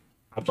this.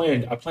 I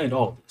planned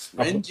all of this.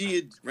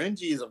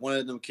 Renji is one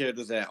of them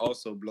characters that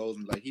also blows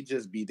me. Like he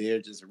just be there,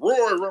 just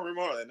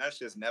roar, and that's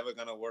just never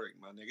gonna work,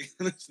 my nigga.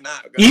 It's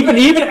not.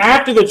 Even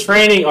after the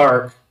training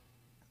arc,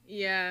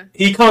 yeah,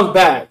 he comes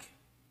back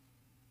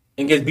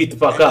and gets beat the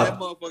fuck and up. That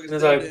motherfucker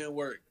still didn't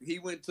work. He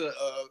went to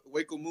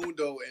Waco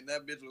Mundo, and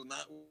that bitch was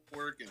not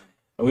working.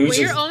 When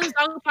your own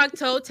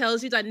Zanpakuto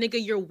tells you that nigga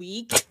you're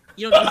weak,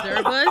 you don't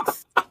deserve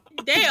us.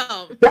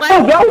 Damn.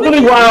 That was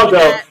really wild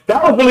though.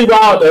 That was really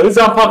wild though. This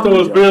Zanpakuto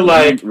was really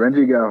like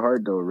Renji got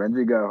hurt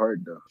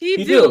though.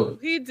 He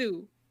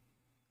do.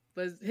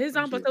 But his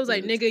Zanpakuto was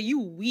like, nigga, you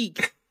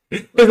weak.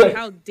 Like,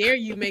 how dare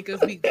you make us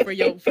weak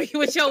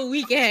with your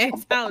weak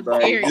ass? How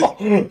dare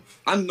you?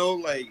 I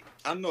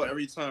know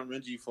every time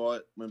Renji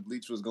fought when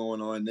Bleach was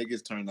going on,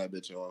 niggas turned that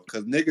bitch off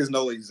because niggas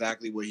know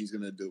exactly what he's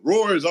gonna do.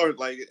 Roars are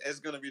like it's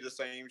gonna be the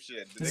same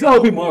shit. It's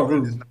gonna be more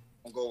rude.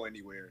 Don't go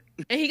anywhere.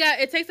 And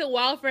it takes a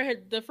while for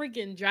the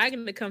freaking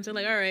dragon to come. So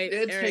like, all right,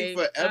 it takes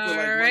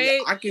forever. All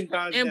right, I can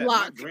dodge and that.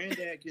 block. My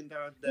granddad can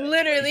dodge that.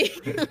 Literally.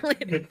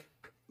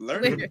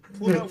 Learn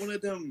pull out one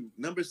of them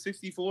number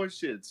 64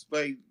 shits.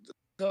 Like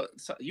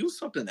use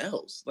something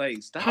else.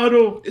 Like stop.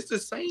 It's the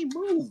same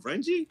move,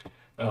 Renji.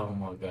 Oh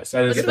my gosh,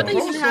 that is get him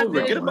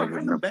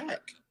behind the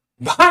back.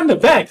 Behind the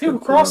back, he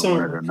was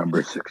crossover.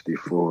 Number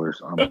 64s.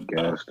 I'm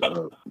gassed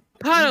up.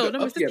 Pato,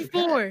 number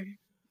 64.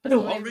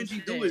 All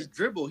Renji do is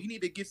dribble. He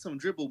need to get some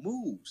dribble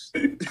moves.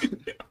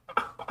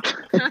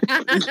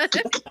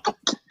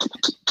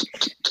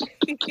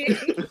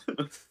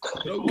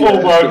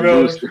 Oh my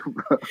god.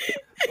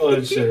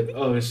 Oh shit.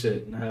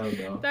 Hell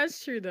no.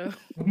 That's true though.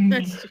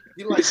 That's true.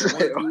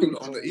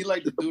 He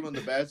like the dude on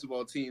the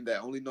basketball team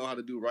that only know how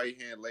to do right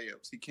hand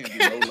layups. He can't do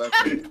no left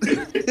hand.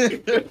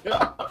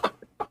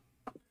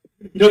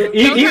 Don't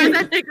pass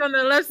that nigga on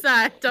the left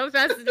side. Don't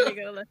pass the nigga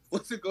on the left.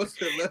 Once it goes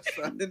to the left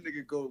side, that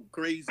nigga go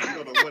crazy.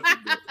 You don't know what to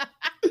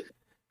do.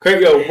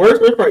 Crazy, yo,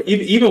 worst part,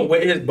 even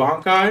with his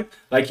Bankai,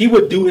 like he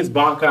would do his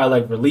Bankai,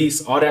 like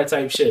release, all that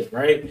type shit,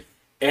 right?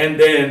 And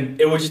then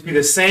it would just be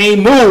the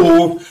same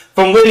move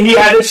from when he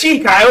had a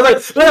Shikai. I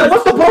was like,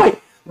 what's the point?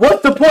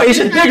 What's the point? It's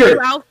just bigger.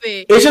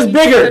 It's just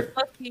bigger.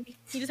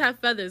 He just had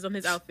feathers on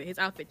his outfit. His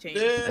outfit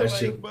changed. Yeah, that's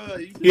true.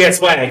 He had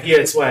swag.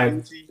 His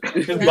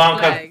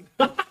Bankai.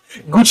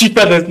 Gucci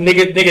feathers,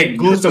 nigga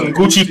glued some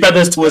Gucci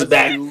feathers to his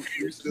back. You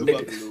still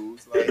about to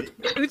lose, like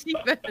Gucci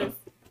feathers.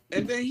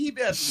 And then he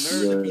got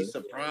the nerve to be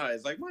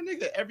surprised. Like my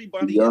nigga,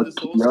 everybody in the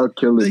social,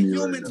 the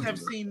humans have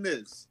seen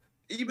this.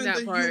 Even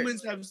the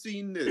humans have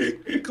seen this.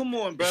 Come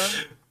on, bro.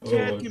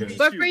 Chad can beat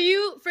but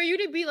you. for you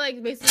to be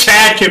like basically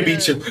Chad can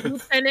beat you.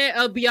 Lieutenant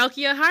of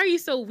Byakuya, how are you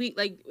so weak?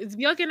 Like is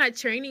Byakuya not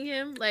training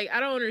him? Like I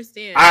don't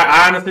understand.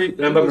 I honestly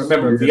remember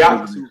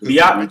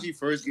Byakuya. When he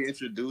first get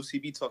introduced, he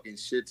be talking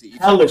shit to each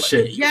other. Hella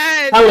shit.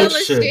 Yeah, hella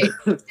shit.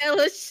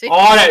 Hella shit.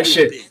 All that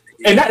shit.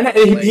 And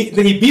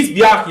he beats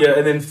Byakuya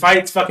and then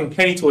fights fucking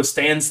Kenny to a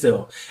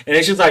standstill. And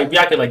it's just like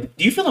Byakuya, like,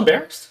 do you feel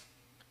embarrassed?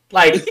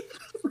 Like,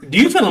 do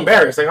you feel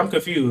embarrassed? Like, I'm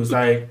confused.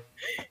 Like,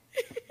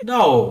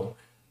 no.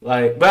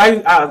 Like, but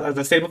I as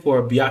I said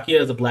before,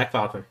 Byakuya is a black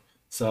father.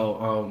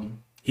 So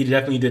he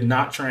definitely did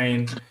not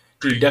train.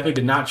 He definitely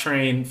did not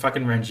train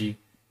fucking Renji.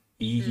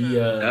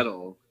 At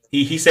all.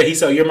 He said,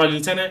 you're my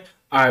lieutenant?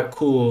 All right,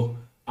 cool.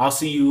 I'll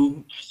see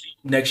you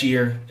next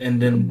year. And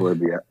then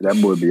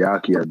that boy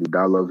Byakuya did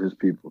not love his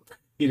people.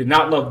 He did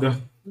not love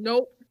them.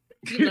 Nope.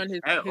 He loved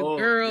his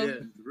girl. Yeah,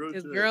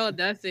 his girl,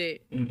 that's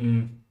it.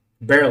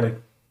 Barely.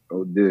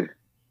 Oh, dear.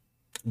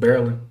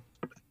 Barely.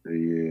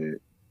 Yeah.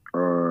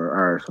 All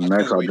right. So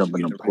next, I'll jump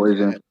into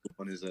poison.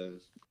 On his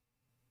ass.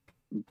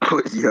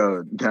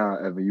 Yo,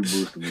 Evan, you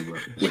boosted me,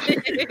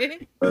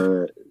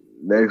 bro.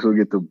 Next, we'll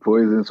get to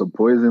poison. So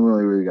poison, we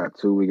only really got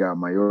two. We got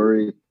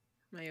Mayuri.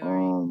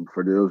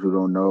 For those who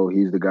don't know,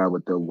 he's the guy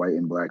with the white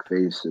and black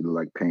face, and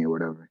like paint or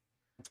whatever.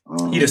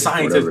 He the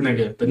scientist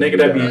nigga. The nigga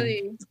that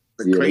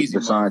be crazy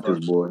the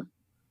scientist boy.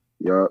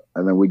 Yup.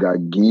 And then we got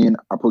Gin.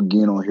 I put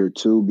Gin on here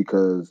too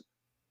because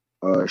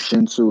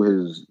Shinsu,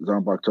 his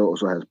Zanpakuto,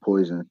 also has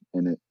poison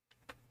in it.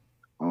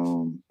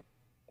 So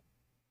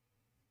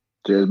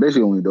it's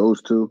basically only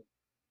those two.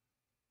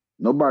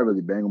 Nobody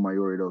really bang on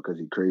Mayuri though because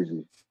he's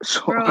crazy.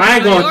 So bro, I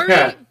ain't gonna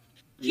cut.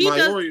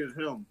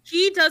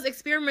 He does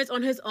experiments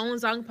on his own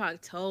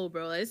Zanpakuto,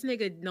 bro. Like, this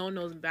nigga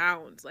knows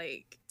bounds.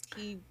 Like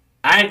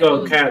I ain't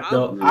gonna cap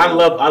though. I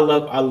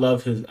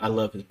love his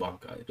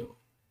Bankai though.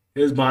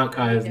 His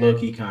Bankai is low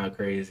key kind of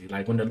crazy.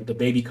 Like when the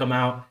baby come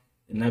out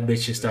and that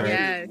bitch just start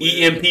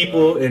eating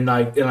people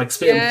and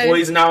spitting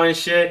poison out and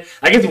shit.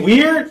 Like it's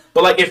weird,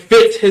 but like it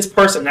fits his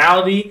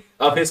personality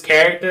of his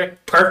character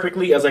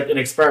perfectly as like an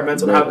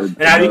experimental how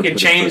he can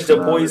change the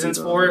poisons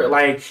for it.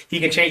 Like he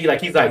can change.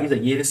 He's like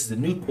yeah, this is a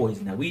new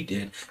poison that we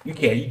did. You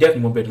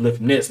definitely won't be able to live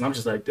from this. And I'm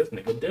just like, this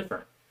nigga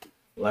different.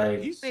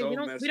 Like we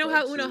don't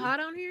have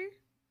Unohana on here.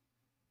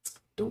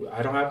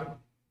 I don't have him.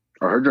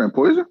 Her drink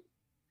poison?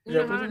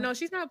 No,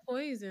 she's not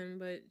poison,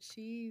 but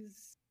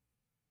she's.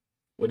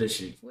 What is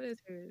she? What is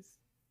hers?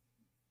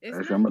 It's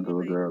Actually, I'm about to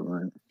look her up,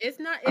 man. It's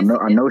not. I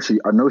know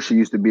she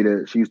used to be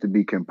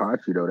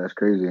Kenpachi though. That's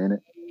crazy, ain't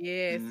it?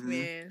 Yes,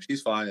 man.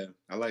 She's fire.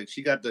 I like.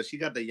 She got the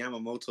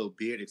Yamamoto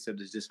beard, except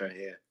it's just her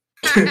hair.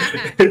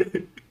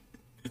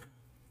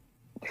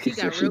 She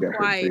got real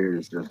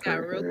quiet. She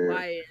got real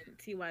quiet.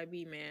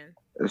 TYB, man.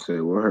 Let's see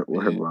what her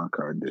blonde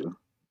card do.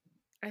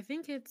 I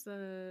think it's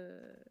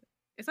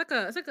like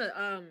a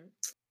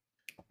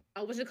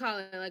what you call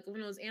it? Like one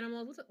of those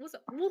animals. Who's the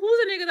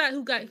nigga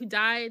who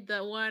died?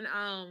 The one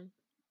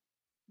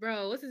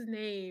bro, what's his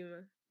name?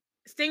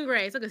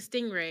 Stingray. It's like a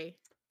stingray.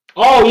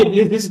 Oh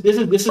yeah, this is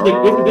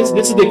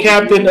the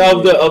captain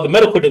of the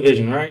medical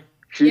division, right?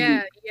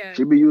 Yeah.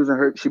 She be using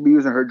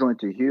her joint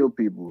to heal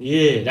people.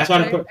 Yeah, that's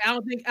why I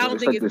don't think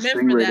it's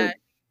meant for that.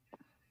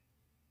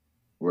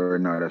 Well,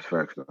 no, that's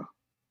facts though.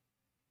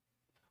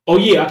 Oh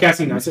yeah, okay, I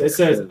see now. It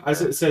says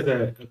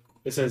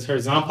her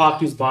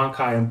Zanpaku's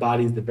Bankai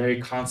embodies the very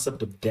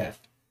concept of death.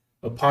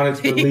 Upon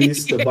its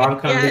release, the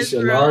Bankai unleashed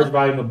a large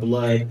volume of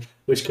blood,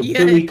 which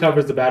completely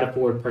covers the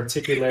battlefield,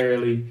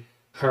 particularly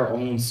her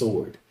own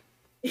sword.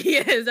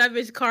 Yes, that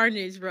bitch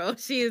carnage, bro.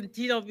 She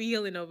don't be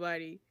healing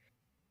nobody.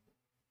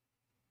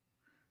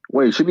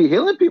 Wait, she be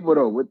healing people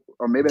though,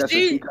 or maybe that's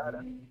a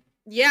Chikai.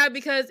 Yeah,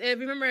 because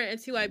remember in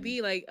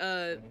TYB, like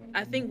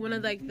I think one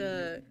of like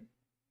the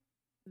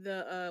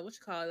what you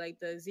call it, like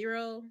the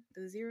zero,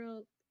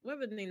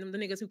 whatever the name, the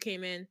niggas who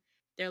came in,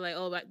 they're like,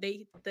 oh, but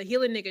the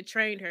healing nigga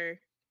trained her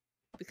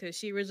because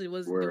she originally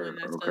wasn't doing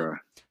that stuff.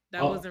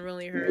 That wasn't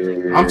really her.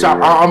 Yeah.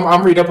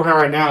 I'm reading up on her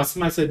right now.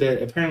 Somebody said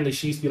that apparently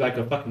she used to be like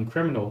a fucking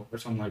criminal or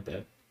something like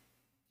that.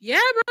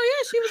 Yeah, bro.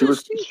 Yeah,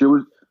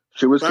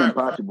 she was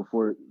Kenpachi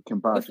before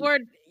Kenpachi.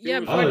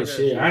 Oh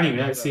shit! I didn't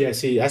even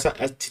see.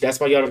 That's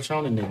why y'all the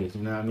trolling niggas.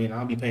 You know what I mean?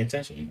 I'll be paying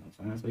attention. You know,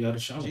 that's why y'all the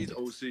trolling. She's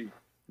OC,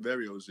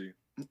 very OC.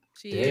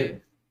 She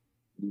is.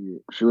 Yeah,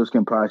 she was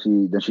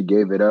Kenpachi. Then she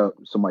gave it up.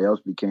 Somebody else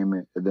became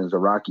it. And then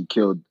Zaraki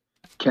killed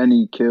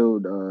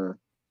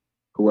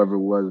whoever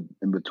was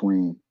in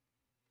between.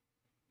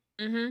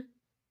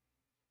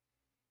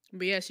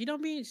 But yeah,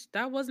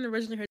 that wasn't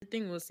originally her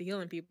thing, was to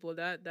healing people.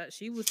 That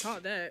she was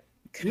taught that.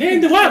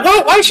 Man,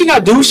 why she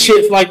not do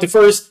shit for like the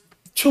first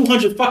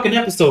 200 fucking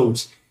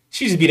episodes?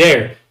 She just be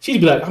there. She'd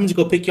be like, I'm just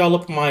gonna pick y'all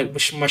up my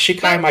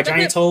Shikai, my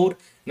giant toad,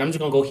 and I'm just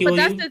gonna go heal you.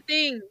 But that's the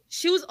thing.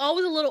 She was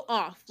always a little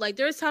off. Like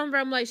there's times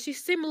where I'm like, she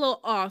seemed a little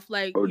off.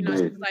 Like she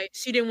was like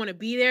she didn't want to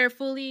be there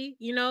fully,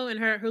 and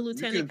her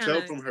lieutenant. You can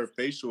tell from her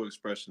facial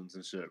expressions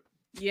and shit.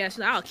 Yeah, she's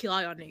like, I'll kill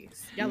all y'all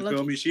niggas. Y'all you lucky.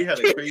 feel me? She had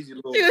a crazy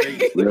little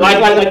face.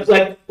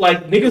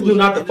 like niggas do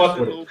not to fuck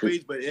with her.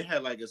 Face, but it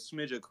had like a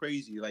smidge of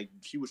crazy. Like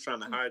she was trying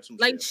to hide some.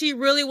 Like shit. She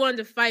really wanted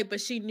to fight, but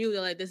she knew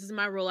that like this is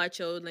my role I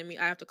chose.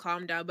 I have to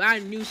calm down. But I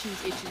knew she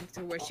was itching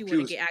to where she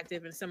wanted to get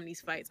active in some of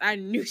these fights. I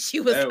knew she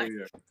was like.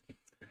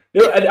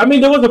 Yeah. I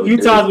mean, there was a few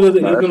times where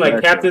it was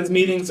like captains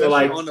meetings or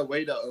like on the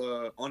way to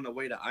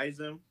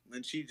Aizen,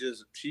 and she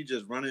just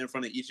running in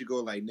front of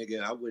Ichigo like,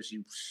 nigga, I wish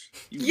you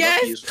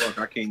lucky as fuck.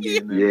 I can't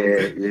get in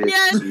there.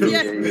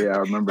 Yeah. I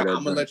remember that.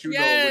 I'm gonna let you know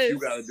what you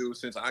gotta do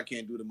since I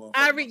can't do the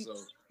motherfucker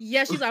myself.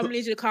 Yeah, she's like, I'm gonna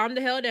need you to calm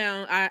the hell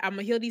down. I'm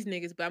gonna heal these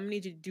niggas, but I'm gonna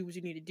need you to do what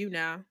you need to do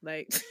now.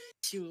 Like,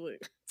 she was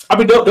like. I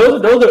mean,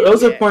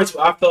 those are points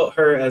where I felt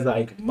her as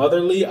like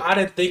motherly. I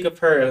didn't think of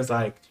her as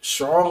like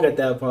strong at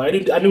that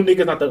point. I knew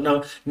niggas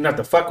not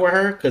to fuck with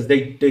her because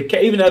they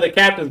even the other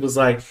captains was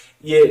like,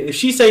 yeah, if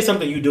she say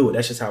something, you do it.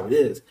 That's just how it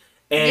is.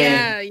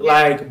 And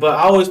like, but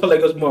I always felt like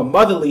it was more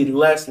motherly,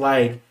 less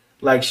like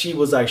she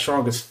was like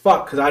strong as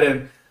fuck because I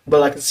didn't. But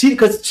like she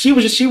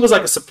was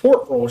like a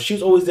support role. She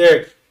was always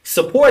there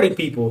supporting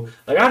people.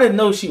 Like I didn't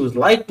know she was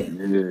like that.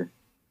 Yeah.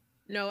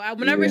 No,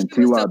 whenever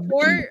she was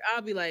support,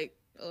 I'll be like,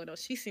 oh no,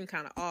 she seemed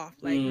kind of off.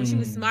 Like when she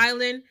was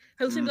smiling,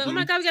 her seemed like, oh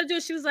my god, we gotta do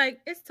it. She was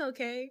like, it's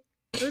okay.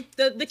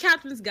 The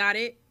captain's got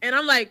it, and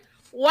I'm like,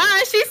 why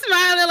is she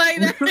smiling like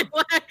that?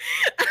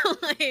 I'm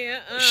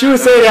like, she would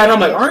say that, and I'm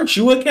like, aren't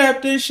you a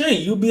captain?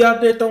 Shane, you be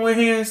out there throwing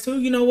hands too.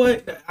 You know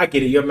what? I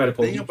get it. You're a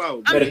medical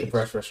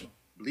professional.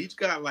 Bleach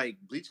got like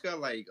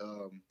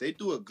they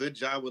do a good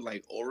job with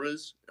like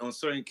auras on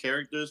certain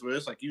characters where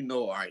it's like,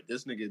 all right,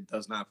 this nigga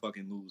does not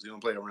fucking lose. He don't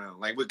play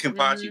around. Like with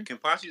Kenpachi,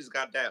 Kenpachi's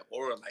got that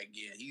aura. Like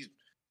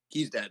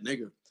he's that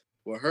nigga.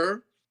 With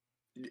her,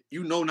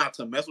 not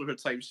to mess with her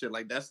type shit.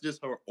 Like that's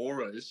just her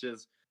aura. It's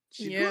just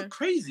she look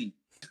crazy.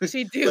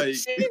 She do. Like,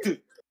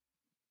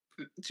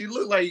 she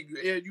look like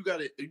you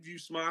got it. If you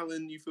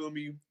smiling, you feel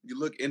me? You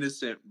look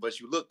innocent, but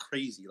you look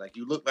crazy. Like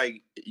you look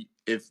like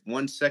if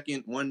 1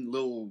 second, one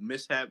little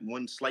mishap,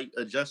 one slight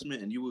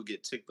adjustment, and you will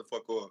get ticked the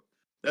fuck off.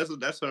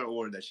 That's her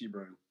aura that she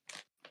brings.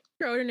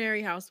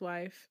 Ordinary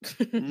housewife.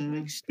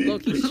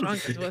 Low-key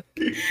shrunk as well.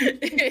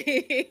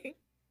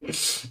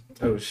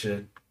 Oh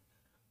shit!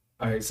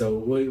 All right, so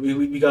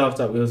we got off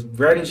topic. It was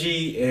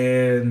Renji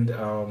and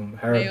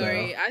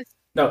Harabelle.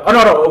 No.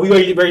 We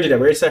already did that.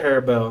 We already said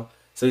Harabelle.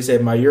 So he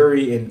said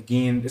Mayuri and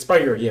Gin. It's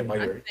Mayuri, yeah,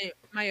 Mayuri.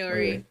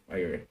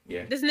 Mayuri,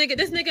 yeah. This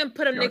nigga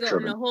put a nigga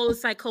in the whole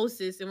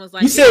psychosis and was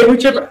like, you said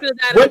whichever.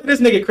 What this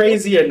nigga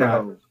crazy or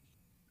not?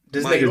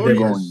 This nigga's been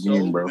going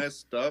so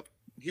messed up.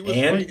 He was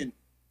fighting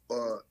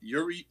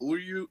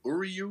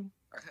Uryu.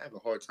 I have a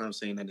hard time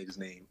saying that nigga's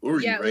name.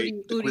 Uryu, right?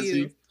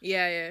 Uryu.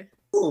 Yeah.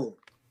 Oh,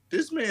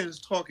 this man is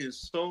talking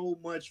so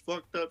much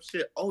fucked up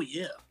shit. Oh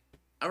yeah,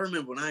 I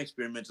remember when I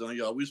experimented on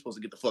y'all. We were supposed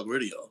to get the fuck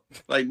rid of y'all.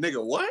 Like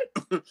nigga, what?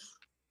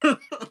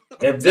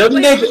 If them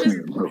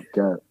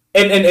niggas,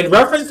 and in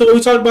reference to what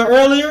we talked about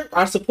earlier,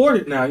 I support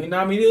it now. You know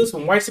what I mean? It was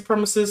from white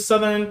supremacist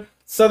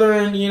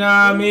southern, you know what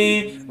I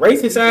mean?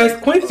 Racist ass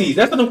Quincy's.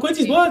 That's what them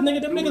Quincy's was,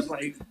 nigga. Them niggas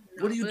like,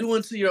 what are you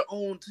doing to your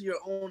own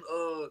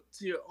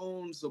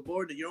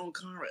subordinate, your own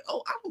comrade?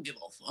 Oh, I don't give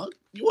a fuck.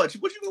 What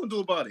you gonna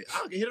do about it?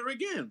 I'll hit her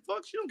again.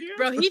 Fuck, she don't care.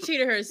 Bro, he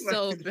cheated her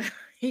so bad.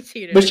 He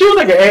cheated. But she was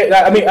like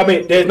I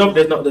mean, there's no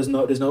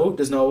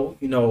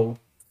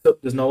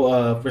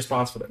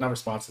response for that. Not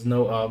response. There's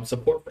no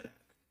support for that.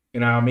 You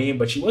know what I mean?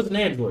 But she was an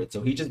android,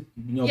 so he just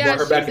brought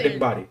her back to the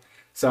body.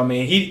 So I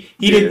mean, he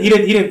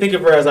didn't think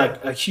of her as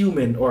like a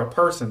human or a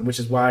person, which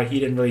is why he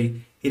didn't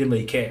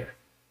really care.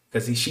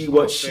 Because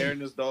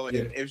fairness though,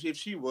 if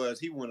she was,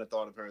 he wouldn't have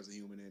thought of her as a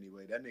human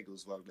anyway. That nigga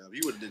was fucked up.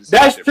 He would have did the same.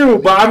 That's true,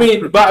 but I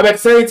mean, but at the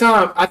same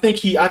time, I think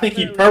he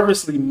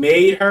purposely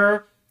made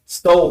her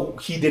so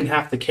he didn't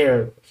have to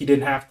care. He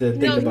didn't have to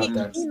think about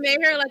that. He made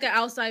her like an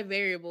outside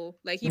variable.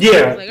 Like he was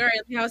like, all right,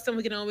 how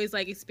someone can always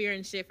like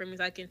experience shit from me,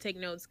 so I can take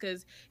notes.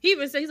 Because he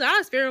even said, he's like, I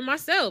experiment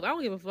myself. I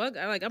don't give a fuck.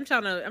 I'm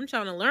trying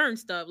to learn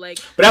stuff. Like,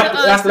 but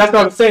that's what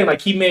I'm saying.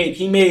 Like he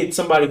made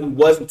somebody who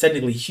wasn't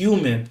technically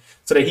human,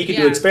 so that he could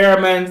do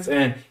experiments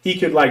and he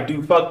could like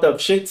do fucked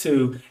up shit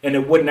too, and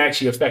it wouldn't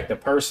actually affect the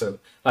person.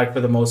 Like for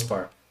the most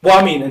part. Well,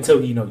 I mean,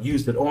 until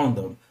used it on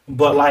them.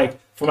 But like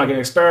from like an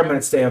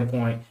experiment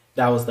standpoint.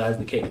 That was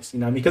the case,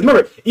 you know what I mean? Because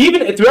remember,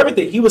 even through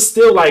everything, he was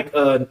still like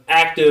an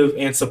active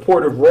and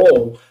supportive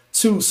role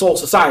to Soul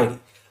Society.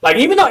 Like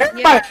even though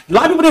everybody, a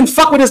lot of people didn't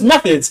fuck with his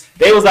methods,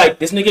 they was like,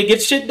 this nigga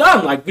gets shit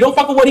done. Like we don't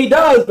fuck with what he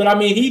does, but I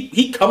mean,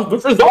 he comes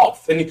with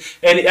results. And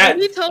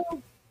when he told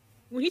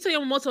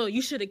Yamamoto,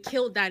 you should have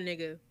killed that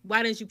nigga.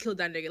 Why didn't you kill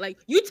that nigga? Like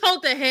you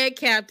told the head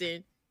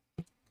captain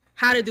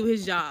how to do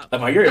his job.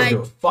 Like, you don't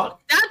give a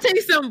fuck. That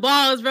takes some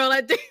balls, bro.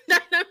 Like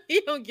he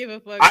don't give a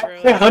fuck, bro.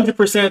 I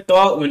 100%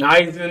 thought when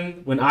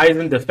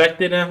Aizen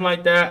defected and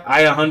like that,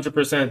 I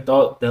 100%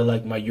 thought that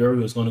like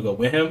Mayuri was gonna go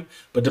with him,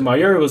 but then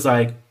Mayuri was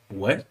like,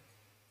 "What?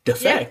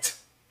 Defect?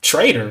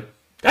 Traitor?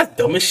 That's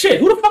dumb as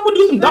shit. Who the fuck would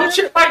do some dumb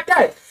shit like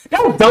that?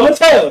 That was dumb as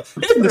hell.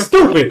 This is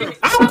stupid.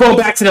 I'm going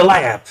back to the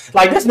lab."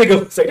 Like this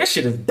nigga say that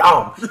shit is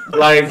dumb.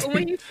 Like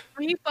when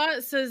he fought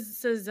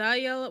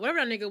Sazayo,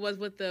 whatever that nigga was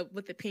with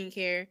the pink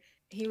hair,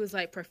 he was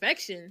like,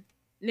 perfection,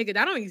 nigga,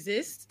 that don't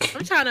exist.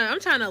 I'm trying to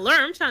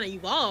learn. I'm trying to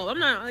evolve. I'm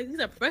not like he's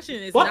a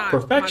profession. It's not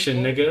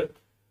perfection, nigga.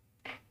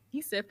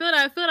 He said, feel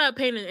that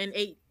pain in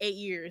 8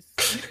 years.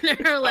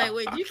 They're like,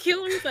 wait, you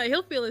kill him? He's like,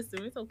 he'll feel it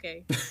soon. It's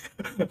okay.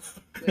 But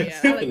yeah,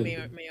 I like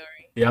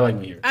Mayuri. Yeah, I like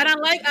Mayuri. And I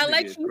like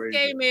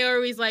Keisuke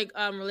Mayuri's like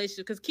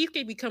relationship, because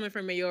Keisuke be coming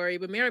from Mayuri,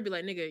 but Mayuri be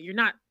like, nigga, you're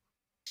not.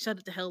 Shut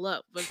it the hell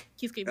up. But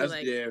Keisuke be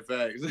like, yeah,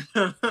 facts.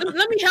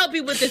 let me help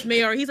you with this,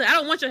 Mayuri. He's like, I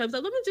don't want your help. He's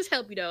like, let me just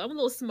help you though. I'm a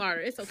little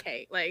smarter. It's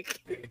okay. Like,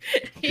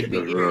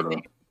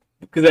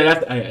 because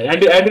at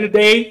the end of the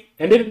day,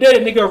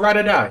 nigga ride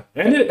or die.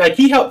 And like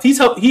he helped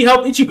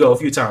Ichigo a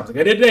few times. Like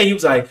at the end of the day, he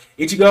was like,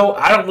 Ichigo,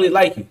 I don't really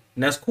like you,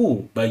 and that's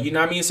cool. But you know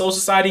what I mean, Soul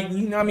Society,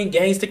 you know what I mean,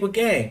 gang stick with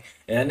gang.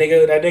 And that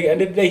nigga, at the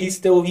end of the day, he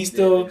still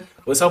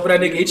was helping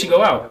that nigga Ichigo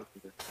out.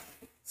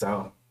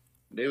 So.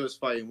 They was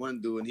fighting one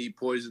dude and he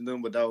poisoned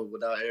them without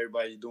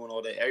everybody doing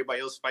all that.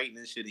 Everybody else fighting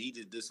and shit. And he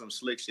just did some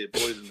slick shit,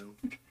 poisoned them.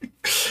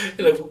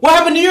 Like, what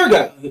happened to your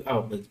guy?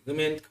 Oh, but I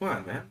mean, come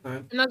on, man.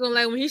 I'm not gonna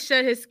lie. When he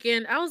shed his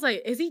skin, I was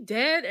like, "Is he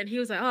dead?" And he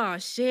was like, "Oh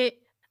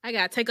shit, I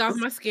gotta take off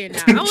my skin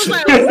now." I was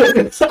like, "What?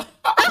 That's what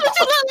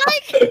you look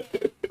like,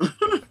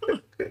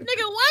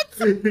 nigga? What?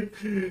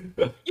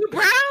 You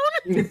brown?"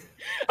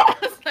 I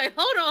was like,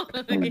 "Hold on."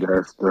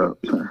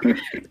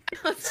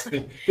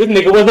 This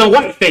nigga was a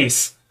white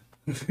face.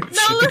 No,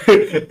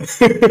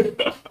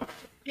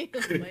 he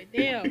was like,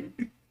 damn,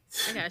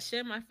 I gotta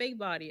shed my fake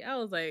body. I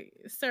was like,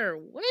 sir,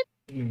 what?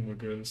 Oh my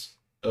goodness.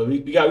 We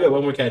got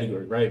one more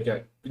category, right? We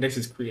got next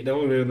is creative. The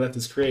only one left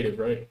is creative,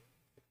 right?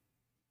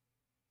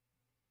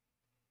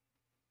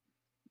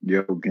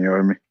 Yo, can you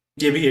hear me?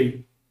 Yeah, we hear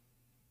you.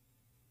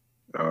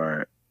 All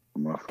right,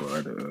 my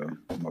fault.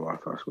 My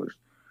Wi-Fi switched.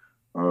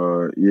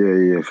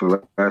 Yeah.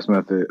 So last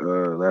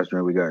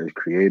drink we got is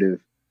creative.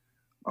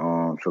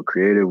 So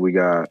creative we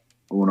got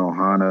Uno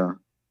Hana,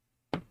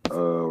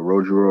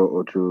 Rojiro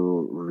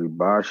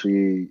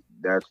Otoribashi.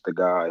 That's the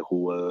guy who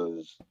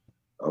was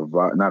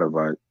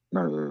advisor.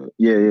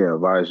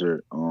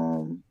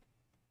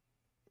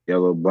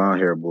 Yellow blonde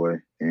hair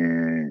boy,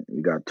 and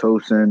we got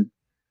Tosin,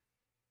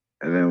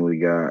 and then we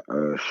got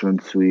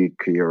Shunsui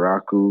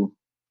Kyoraku.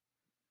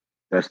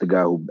 That's the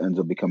guy who ends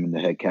up becoming the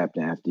head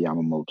captain after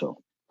Yamamoto.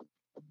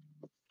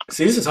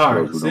 See, this is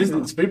hard.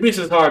 This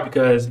is hard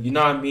because you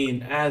know what I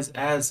mean.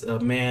 As a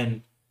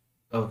man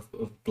of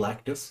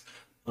blackness,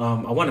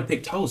 I want to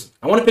pick Tosin.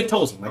 I want to pick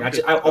Tosin. Like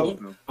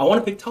I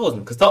want to pick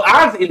Tosin because the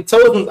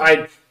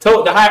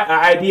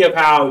idea of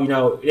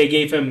how they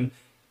gave him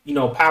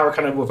power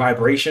kind of with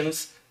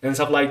vibrations and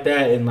stuff like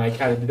that, and like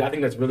kind of, I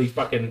think that's really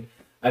fucking.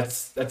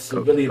 That's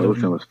really.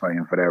 Tosin was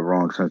fighting for that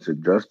wrong sense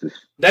of justice.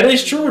 That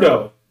is true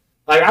though.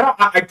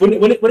 Like when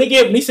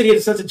he said he had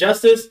a sense of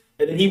justice,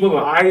 and then he went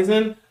with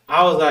Aizen,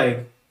 I was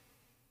like,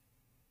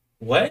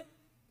 what?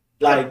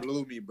 Like, that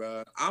blew me,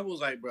 bro. I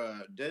was like,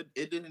 bro,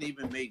 it didn't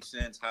even make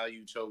sense how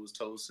you chose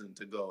Tosin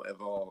to go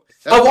evolve.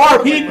 Of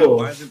our people.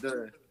 Why isn't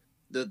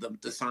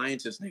the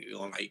scientist nigga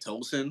going like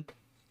Tosin?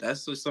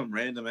 That's just some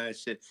random ass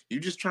shit. You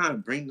just trying to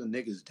bring the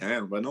niggas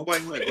down, but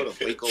nobody want to go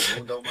to Waco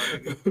Mundo, my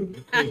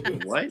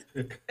nigga. What?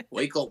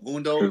 Waco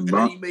Mundo? And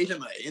then he made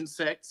him an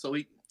insect, so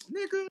he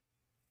nigga.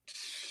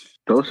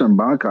 Tosin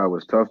Bankai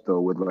was tough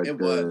though, with like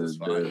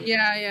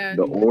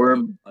the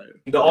orb,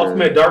 the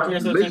ultimate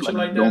darkness or something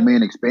like that.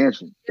 Domain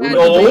expansion. Yeah.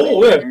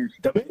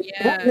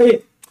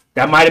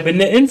 That might have been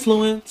the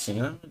influence.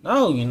 No,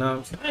 you know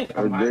what I'm saying?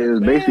 It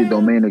was basically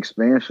domain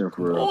expansion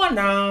for real. Oh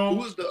no. Who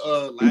was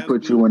the he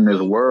put you in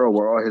this world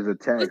where all his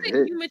attacks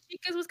hit.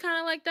 Machika's was kind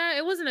of like that.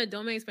 It wasn't a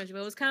domain expansion,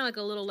 but it was kind of like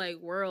a little like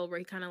world where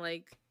he kind of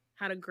like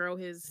how to grow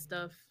his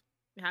stuff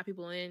and have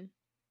people in.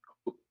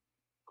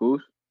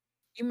 Who's?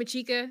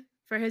 Machika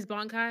for his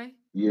Bankai.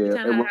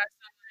 Yeah,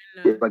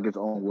 it's like its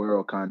own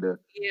world, kind of.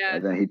 Yeah.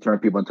 And then he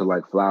turned people into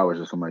like flowers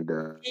or something like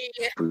that.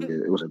 Yeah.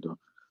 It was like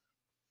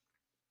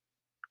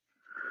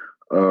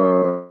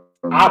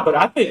but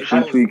I think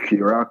Shinsui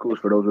Kiraku's,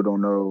 for those who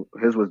don't know,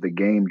 his was the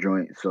game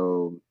joint.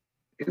 So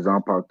his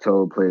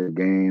Zanpakuto play the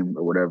game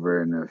or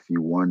whatever, and if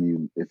you win,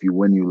 you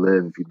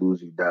live. If you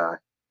lose, you die.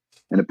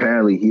 And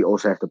apparently, he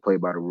also has to play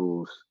by the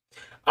rules.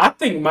 I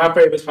think my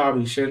favorite is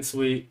probably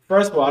Shinsui.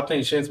 First of all, I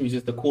think Shinsui's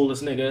just the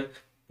coolest nigga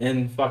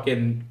in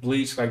fucking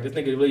Bleach. Like, this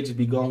nigga really just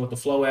be going with the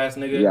flow ass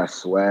nigga. He got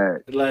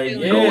swag. Like, He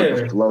with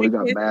the flow. He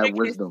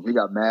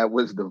got mad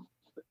wisdom.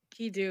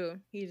 He do.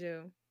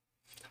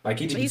 Like,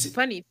 he's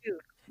funny too.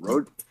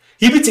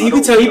 He be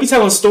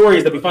telling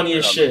stories that be funny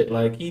as shit.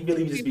 Like, he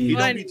really just be. He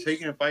don't be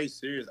taking fights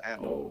serious at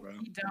all, bro.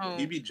 He don't.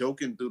 He be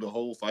joking through the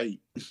whole fight.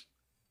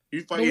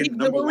 He's When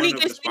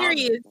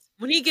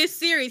he gets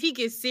serious, he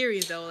gets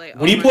serious though. Like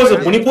when he pulls his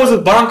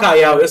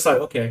Bankai out, it's like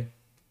okay.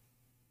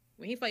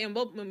 When he fighting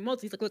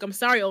Multi, he's like, "Look, I'm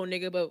sorry, old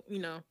nigga, but we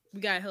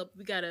gotta help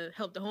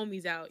the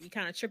homies out. You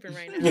kind of tripping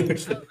right now." I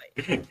was like,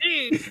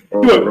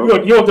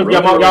 you want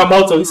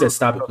Yamamoto? He said,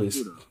 "Stop it,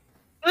 please.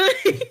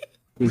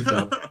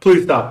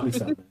 Please stop,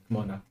 man. Come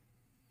on now.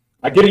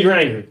 I get it. You're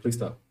angry. Please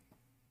stop."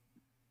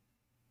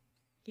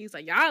 He's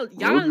like, "Y'all."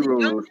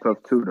 was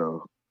tough too,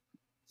 though.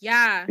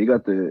 Yeah. He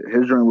got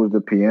his joint was the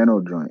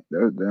piano joint.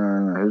 His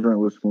joint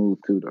was smooth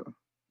too, though.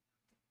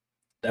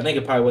 That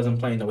nigga probably wasn't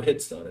playing no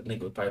hits though. That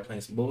nigga was probably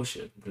playing some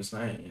bullshit. I'm just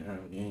saying, you know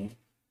what I mean?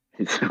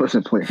 He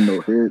wasn't playing no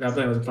hits. That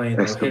wasn't playing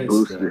That's no the hits.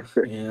 booster.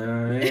 Though. You know what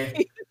I mean?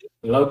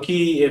 Low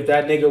key, if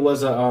that nigga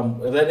was a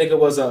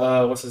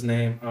what's his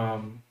name?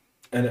 A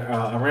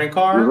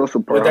Rancor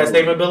with that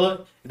same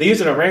ability. If they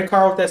using a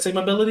Rancor with that same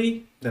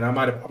ability, then I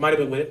might have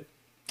been with it.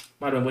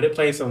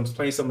 Playing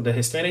some of the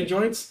Hispanic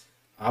joints.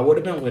 I would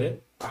have been with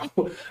it.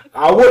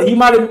 I would. He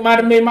might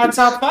have made my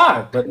top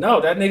 5, but no,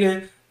 that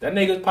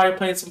nigga's probably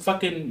playing some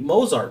fucking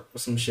Mozart or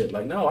some shit.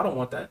 Like, no, I don't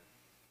want that.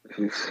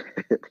 He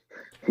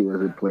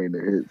wasn't playing the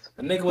hits.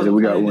 That nigga wasn't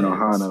we got playing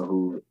Unohana,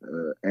 who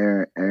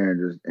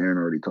Aaron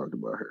already talked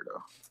about her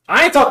though.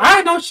 I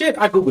ain't know shit.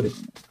 I googled it.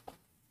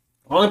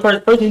 Only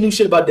person who knew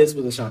shit about this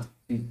was Ashanti.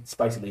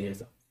 Spicy Lady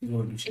though.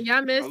 Y'all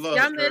miss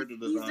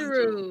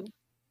Izuru.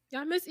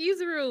 Y'all miss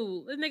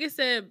Izuru. This nigga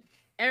said,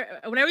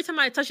 every time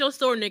I touch your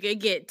sword, nigga, it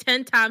get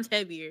 10 times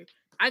heavier.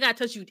 I gotta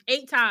touch you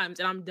 8 times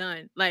and I'm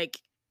done. Like,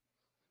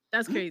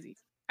 that's crazy.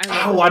 I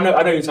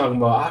know you're talking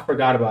about. I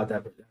forgot about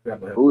that.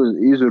 Who is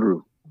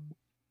Izuru?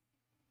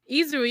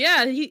 Izuru,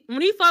 yeah.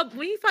 When he fought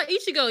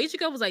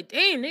Ichigo was like,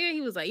 "Damn, nigga."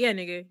 He was like, "Yeah,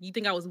 nigga. You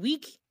think I was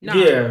weak?" Nah.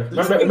 Yeah.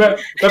 Remember,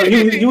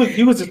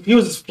 he was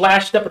just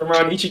flash stepping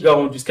around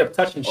Ichigo and just kept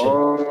touching shit.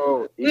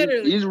 Oh,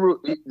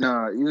 Izuru weak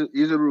though.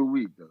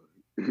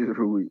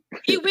 Izuru weak.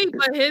 He weak,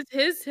 but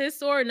his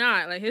sword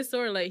not. Like his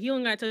sword, like he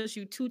only got to touch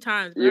you 2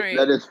 times. Yeah, right?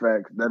 That is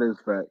facts. Yeah, that is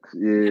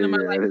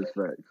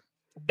facts.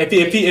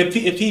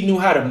 If he knew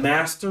how to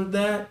master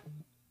that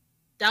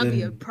would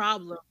be a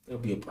problem. It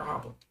would be a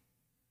problem.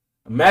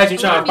 Imagine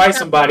trying to fight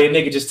somebody and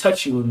nigga just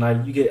touch you and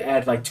like you get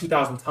add like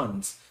 2,000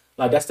 tons.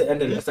 Like that's the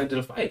end of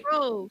the fight.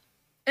 Bro.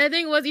 And the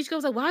thing was, Ichigo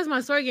was like, "Why is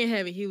my sword getting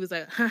heavy?" He was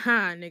like,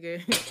 "Haha,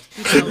 nigga."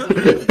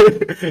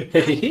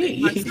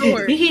 My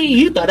sword.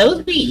 You thought I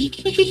was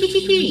weak.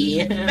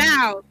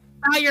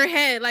 Bow your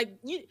head. Like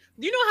you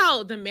know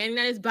how demanding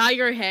that is. Bow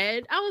your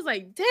head. I was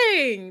like,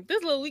 dang,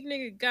 this little weak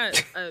nigga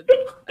got a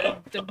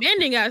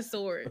demanding ass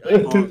sword.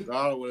 Like, oh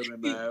God, I would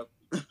have been mad.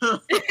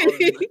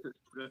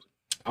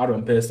 I'd have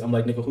been pissed. I'm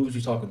like, nigga, who's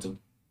you talking to?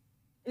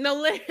 No,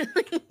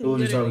 literally.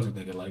 Who's you talking to,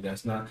 nigga? Like,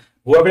 that's not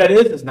whoever that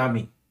is. It's not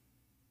me.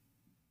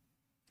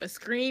 A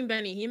Scream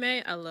Benny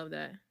Hime. I love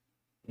that.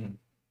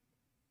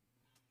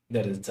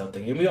 That is a tough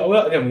thing. And we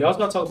also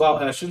got to talk about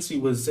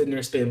Shinsui was sitting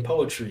there spitting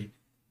poetry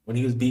when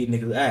he was beating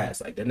niggas'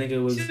 ass. Like that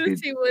nigga was.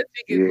 Shinsuke was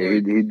Yeah,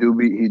 speaking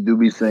he do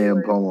be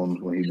saying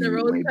poems when he and be the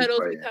rose when he be petals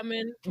be fighting.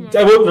 coming.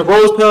 The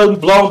rose petals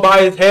be blown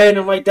by his head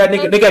and like that.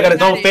 Nigga got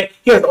his own fan.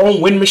 He has his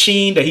own wind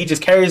machine that he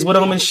just carries with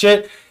him and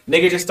shit.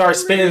 Nigga just starts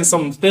spitting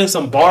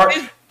some bar.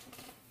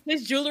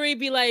 His jewelry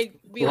be like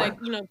blowing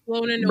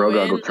in the Bro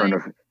wind.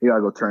 he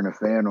gotta go turn the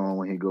fan on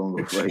when he go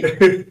fight.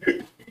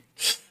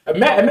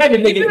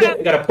 Imagine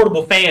nigga got a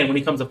portable fan when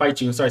he comes to fight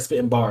you and starts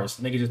spitting bars.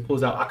 Nigga just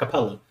pulls out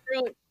acapella.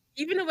 Bro,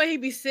 even the way he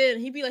be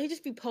sitting, he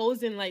just be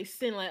posing like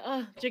sitting like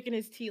drinking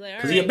his tea like.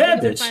 Cause he a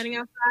bad bitch. Fighting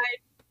outside.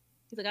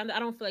 He's like, I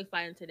don't feel like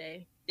fighting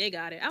today. They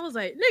got it. I was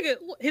like, nigga,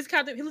 his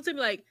captain. He looked at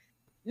me like,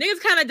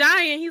 niggas kind of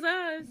dying. He's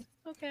like, it's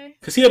okay.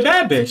 Cause he a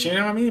bad bitch. You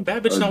know what I mean?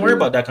 Bad bitch don't worry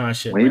about that kind of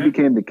shit. When he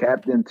became the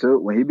captain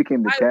too, his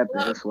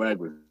swag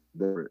was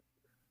different.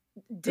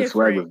 His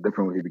swag was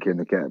different when he became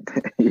the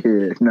captain.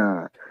 Yeah,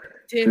 nah.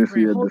 Since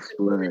he had the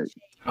swag.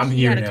 I'm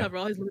here now. He had now. to cover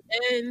all his loose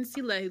ends.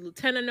 He let his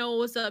lieutenant know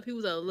what's up. He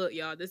was like, look,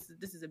 y'all, this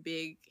is a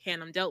big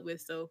hand I'm dealt with,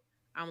 so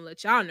I'm gonna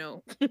let y'all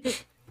know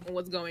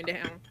what's going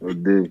down.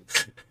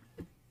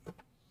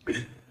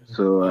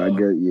 So I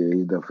get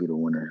he's definitely the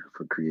winner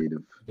for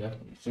creative.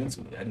 Definitely.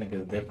 That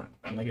nigga's different.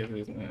 That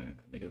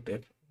nigga's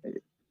different.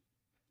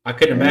 I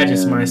couldn't imagine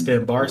somebody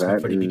spitting bars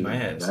before he beat my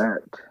ass.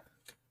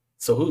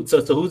 So who's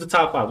the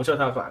top five? What's your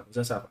top five?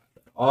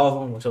 All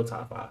of them. What's your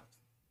top five?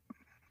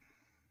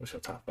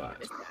 Top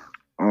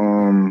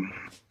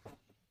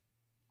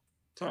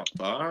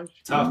five?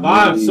 Top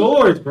five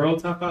swords, bro.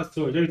 Top five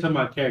swords. Every time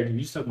about character,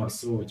 you talking about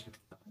swords.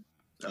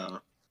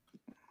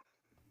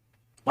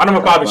 My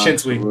number five is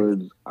Shinsui.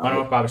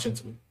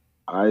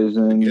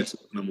 Aizen. Yes,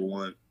 number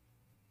one.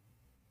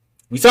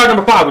 We start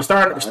number five. We're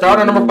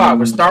starting on number five.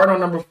 We're starting on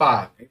number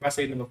five. If I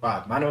say number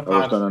five, my number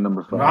five. On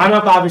number five. My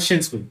number five is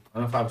Shinsui.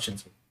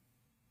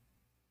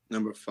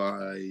 Number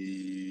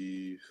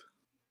five.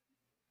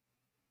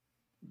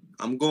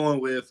 I'm going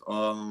with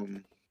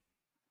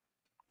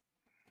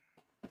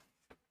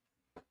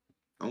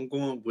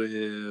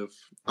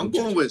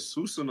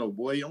Susanoo,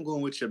 boy. I'm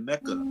going with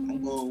Yameka.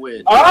 I'm going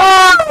with.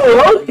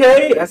 Oh,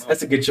 okay.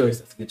 That's a good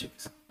choice.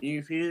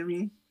 You feel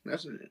me?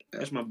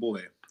 That's my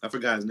boy. I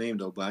forgot his name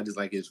though, but I just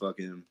like his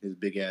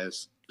big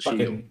ass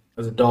shield.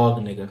 As a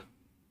dog, nigga.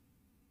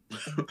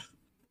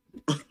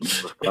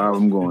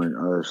 I'm going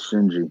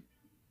Shinji.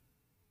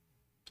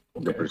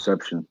 Okay. The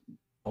perception.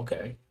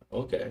 Okay.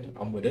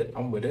 I'm with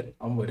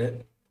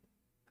it.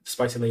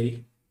 Spicy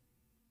lady.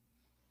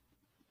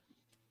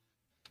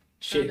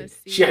 She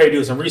had to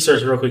do some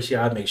research real quick.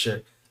 I'd make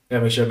sure.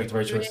 Gotta make sure I make the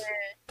right choice. Yeah.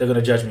 They're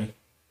gonna judge me.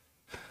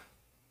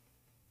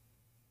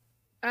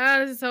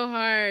 This is so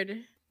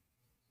hard.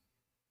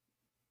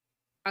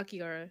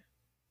 Akiara.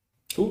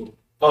 Ooh.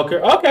 Okay.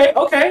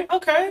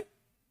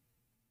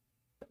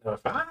 Number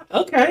five.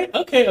 Okay.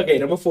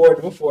 Number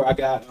four. I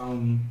got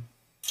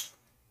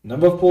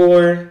number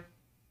four,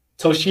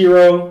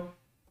 Toshiro.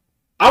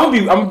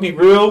 I'm gonna be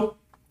real.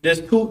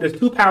 There's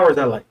two powers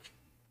I like.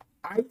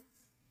 Ice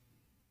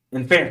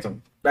and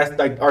Phantom. That's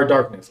like our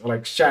darkness or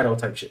like shadow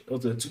type shit.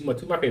 Those are two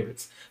of my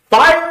favorites.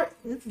 Fire,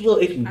 it's a little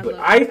iffy, but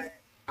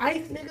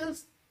ice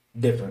niggas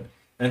different.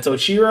 And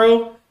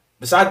Toshiro,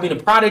 besides being a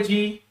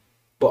prodigy,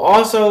 but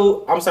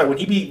also when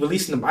he be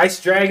releasing them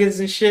ice dragons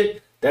and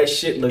shit, that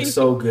shit looks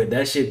so good.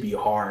 That shit be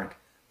hard.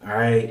 All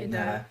right,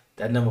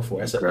 that number four.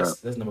 That's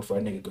number four.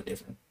 That nigga go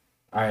different.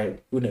 All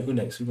right, who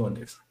next? Who going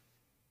next?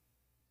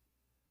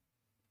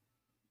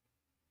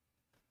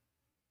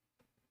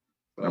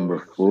 Number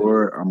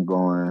four, I'm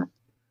going.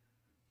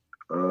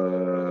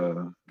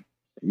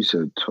 You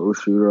said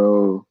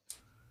Toshiro.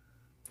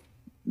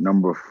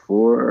 Number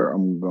four,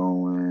 I'm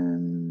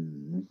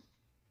going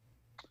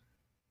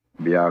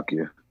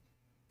Byakuya.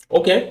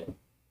 Okay.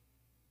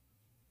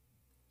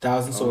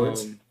 1,000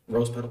 swords,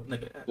 rose petal,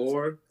 nigga.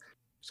 Four.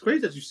 It's crazy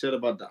that you said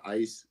about the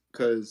ice,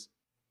 because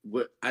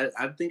what I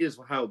think is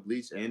how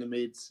Bleach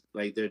animates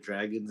like their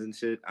dragons and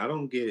shit. I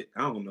don't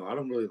know. I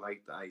don't really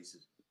like the ice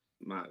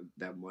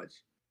that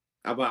much.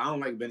 But I don't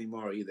like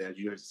Benimaru either. As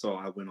you saw,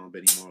 I went on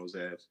Benimaru's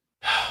ass.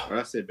 Or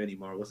I said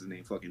Benimaru. What's his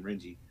name? Fucking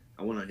Renji.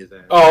 I went on his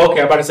ass. Oh,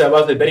 okay. I'm about to say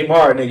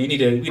Benimaru, nigga. You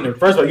need to.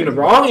 First of all, you're in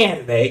the wrong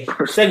anime.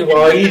 Second of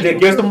all, you need to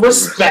give some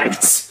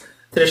respect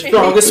to the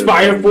strongest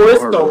Fire Force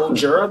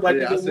soldier.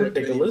 Like I said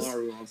ridiculous.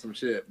 Benimaru on some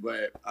shit,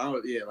 but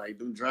like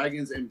them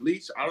dragons and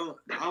Bleach. I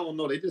don't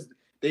know.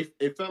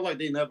 It felt like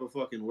they never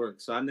fucking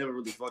worked. So I never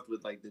really fucked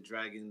with like the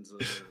dragons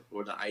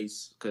or the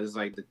ice, because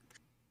like the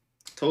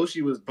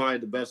Toshi was probably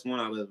the best one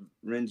out of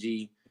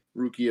Renji,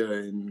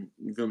 Rukia, and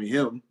you feel me,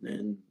 him.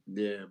 And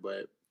yeah,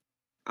 but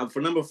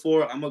for number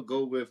four, I'm gonna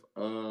go with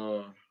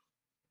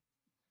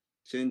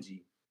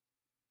Shinji.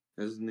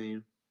 That's his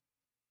name.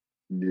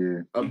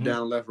 Yeah. Up,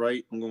 down, left,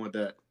 right. I'm going with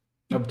that.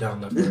 Up,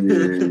 down, left.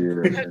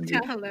 Yeah. Up,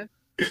 down, left.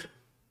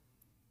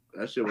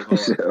 That shit was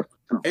hard.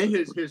 And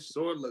his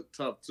sword looked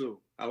tough too.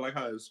 I like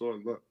how his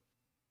sword looked.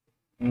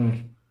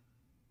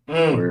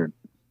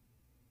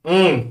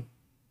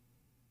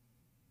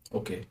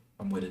 Okay,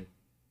 I'm with it.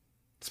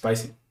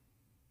 Spicy.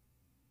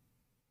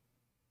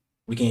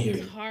 We can't hear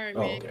you. It's hard,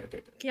 man.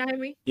 Okay. Can y'all hear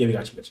me? Yeah, we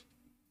got you.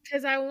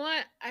 Because I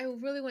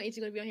really want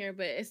Ichigo to be on here,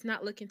 but it's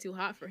not looking too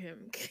hot for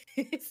him.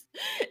 'Cause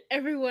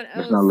everyone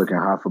else. It's not looking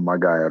hot for my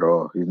guy at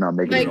all. He's not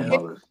making Like, it on my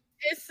list.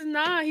 It's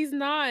not. He's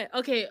not.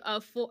 Okay.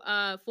 I'd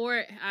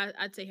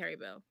say Harry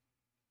Bell.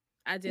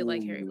 I did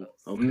like Harry Bell.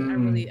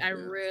 Okay. I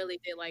really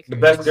did like The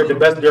Harry best, Bell. the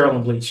best girl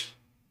in Bleach.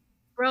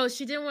 Bro,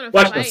 she didn't want to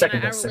Well, fight. no, second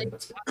and I best. Second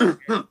best.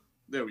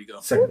 There we go.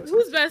 Second best.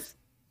 Who's best?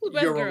 Who's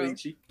best girl?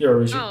 Yororichi.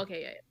 Yororichi. Oh,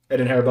 okay, yeah. And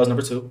then Harry Bell's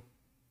number 2.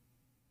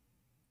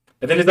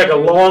 And then it's like a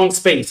long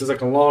space. It's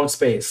like a long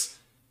space.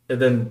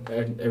 And then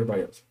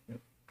everybody else. Yeah.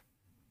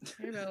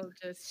 Harry Bell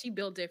she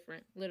built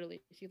different.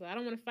 Literally, she's like, I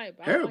don't want to fight.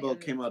 But Harry Bell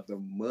came out the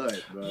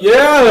mud, bro.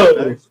 Yo!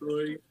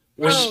 Backstory.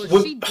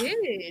 She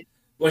did.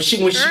 When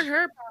she earned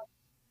her.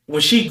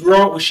 When she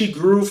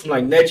grew from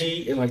like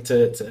Neji and like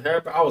to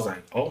Harry Bell, I was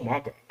like, oh my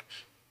god,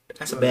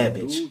 that's a bad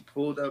bitch. Dude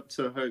pulled up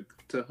to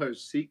her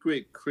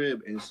secret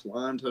crib and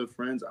slimed her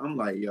friends. I'm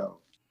like, yo,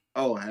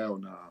 oh hell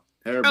nah.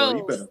 Harry Bell,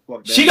 you better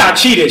fuck that. She got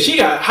cheated. She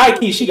got high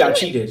key. She got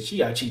cheated. She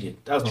got cheated.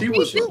 That was she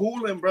was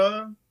cooling,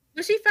 bro.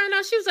 When she found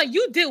out, she was like,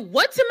 "You did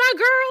what to my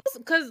girls?"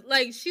 Because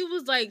like she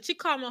was like, she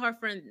called on her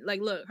friend.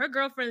 Like, look, her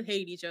girlfriends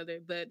hate each other,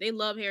 but they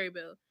love Harry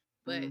Bell.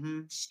 But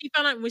she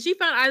found out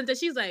that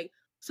she's like,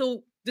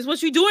 "So this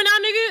what you doing now,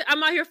 nigga?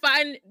 I'm out here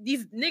fighting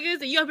these niggas,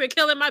 and you up here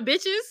killing my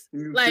bitches?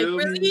 You like, feel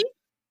really?" me?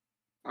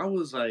 I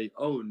was like,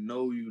 "Oh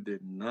no, you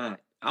did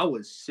not." I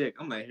was sick.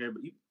 I'm like, Harry,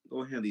 but you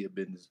go handle your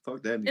business.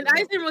 Fuck that. And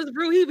Aizen was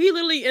rude. He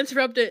literally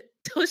interrupted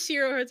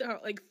Toshiro her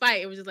like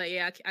fight. It was just like,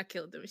 yeah, I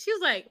killed them. She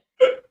was like,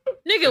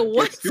 nigga,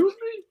 what? Excuse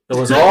me? It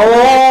was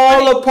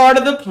all a part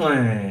of the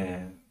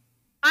plan.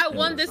 I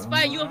won this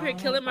fight. You up here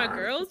killing my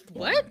girls?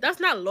 What? That's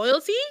not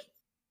loyalty.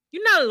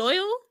 You're not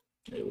loyal.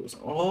 It was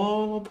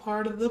all a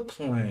part of the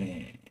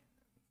plan.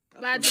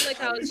 But I do like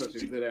how such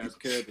a good ass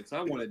character. So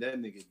I wanted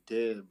that nigga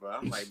dead, bro.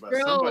 I'm like, bro,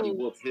 Bro. somebody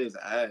whoop his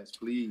ass,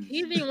 please.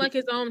 he didn't even like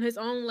his own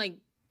like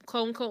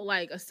quote unquote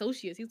like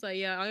associates. He's like,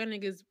 yeah, all your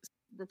niggas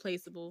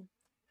replaceable.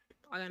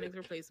 All your niggas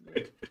replaceable.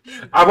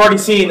 I've already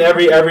seen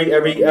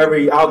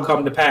every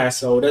outcome to pass,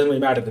 so it doesn't really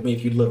matter to me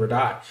if you live or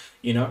die.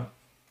 You know.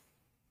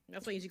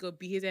 That's why you should go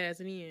beat his ass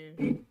in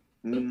the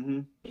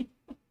end.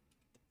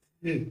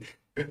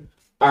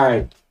 All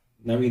right.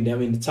 Now we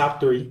in the top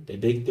 3, the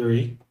big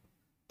 3.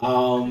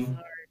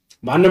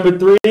 My number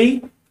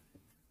 3,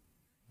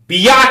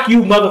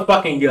 Byaku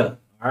motherfucking ya.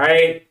 All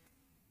right,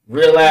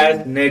 real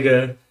ass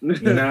nigga. You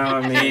know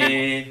what I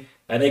mean?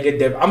 That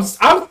nigga. I'm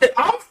still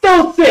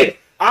sick.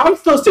 I'm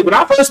still sick. When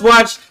I first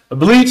watched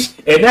Bleach,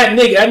 and that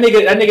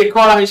nigga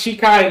called out his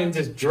Shikai and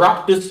just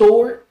dropped the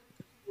sword.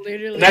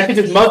 Literally. And that shit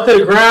just melted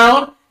to the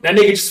ground. That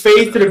nigga just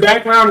fades to the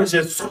background and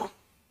just.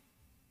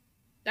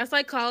 That's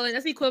like calling.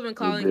 That's the equivalent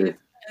calling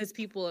his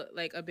people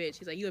like a bitch.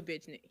 He's like, you a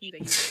bitch. He's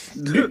like,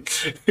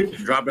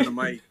 dropping the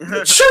mic.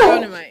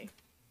 Dropping the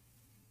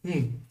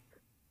mic.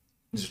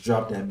 Just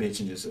drop that bitch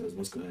and just says,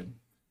 what's good?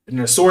 And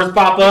the swords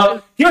pop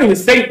up. He don't even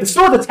say, the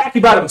swords attack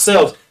you by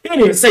themselves. He don't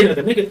even say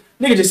nothing.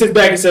 Nigga just sits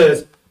back and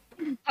says,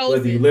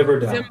 whether you live or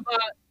die.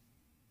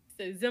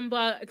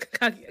 Zimba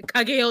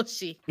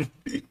Kageyoshi.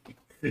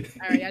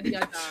 Alright, y'all do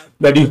your job.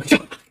 Y'all do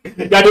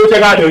what y'all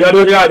gotta do. Y'all do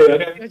what y'all do,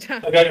 okay?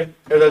 Okay.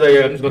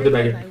 I'm just gonna sit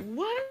back here. Like,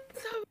 what?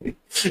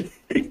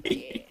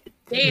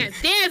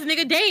 Dance,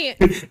 nigga,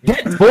 dance.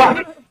 Dance,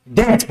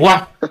 boy.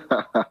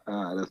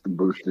 That's the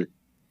booster.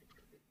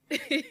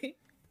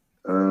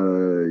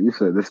 You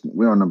said this.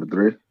 We on number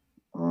 3.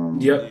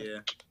 Yep.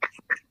 Yeah.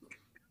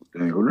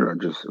 Dang, who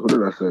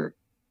did I say?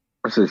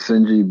 I said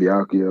Shinji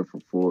Byakuya for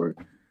 4.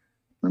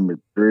 Number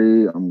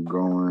 3, I'm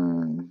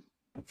going.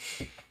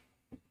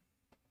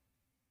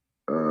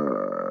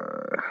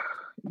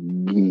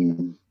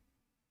 Gin.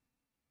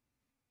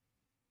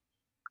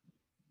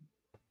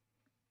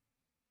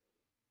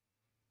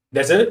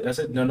 That's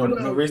it.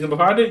 No reason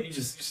behind it. You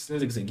just say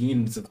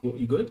Gin.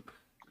 You good?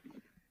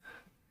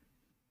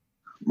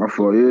 My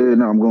fault. Yeah,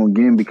 no, I'm going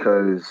Gin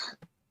because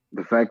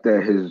the fact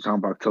that his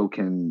Zanpakuto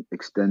can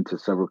extend to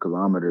several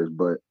kilometers,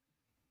 but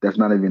that's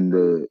not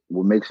even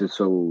what makes it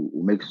so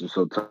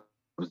tough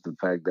is the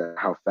fact that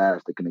how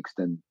fast it can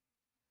extend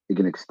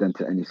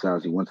to any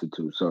size he wants it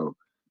to. So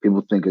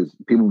people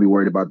be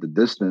worried about the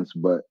distance,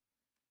 but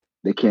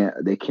they can't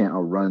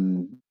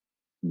outrun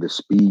the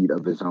speed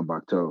of his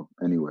Zanpakuto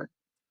anyway.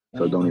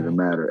 So it don't even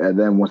matter. And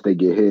then once they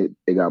get hit,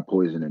 they got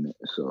poison in it.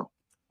 So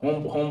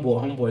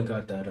homeboy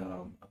got that.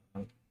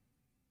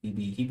 He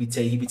be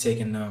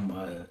taking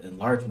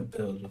enlargement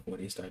pills before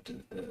they start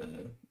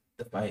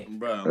the fight.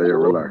 Bro, yeah,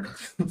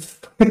 relax.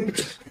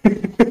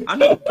 I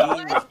know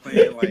Gin was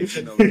playing like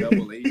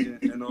double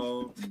agent and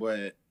all,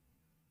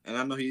 and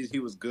I know he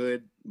was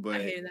good,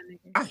 but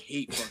I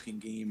hate fucking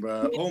Gin,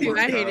 bro. Oh my god,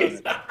 I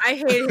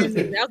hated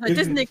him. I was like,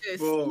 this nigga is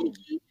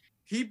sneaky.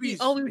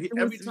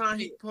 Every time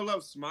he pull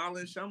up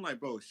smiling, shit, I'm like,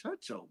 bro,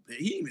 shut your bitch.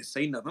 He didn't even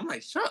say nothing. I'm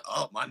like, shut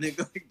up, my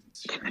nigga.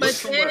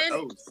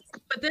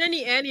 But then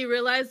he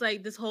realized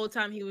like this whole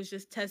time he was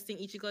just testing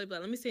Ichigo.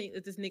 But let me see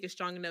if this nigga's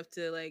strong enough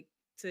to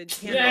handle.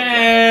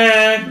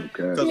 Yeah.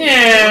 Because it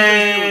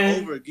was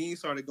over, Gin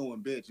started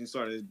going bitch and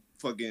started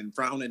fucking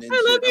frowning and I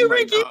love shit. you, I'm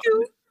like, Ricky.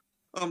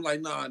 I'm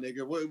like, nah,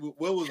 nigga. What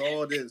was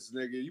all this,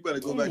 nigga? You better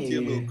go back to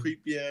your little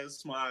creepy ass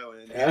smile.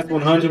 And That's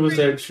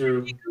 100%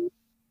 true.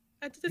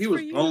 he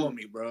was blowing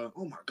me, bro.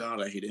 Oh my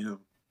god, I hated him.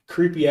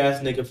 Creepy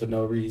ass nigga for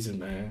no reason,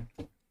 man.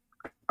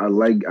 I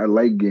like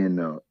Gin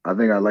though. I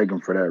think I like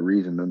him for that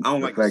reason. I don't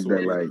the like fact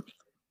that Sawyer. like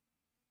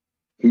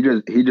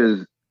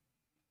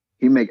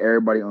he make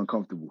everybody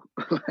uncomfortable.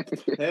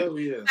 Hell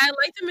yeah. I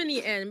liked him in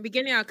the end.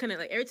 Beginning, I couldn't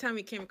like every time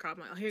he came across.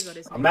 I'm like, oh, here you go.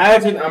 This.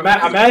 Imagine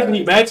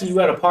you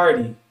at a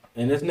party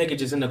and this nigga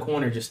just in the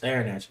corner just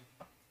staring at you.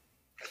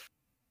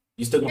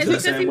 You still gonna feel the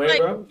same way,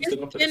 bro? You still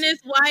gonna feel His skin is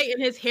white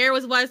and his hair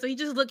was white, so he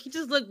just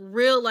looked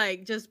real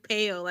like just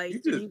pale, like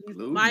he's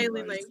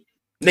smiling, like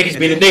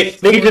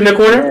niggas in the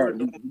corner.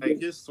 Like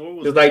his soul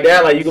was just like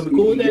that, like you gonna be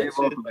cool with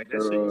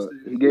that?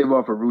 He gave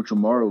off a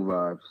Ruchamaro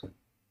vibes.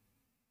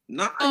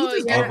 Nah,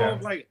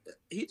 like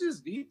he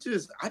just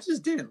I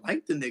just didn't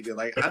like the nigga.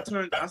 Like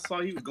I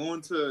saw he was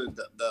going to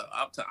the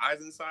up to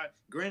Eisenstein.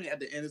 Granted, at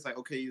the end it's like,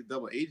 okay, he's a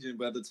double agent,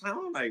 but at the time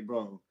I'm like,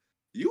 bro,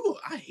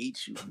 I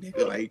hate you,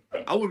 nigga. Like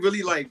I would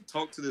really like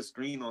talk to the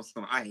screen on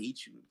something. I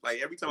hate you. Like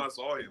every time I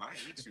saw him, I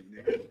hate you,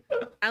 nigga.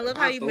 I love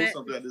how you met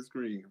something at the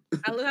screen.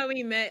 I love how when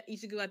he met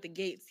Ichigo at the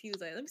gates, he was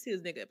like, let me see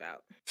this nigga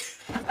about.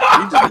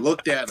 He just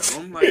looked at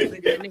him. I'm like,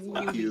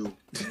 nigga, fuck you.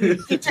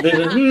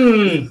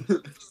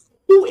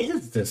 Who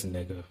is this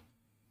nigga?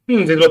 See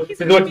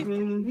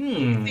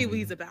what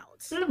he's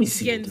about. Let me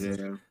see.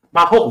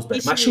 My hoes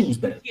better. My shoes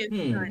better.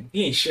 He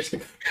ain't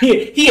shit.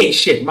 He ain't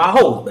shit. My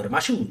hoes better. My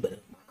shoes better.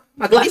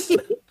 My glasses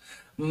better.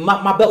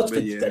 My belt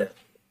fits better.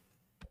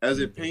 As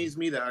it pains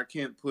me that I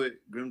can't put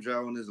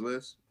Grimmjow on this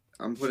list,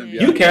 I'm putting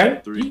you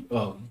can 3.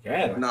 Oh,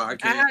 yeah. No, I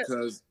can't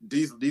because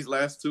these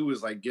last two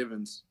is like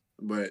givens,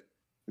 but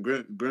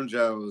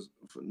Grimmjow is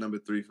number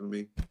 3 for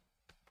me.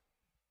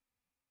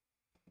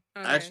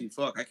 Okay. Actually,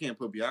 fuck, I can't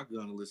put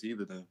Byakuya on the list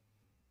either. Then,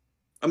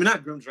 I mean,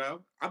 not Grimmjow.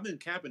 I've been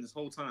capping this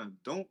whole time.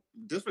 Don't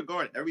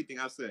disregard everything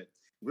I said.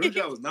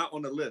 Grimmjow is not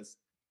on the list.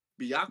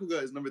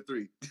 Byakuya is number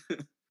 3.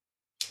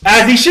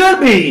 As he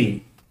should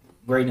be.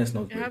 Greatness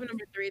knows. I have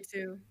number 3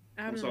 too.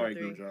 I'm sorry,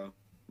 Grimmjow.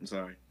 I'm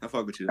sorry. I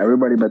fuck with you.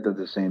 Everybody bet that's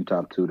the same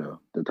top 2 though.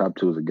 The top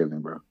 2 is a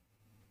given, bro.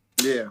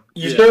 Yeah.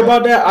 You sure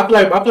about that? I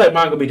feel like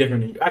mine gonna be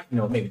different than you. Actually,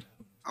 no, maybe.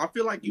 I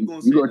feel like you're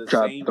gonna say the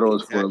same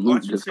throws for a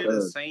loop. You say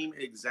the same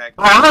exact.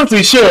 I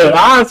honestly should.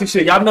 Y'all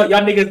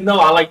niggas know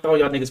I like throwing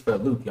y'all niggas for a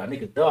loop. Y'all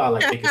niggas know I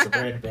like picking some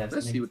random ass.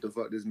 Let's see what the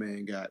fuck this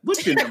man got.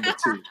 What's your number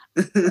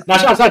 2?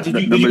 Now, Ashanti,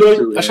 did you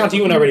go? Ashanti,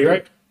 you went already,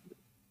 right?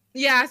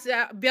 Yeah,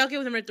 Byakuya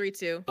was number 3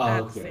 too.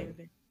 Oh, okay.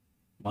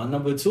 My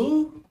number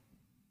 2,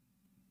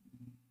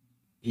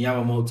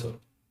 Yamamoto.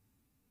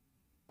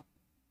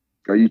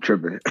 Are you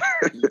tripping?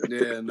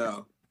 Yeah,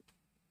 no.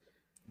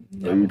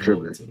 Are you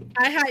tripping?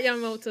 I had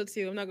Yamamoto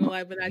too. I'm not gonna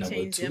lie, but I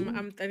changed him.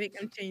 I think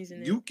I'm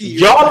changing it.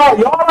 Y'all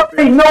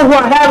already know who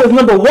I have as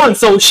number 1,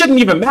 so it shouldn't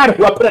even matter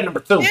who I put at number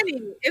 2.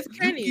 It's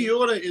Kenny.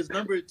 Yuki is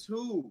number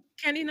 2.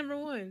 Kenny number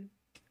 1.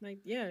 Like,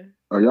 yeah.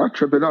 Oh, y'all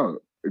tripping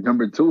out.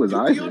 Number 2 is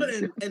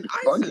Aizen. And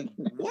Aizen.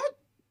 What?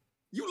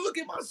 You look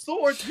at my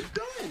sword. You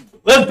done.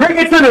 Let's bring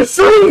it to the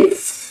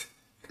streets.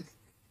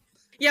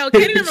 Yo,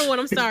 Kenny number 1.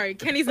 I'm sorry.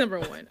 Kenny's number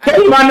 1.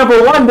 Kenny my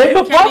number 1,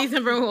 nigga. Kenny's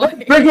number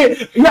 1. Bring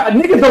it. Yeah,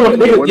 niggas don't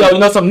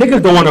want. Some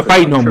niggas don't want to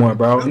fight no more,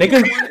 bro.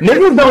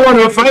 Niggas don't want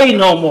to fight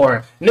no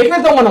more.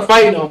 Niggas don't want to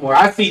fight no more.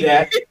 I see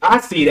that.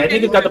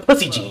 Niggas got the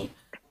pussy gene.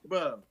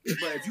 Bro,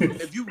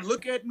 if you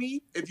look at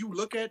me,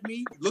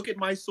 look at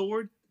my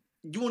sword.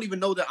 You won't even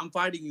know that I'm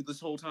fighting you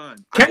this whole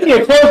time.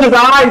 Kenny close his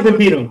eyes and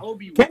beat him.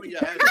 Kenny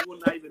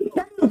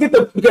get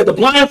the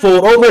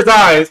blindfold over his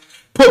eyes,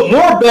 put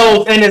more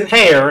bells in his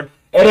hair,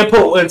 and then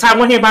tie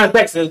one hand behind his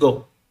back and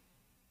go.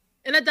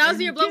 And a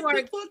 $1,000 blow work.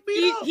 $1,000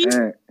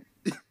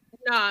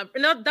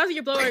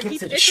 blow work.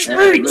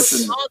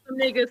 It's all them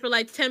niggas for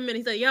like 10 minutes.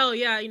 He's like, yo,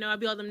 yeah, I'll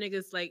be all them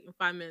niggas like in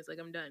 5 minutes. Like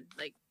I'm done.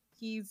 Like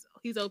he's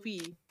OP.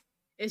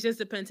 It's just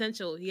the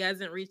potential. He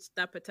hasn't reached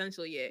that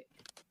potential yet.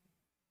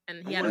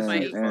 And he had to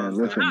fight.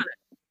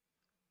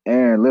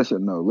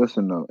 Listen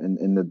though.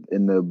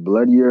 In the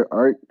bloodier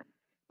arc,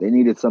 they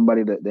need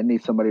somebody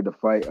to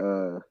fight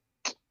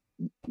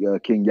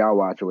King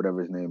Yawatch or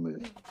whatever his name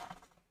is.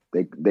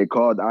 They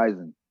called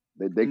Aizen.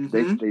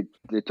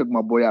 They took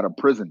my boy out of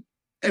prison.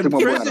 He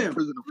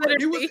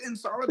was in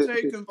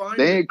solitary confinement.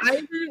 They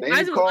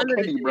ain't called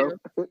Kenny, bro.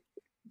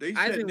 They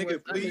said,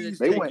 nigga, please.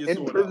 They went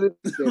in prison,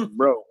 said,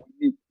 bro,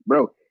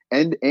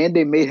 and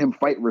they made him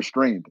fight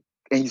restrained.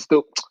 And he's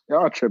still,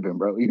 y'all tripping,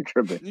 bro. You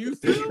tripping. You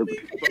feel me?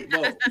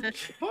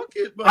 Fuck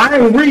it, bro. I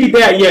ain't read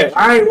that yet.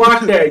 I ain't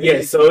watched that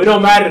yet, so it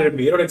don't matter to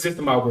me. It don't exist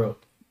in my world.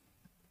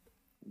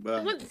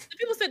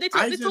 People said they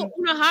told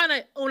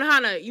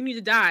Unohana, you need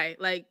to die.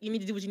 Like you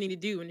need to do what you need to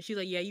do, and she's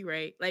like, yeah, you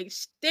right. Like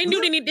they knew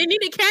they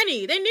needed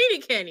Kenny. They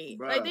needed Kenny.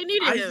 Bruh, like they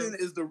needed him.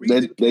 Is the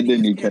reason they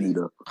didn't need Kenny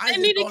though. They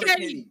needed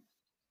Kenny.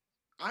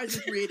 I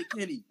just created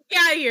Kenny. Get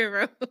out of here,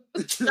 bro.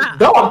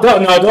 Don't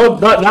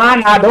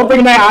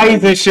bring that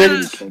Aizen shit.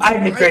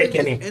 Aizen created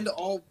Kenny. And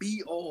all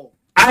be all.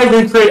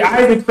 Aizen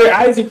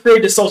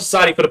created the Soul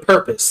Society for the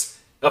purpose.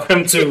 of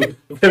him to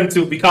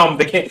become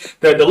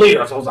the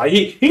leader. So I was like,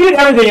 he did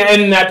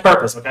everything in that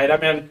purpose. Okay, that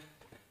man,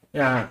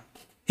 yeah,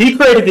 he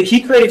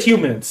created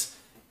humans.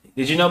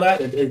 Did you know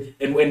that?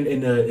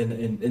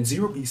 In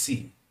 0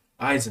 BC,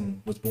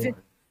 Eisen was born,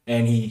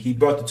 and he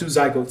brought the two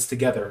zygotes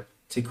together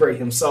to create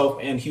himself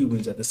and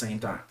humans at the same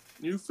time.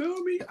 You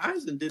feel me?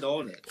 Eisen did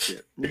all that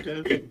shit.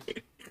 Okay.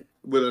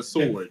 With a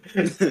sword.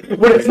 In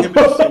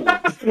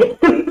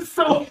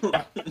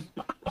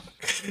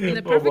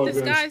the perfect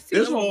disguise too.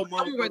 This I'm whole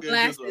gonna wear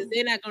glasses.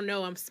 They're not gonna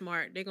know I'm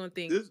smart. They're gonna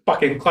think this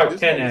fucking Clark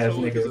Kent ass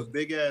nigga. nigga.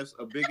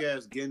 A big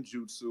ass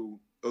genjutsu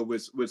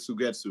with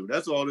Sugetsu.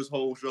 That's all this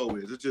whole show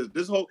is. It's just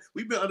this whole.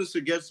 We've been under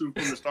Sugetsu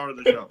from the start of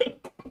the show.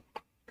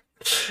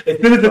 As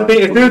soon as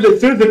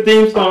the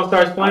theme song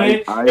starts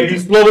playing, if you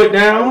slow it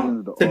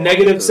down to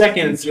negative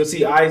seconds, you'll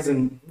see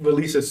Eisen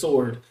release a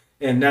sword,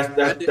 and that's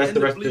the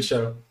rest of the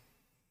show.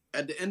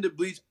 At the end of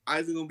Bleach,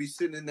 Eisen gonna be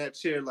sitting in that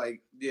chair like,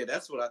 yeah,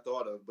 that's what I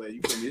thought of, but you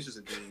feel me? It's just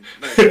a dream.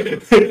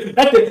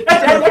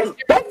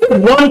 That's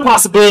one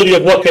possibility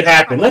of what could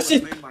happen. Let's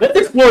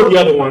explore the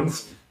other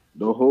ones.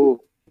 The whole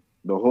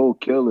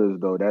killers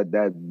though,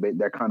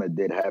 that kind of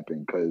did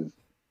happen because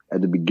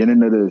at the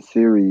beginning of the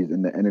series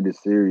and the end of the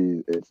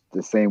series, it's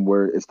the same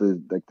word. It's the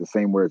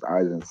same words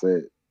Eisen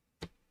said.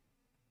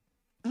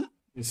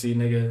 You see,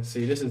 nigga.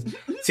 See, this is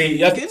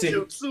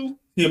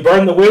you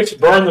burn the witch.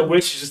 Burn the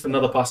witch is just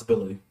another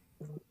possibility.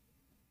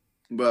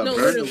 But no,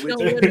 burn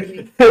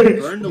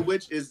the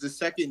witch is the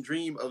second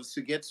dream of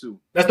Sugetsu.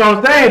 That's what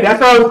I'm saying. That's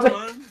what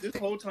I'm saying. This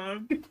whole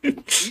time,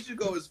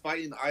 Ichigo is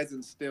fighting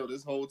Eisen still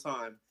this whole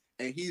time,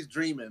 and he's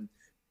dreaming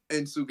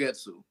in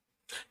Sugetsu.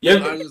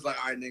 Yeah, I was like,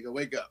 all right, nigga,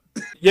 wake up.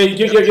 Yeah,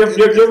 you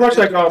watch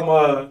like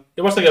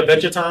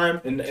Adventure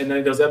Time, and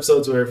then those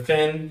episodes where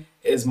Finn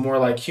is more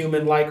like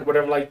human like,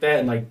 whatever like that,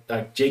 and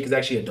like Jake is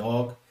actually a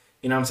dog.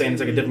 You know what I'm saying? It's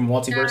like a different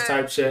multiverse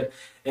type shit,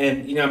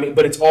 and you know what I mean.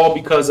 But it's all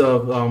because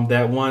of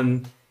that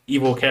one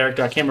evil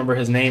character. I can't remember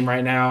his name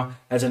right now.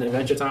 As in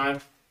Adventure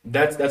Time,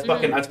 that's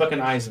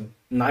fucking Eisen.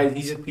 And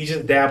he's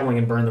just dabbling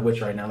in Burn the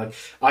Witch right now. Like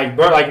at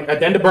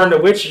the end of Burn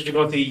the Witch, you're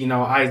going to see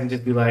Eisen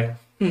just be like,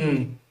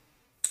 I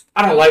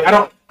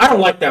don't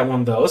like that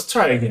one though. Let's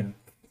try it again.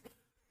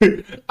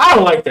 I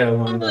don't like that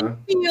one though. I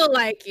don't feel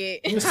like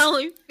it. I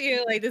don't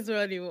feel like this one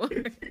anymore.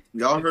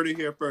 Y'all heard it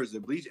here first.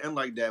 If Bleach end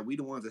like that, we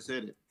the ones that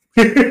said it.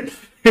 Just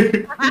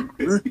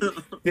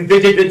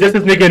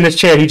this nigga in this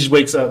chair, he just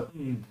wakes up.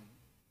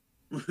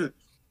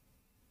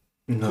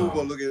 No.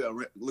 Kubo look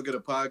at a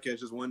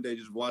podcast just one day,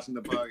 just watching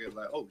the podcast,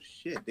 like, oh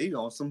shit, they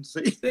on some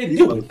say they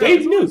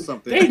knew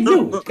something. They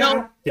knew.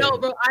 No,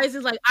 bro.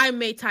 Eisen's like, I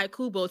made Tai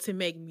Kubo to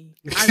make me.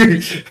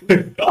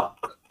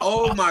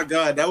 Oh my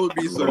god, that would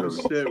be some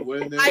shit,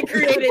 wouldn't it? I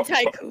created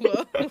Tai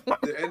Kubo.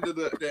 the end of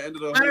the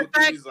Matter of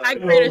fact, I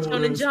created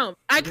Shonen Jump.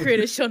 I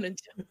created Shonen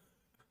Jump.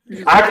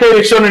 I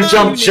created Shonen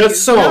Jump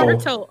just so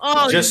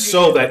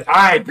that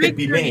I could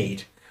be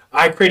made.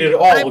 I created it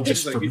all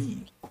just for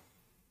me.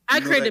 I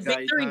created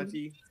Big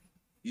Three.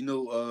 You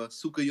know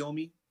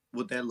Tsukuyomi?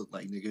 What that look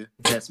like, nigga?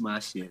 That's my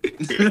shit.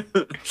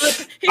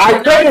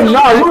 I created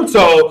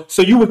Naruto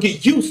so you would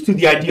get used to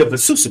the idea of the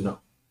Susanoo.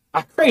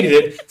 I created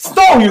it,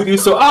 stole you,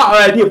 so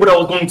I had an idea what I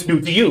was going to do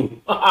to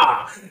you.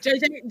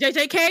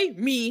 JJK,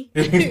 me.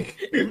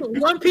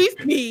 One Piece,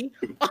 me.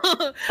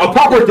 A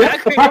proper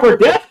death?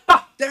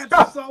 That's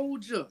a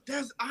soldier.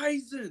 That's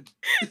Eisen.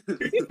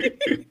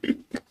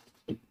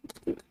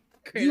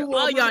 You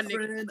all y'all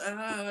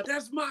niggas.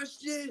 That's my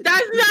shit.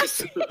 That's my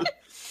shit.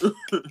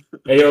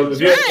 Hey yo,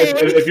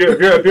 if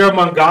you're a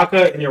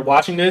mangaka and you're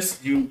watching this,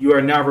 you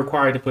are now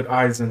required to put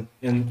Eisen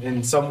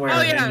in somewhere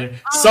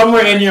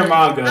in your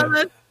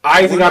manga.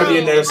 Eisen got to be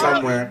in there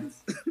somewhere.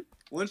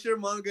 Once your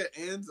manga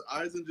ends,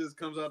 Eisen just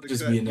comes out the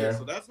just cut. Be in there.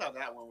 So that's how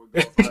that one would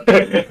go.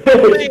 if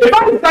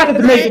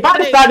I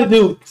decided to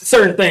do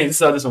certain things,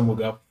 so this one will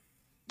go.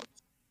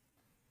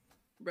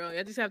 Bro,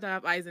 you just have to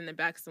have eyes in the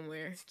back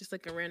somewhere, just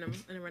like a random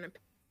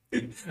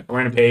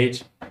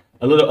page,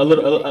 a little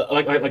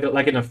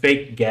like in a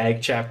fake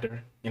gag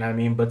chapter. You know what I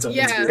mean? But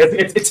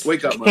it's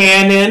wake up,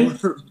 canon.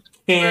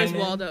 Where's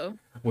Waldo?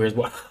 Where's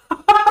Waldo?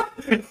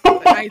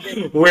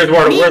 Where's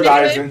Waldo? Where's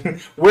Eisen?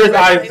 Where's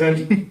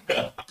Eisen?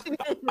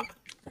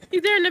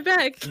 He's there in the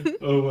back.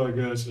 Oh my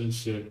gosh, that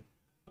shit.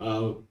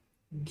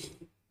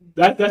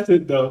 That's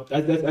it though.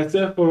 That's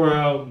it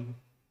for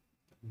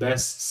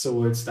best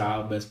sword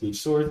style, best Bleach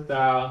sword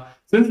style.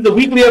 Since it's the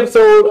weekly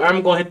episode,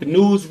 I'm gonna hit the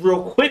news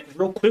real quick,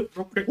 run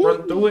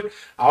through it.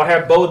 I'll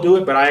have Bo do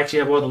it, but I actually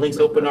have all the links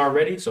open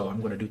already, so I'm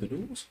gonna do the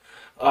news.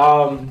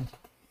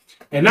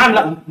 And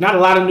not a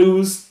lot of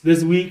news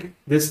this week.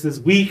 This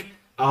week.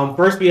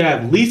 First we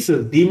have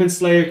Lisa's Demon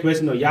Slayer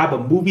Kimetsu no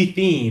Yaiba movie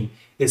theme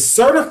is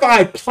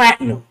certified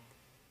platinum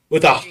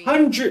with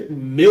 100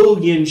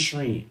 million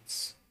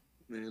streams.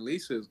 Man,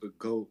 Lisa is the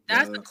GOAT.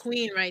 That's the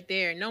queen right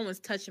there. No one's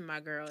touching my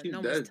girl.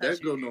 That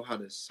girl know how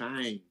to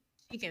sing.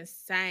 She can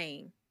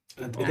sing.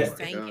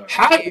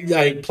 How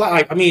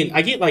I mean,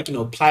 I get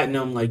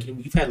platinum. Like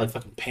you've had like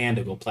fucking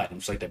Panda go platinum,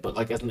 just like that. But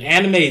like as an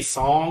anime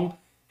song,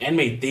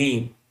 anime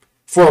theme,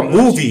 for a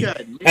movie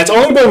that's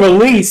only been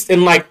released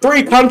in like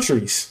 3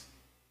 countries.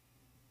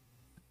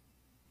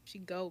 She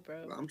go,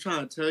 bro. I'm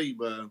trying to tell you,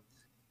 bro.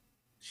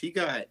 She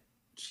got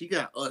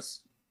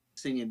us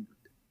singing,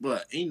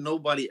 but ain't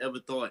nobody ever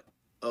thought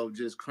of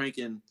just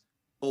cranking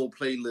whole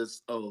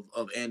playlists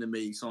of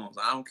anime songs.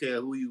 I don't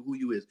care who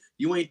you is.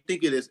 You ain't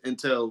think of this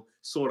until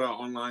Sword Art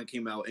Online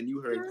came out and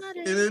you heard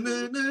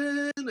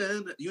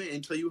you ain't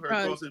until you heard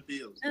Frozen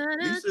Fields.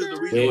 This is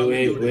the reason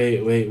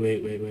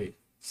Wait.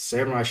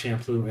 Samurai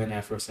Champloo and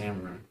Afro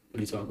Samurai. What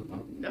are you talking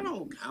about? That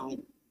don't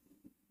count.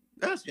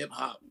 That's hip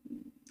hop.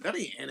 That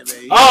ain't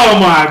anime. Oh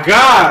my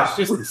gosh!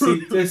 Just to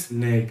see this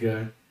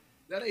nigga.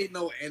 That ain't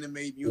no anime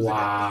music.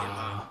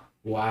 Wow.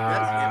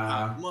 That's hip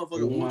hop.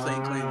 Motherfucker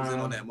Wu-Tang Clan was in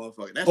on that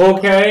motherfucker. That's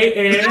okay,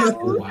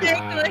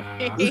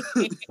 and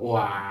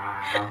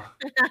wow.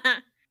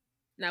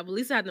 Nah, but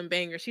Lisa had them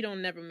bangers. She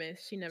don't never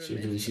miss. She never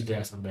miss. She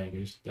does some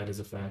bangers. That is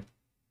a fact.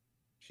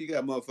 She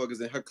got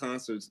motherfuckers in her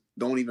concerts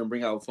don't even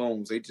bring out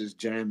phones. They just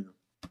jam them.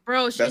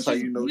 Bro, That's how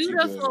you know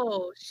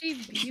beautiful.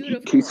 She's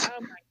beautiful. Oh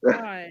my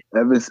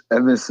god.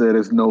 Evan said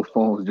it's no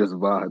phones, just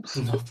vibes.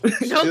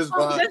 Just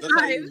vibes. That's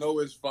how you know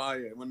it's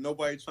fire. When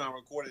nobody trying to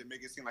record it,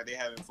 make it seem like they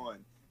having fun.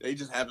 They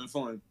just having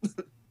fun.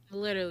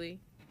 Literally.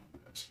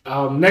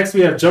 Next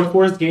we have Jump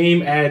Force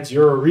game adds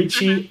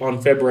Yororichi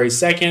on February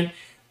 2nd.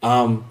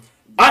 I'm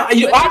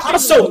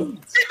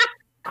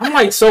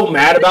so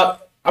mad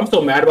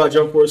about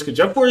Jump Force because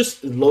Jump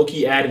Force is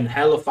low-key adding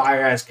hella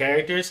fire-ass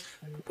characters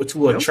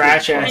to a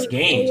trash-ass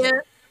game.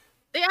 Yeah.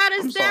 They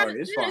added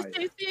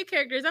Sensei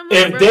characters. I'm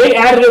like, if they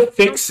added a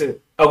fix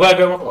it. Oh, go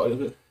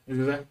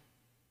ahead.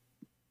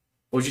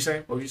 What'd you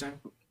say?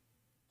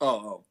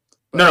 Oh.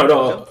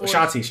 No.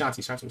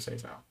 Shanti will say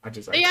so.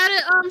 They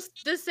added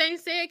the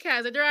Saint Seiya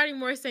characters. They're adding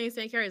more Saint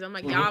Seiya characters. I'm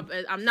like, y'all,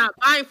 I'm not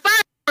buying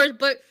Fire,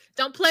 but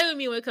don't play with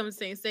me when it comes to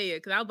Saint Seiya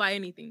because I'll buy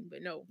anything.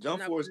 But no,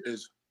 Jump Force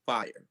is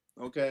fire.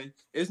 Okay,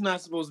 it's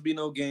not supposed to be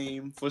no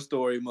game for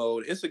story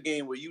mode. It's a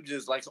game where you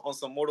just like on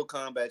some Mortal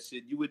Kombat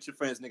shit. You with your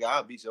friends, nigga.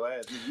 I'll beat your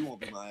ass. Nigga, you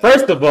won't beat my ass.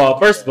 First of all,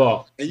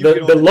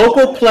 the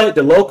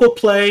local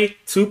play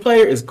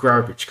 2-player is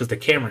garbage because the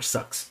camera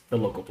sucks. The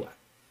local play.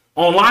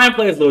 Online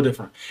play is a little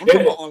different. I'm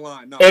talking about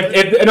online.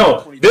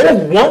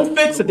 There's one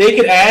fix that they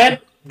could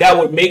add that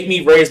would make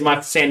me raise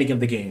my standing of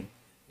the game.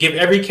 Give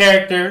your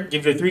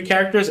 3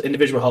 characters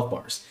individual health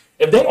bars.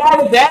 If they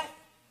added that,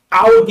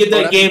 I would give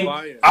that game.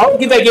 I would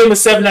give that game a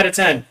 7 out of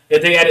 10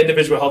 if they added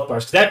individual health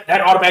bars. That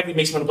automatically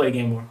makes me want to play a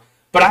game more.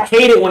 But I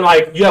hate it when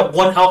like you have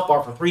 1 health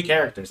bar for 3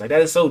 characters. Like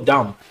that is so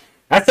dumb.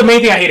 That's the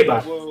main thing I hate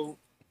about it. Well,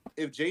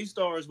 if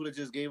J-Stars would have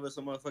just gave us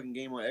a motherfucking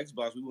game on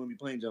Xbox, we wouldn't be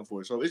playing Jump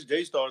Force. So it's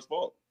J-Stars'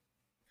 fault.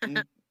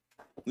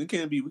 We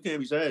can't be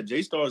sad.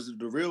 J-Stars is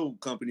the real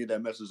company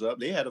that messes up.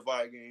 They had a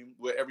fire game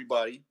with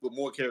everybody with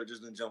more characters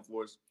than Jump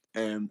Force,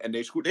 and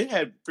they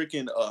had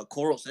freaking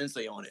Koro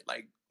Sensei on it,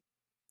 like,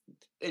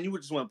 and you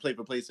would just want to play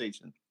for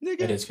PlayStation.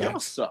 Nigga, y'all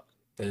suck.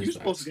 You're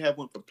supposed to have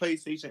one for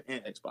PlayStation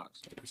and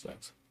Xbox.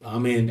 I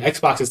mean,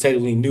 Xbox is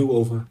technically new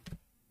over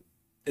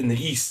in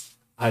the East.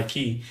 High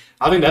key.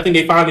 I think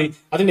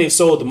they've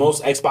sold the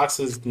most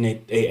Xboxes than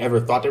they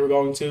ever thought they were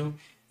going to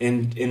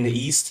in the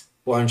East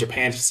or in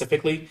Japan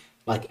specifically.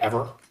 Like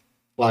ever,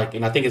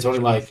 and I think it's only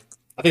like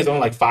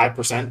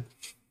 5%.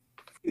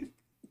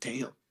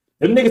 Damn.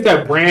 Them niggas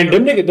have brand.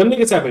 Them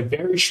niggas have a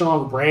very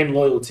strong brand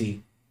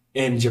loyalty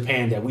in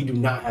Japan that we do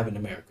not have in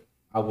America.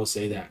 I will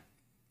say that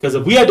because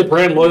if we had the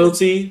brand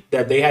loyalty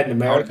that they had in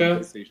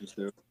America,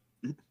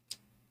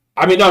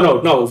 I mean,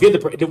 no. If we had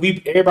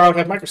everybody would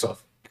have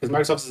Microsoft because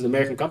Microsoft is an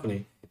American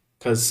company.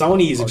 Because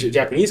Sony is a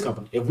Japanese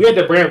company. If we had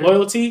the brand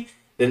loyalty,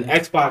 then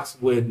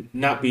Xbox would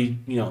not be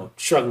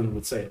struggling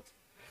with sales.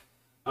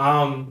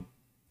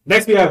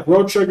 Next we have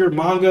World Trigger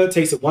manga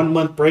takes a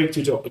 1-month break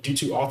due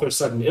to author's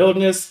sudden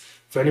illness.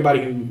 For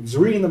anybody who's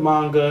reading the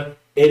manga,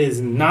 it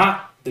is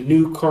not the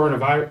new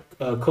coronavirus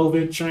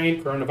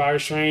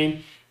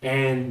strain,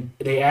 and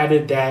they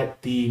added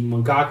that the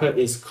mangaka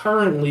is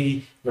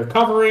currently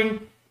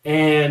recovering,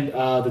 and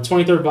the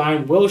 23rd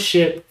volume will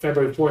ship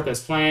February 4th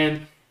as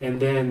planned, and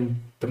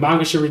then the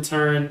manga should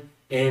return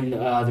in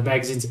the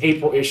magazine's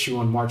April issue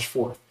on March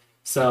 4th.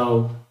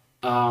 So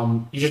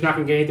you're just not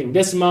gonna get anything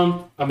this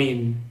month. I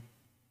mean,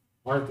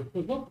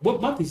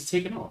 what month is it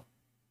taking off?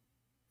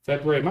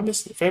 February, March?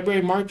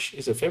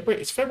 Is it February?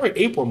 It's February,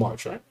 April,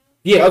 March, right?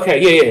 Yeah, okay,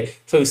 yeah.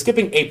 So he's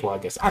skipping April, I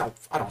guess. I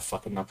don't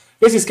fucking know.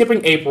 Basically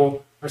skipping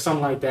April or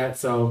something like that.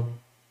 So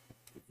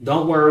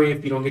don't worry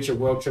if you don't get your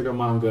World Trigger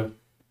manga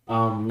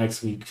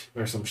next week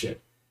or some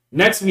shit.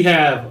 Next we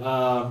have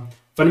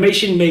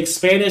Funimation makes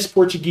Spanish,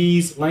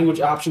 Portuguese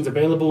language options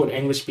available in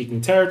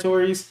English-speaking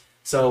territories.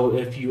 So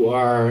if you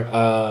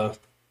are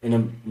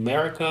in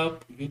America,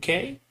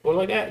 UK, or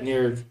like that, and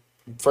your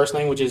first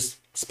language is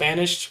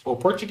Spanish or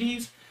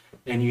Portuguese,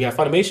 and you have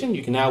Funimation,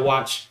 you can now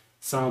watch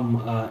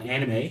some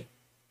anime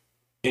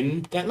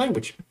in that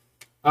language.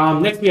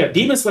 Next, we have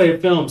Demon Slayer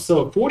films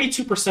sold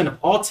 42% of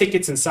all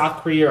tickets in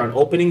South Korea on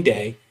opening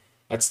day.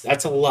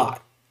 That's a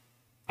lot.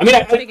 I mean,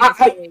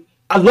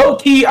 I low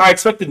key I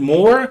expected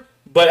more,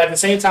 But at the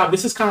same time,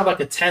 this is kind of like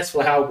a test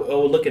for how it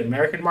will look at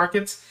American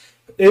markets.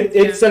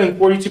 It's selling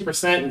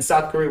 42% in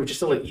South Korea, which is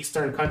still an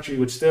Eastern country,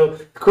 which still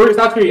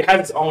South Korea has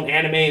its own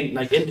anime and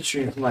like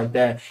industry and something like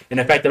that. And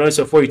the fact that only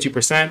sell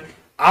 42%,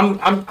 I'm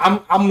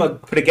gonna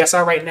put a guess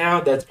out right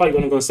now that's probably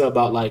only gonna sell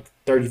about like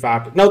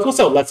 35. No, it's gonna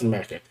sell less in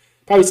America.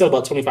 Probably sell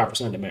about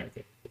 25% in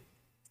America.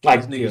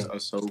 Like These niggas are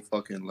so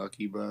fucking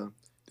lucky, bro.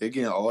 They're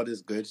getting all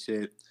this good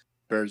shit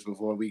first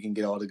before we can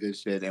get all the good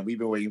shit, and we've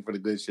been waiting for the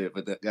good shit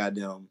for that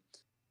goddamn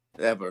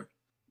ever,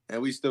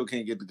 and we still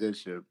can't get the good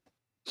shit.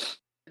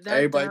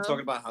 Everybody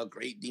talking about how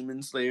great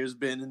Demon Slayer's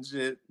been and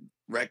shit,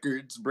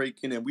 records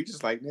breaking, and we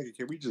just like, nigga,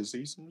 can we just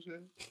see some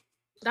shit?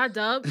 That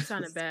dub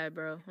sounded bad,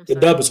 bro. The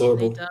dub is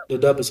horrible. The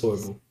dub is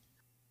horrible.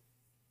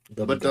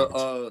 But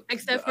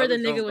except for the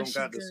nigga with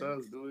got the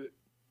subs, do it.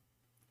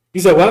 You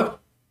said what?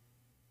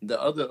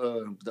 The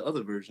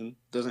other version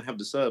doesn't have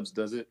the subs,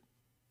 does it?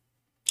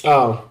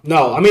 Oh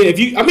no! I mean,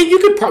 you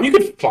could find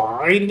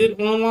it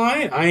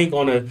online. I ain't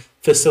gonna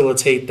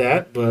facilitate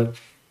that, but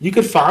you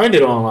could find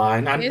it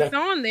online. It's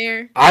on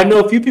there. I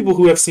know a few people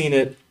who have seen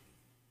it.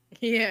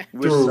 Yeah,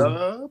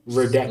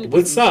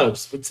 with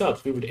subs.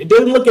 It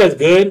doesn't look as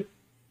good,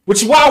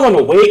 which is why I want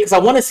to wait because I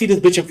want to see this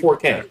bitch in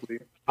 4K. Exactly.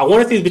 I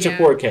want to see this bitch in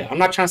 4K. I'm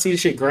not trying to see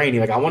this shit grainy.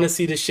 Like I want to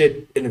see this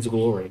shit in its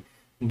glory.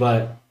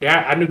 But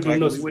yeah, I knew.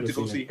 Like we went to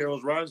go see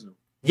Heroes Rising.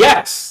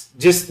 Yes,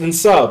 just in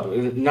sub,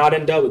 not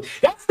in dub.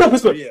 That's the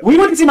best. Yeah. We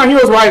went to see My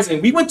Heroes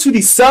Rising. We went to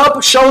the sub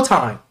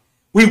showtime.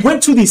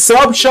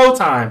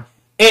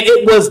 And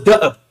it was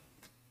dub.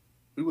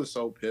 We were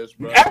so pissed,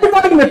 bro.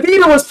 Everybody in the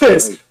theater was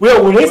pissed.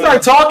 When they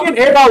started talking,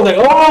 everybody was like,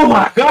 "Oh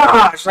my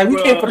gosh!" Like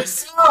we came for the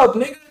sub,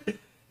 nigga.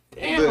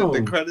 Damn.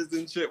 The credits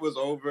and shit was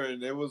over,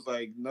 and it was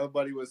like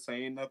nobody was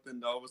saying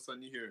nothing. All of a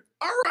sudden, you hear,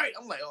 "All right,"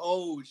 I'm like,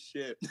 "Oh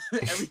shit!"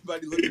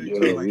 Everybody looked at each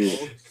other like,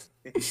 "Oh."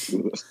 It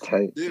was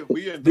tight. Dude,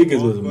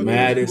 niggas was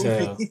mad as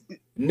hell.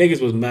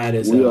 Niggas was mad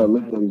as hell. We all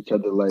looked at each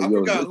other like, I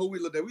forgot who we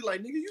looked at. We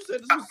like, nigga, you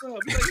said this was up.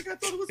 We like, nigga, I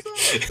thought it was up.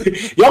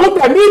 Y'all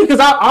looked at me because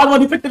I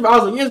when he picked it. I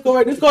was like, yeah, let's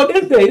go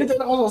this day. I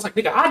was like,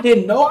 nigga, I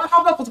didn't know. How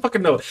am I supposed to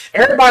fucking know?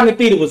 Everybody in the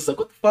theater was like,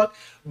 what the fuck?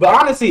 But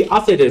honestly,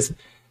 I'll say this.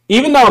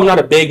 Even though I'm not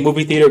a big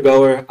movie theater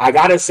goer, I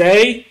gotta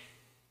say,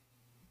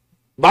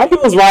 My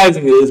Heroes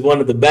Rising is one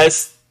of the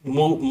best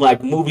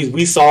movies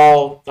we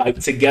saw like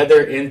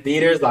together in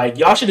theaters. Like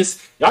y'all should have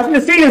seen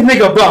this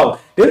nigga Bo.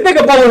 This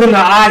nigga Bo was in the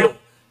aisle.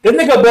 When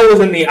it was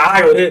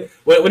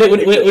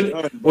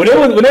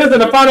in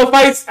the final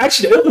fights,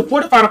 actually it was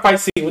before the final fight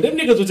scene. When them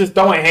niggas was just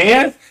throwing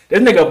hands, this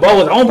nigga Bo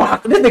was oh my.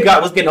 This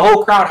nigga was getting the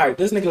whole crowd hyped.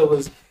 This nigga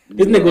was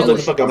like a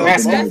fucking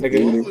mascot.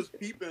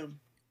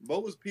 Bo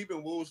was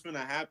peeping what was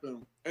finna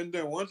happen, and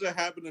then once it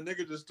happened, the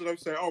nigga just stood up and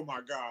said, "Oh my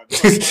god!" Yo,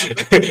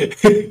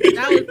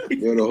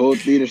 the whole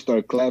theater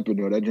started clapping.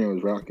 Though that joint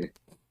was rocking.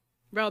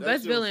 Bro,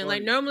 best villain.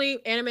 Like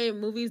normally, anime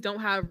movies don't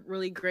have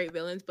really great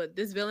villains, but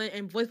this villain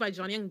and voiced by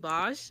Johnny Young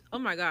Bosch. Oh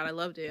my god, I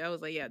loved it. I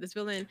was like, yeah, this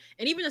villain,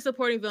 and even the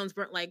supporting villains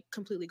weren't like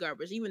completely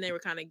garbage. Even they were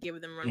kind of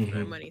giving them run for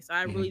their money. So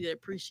I really did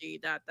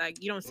appreciate that.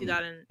 Like you don't see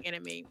that in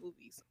anime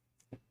movies.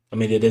 I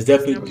mean, there's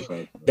definitely he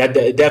was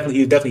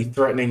definitely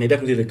threatening. They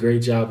definitely did a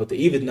great job with it,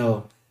 even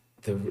though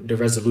the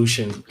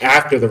resolution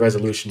after the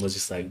resolution was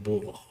just like,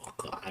 oh,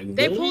 God, really?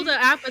 They pulled the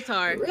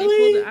avatar.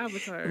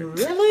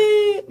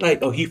 Really?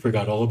 Like, oh, he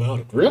forgot all about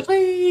it.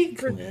 Really?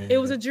 It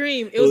was a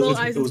dream. It was all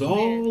Aizen's It was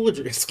all a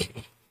dream.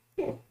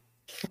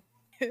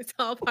 It's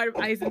all part of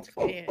Aizen's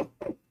plan.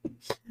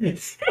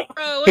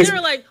 Bro, when they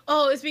were like,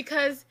 oh, it's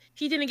because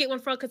he didn't get one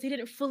frog because he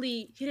didn't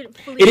fully. It didn't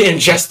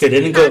ingest it. It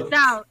didn't go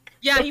out.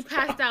 Yeah, he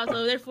passed out,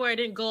 so therefore it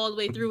didn't go all the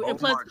way through. And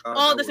plus,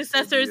 all the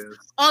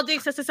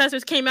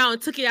successors came out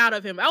and took it out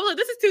of him. I was like,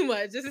 this is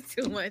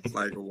too much.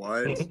 Like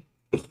what?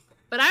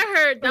 But I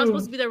heard that was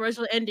supposed to be the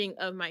original ending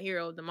of My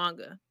Hero, the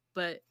manga.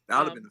 But that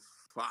would have been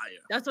fire.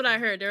 That's what I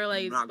heard. They were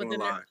like, but then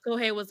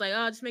Kohei was like,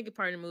 oh, just make it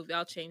part of the movie.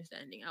 I'll change the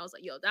ending. I was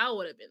like, yo, that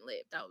would have been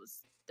lit. That was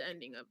the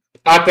ending of.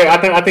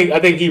 I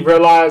think he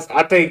realized.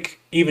 I think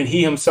even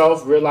he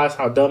himself realized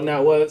how dumb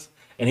that was,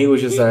 and he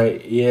was just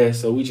like, yeah,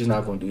 so we just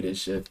not gonna do this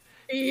shit.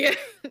 Yeah.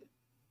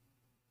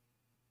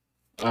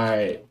 All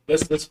right,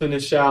 let's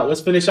finish out.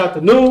 Let's finish out the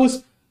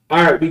news.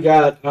 All right, we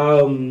got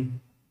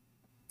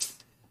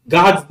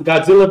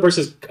Godzilla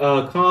vs.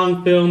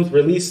 Kong film's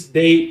release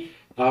date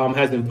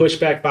has been pushed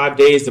back 5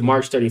 days to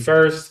March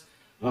 31st.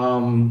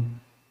 And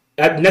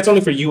that's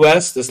only for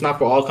US. That's not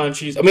for all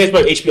countries. I mean, it's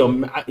for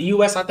HBO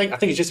US. I think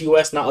it's just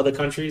US, not other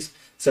countries.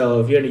 So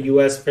if you're in the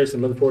US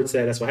person, looking forward to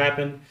that. That's what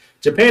happened.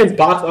 Japan's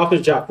box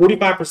office dropped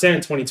 45%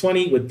 in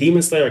 2020, with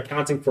Demon Slayer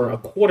accounting for a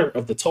quarter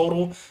of the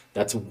total.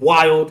 That's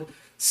wild.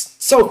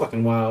 So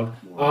fucking wild.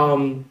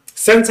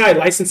 Sentai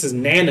licenses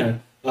Nana,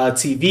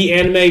 TV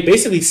anime,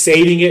 basically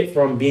saving it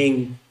from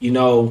being,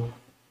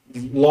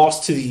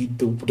 lost to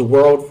the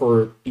world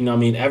for,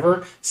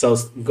 ever. So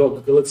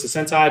go look to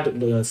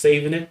Sentai,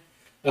 saving it.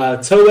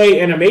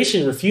 Toei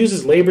Animation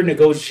refuses labor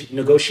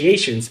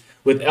negotiations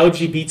with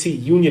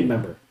LGBT union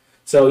member.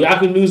 So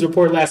Yahoo News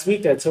reported last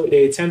week that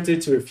they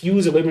attempted to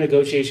refuse a labor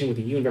negotiation with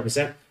the union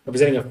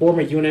representing a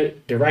former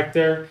unit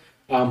director.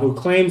 who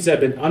claims to have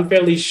been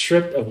unfairly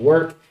stripped of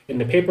work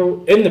stripped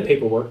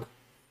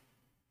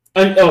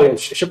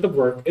of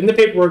work. In the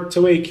paperwork,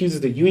 Toei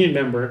accuses the union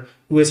member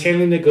who is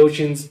handling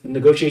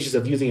negotiations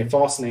of using a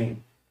false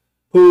name.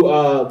 Who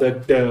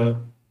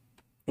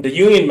the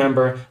union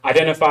member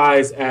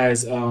identifies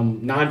as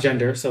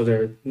non-gender, so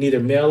they're neither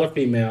male or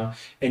female,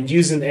 and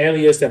uses an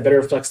alias that better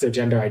reflects their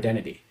gender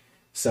identity.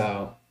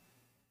 So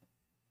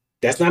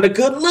that's not a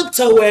good look,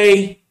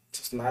 Toei.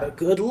 It's not a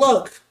good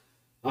look.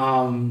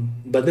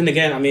 But then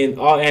again, I mean,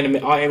 all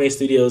anime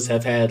studios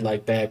have had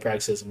like bad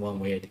practices in one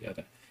way or the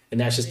other, and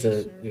that's just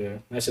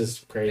that's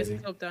just crazy.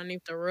 It's swept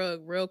underneath the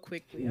rug real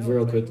quickly.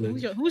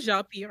 Who's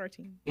y'all PR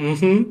team?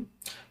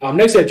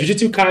 Next up,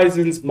 Jujutsu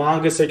Kaisen's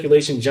manga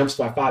circulation jumps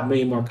by 5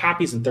 million more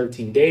copies in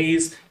 13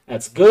 days.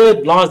 That's good.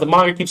 As long as the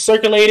manga keeps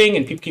circulating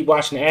and people keep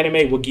watching the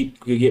anime, we'll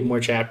get more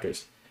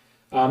chapters.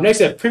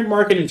 Next up, print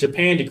market in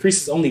Japan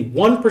decreases only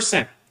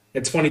 1%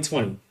 in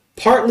 2020.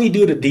 Partly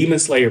due to Demon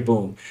Slayer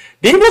boom.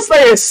 Demon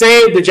Slayer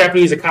saved the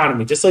Japanese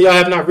economy. Just so y'all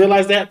have not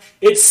realized that,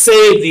 it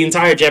saved the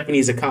entire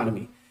Japanese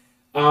economy.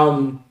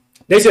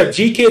 Next up,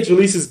 G-Kids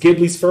releases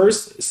Ghibli's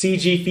first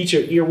CG feature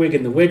Earwig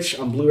and the Witch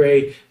on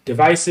Blu-ray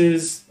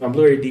devices, on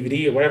Blu-ray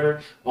DVD or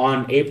whatever,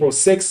 on April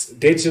 6th,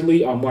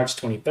 digitally on March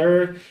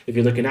 23rd. If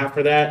you're looking out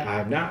for that, I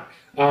have not.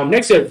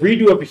 Next up,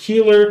 redo of a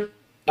Healer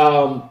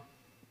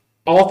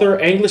author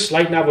English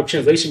light novel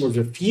translation was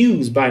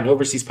refused by an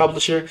overseas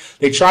publisher.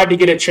 They tried to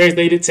get it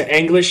translated to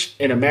English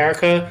in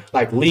America,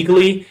 like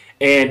legally,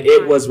 and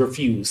it was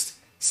refused.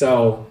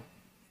 So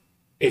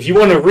if you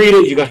want to read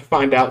it, you got to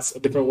find out a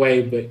different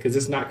way, because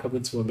it's not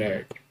coming to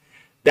America.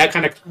 That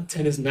kind of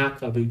content is not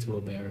coming to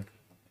America.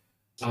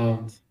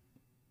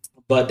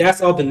 But that's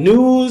all the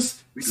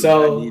news. We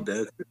don't need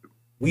that.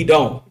 We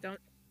don't. We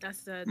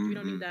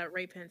don't need that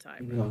rape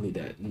hentai. We don't need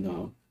that.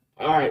 No.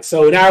 All right,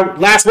 so now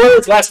last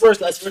words. Let's go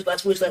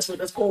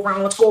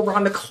around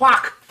the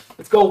clock.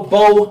 Let's go,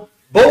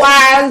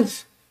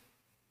 Boaz.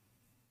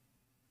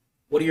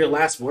 What are your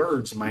last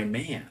words, my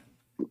man?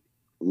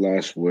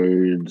 Last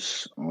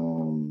words.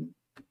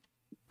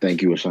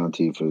 Thank you,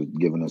 Ashanti, for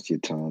giving us your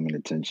time and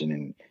attention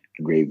and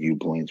great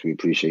viewpoints. We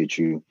appreciate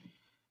you.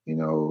 You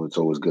know, it's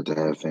always good to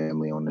have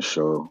family on the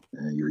show,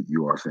 and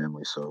you are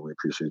family, so we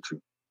appreciate you.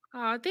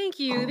 Oh, thank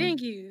you.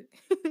 Thank you.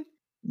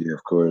 Yeah,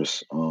 of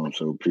course.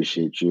 So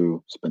appreciate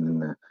you spending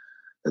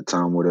the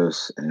time with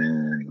us.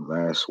 And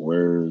last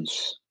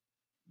words,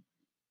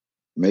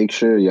 make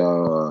sure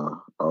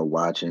y'all are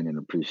watching and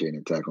appreciating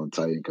Attack on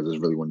Titan, because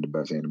it's really one of the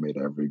best anime to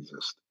ever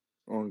exist.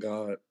 Oh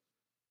God.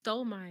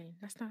 Stole mine.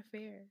 That's not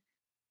fair.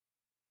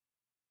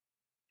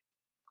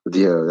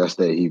 Yeah, that's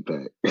that heat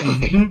pack.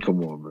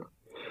 Come on, bro.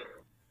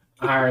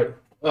 All right.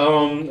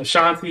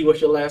 Ashanti,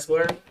 what's your last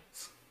word?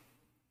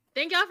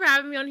 Thank y'all for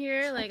having me on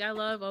here. Like, I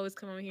love always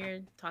coming on here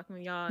and talking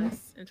with y'all,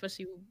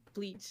 especially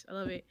Bleach. I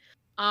love it.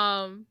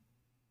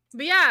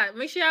 But yeah,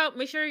 make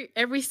sure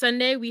every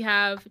Sunday we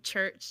have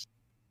church.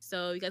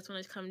 So you guys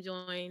want to come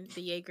join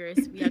the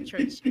Jaegers? We have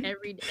church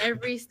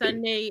every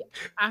Sunday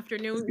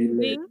afternoon,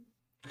 evening.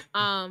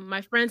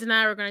 My friends and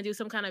I are gonna do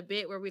some kind of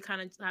bit where we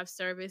kind of have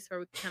service,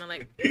 where we kind of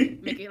like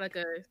make it like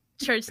a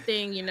church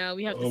thing. You know,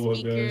 we have the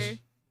speaker. Gosh.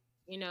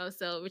 You know,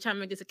 so we're trying to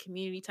make this a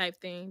community type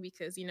thing,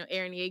 because, you know,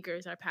 Aaron Yeager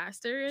is our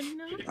pastor, and, you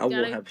know, I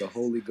will have the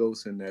Holy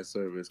Ghost in that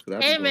service.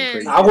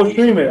 Amen. I will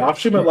stream it. I'll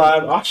stream it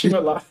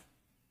live.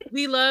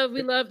 We love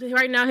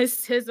right now.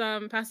 His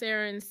Pastor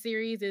Aaron's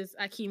series is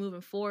I Keep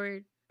Moving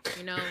Forward.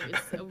 You know,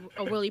 it's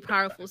a really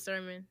powerful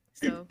sermon,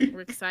 so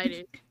we're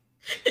excited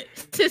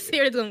to see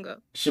where it's gonna go.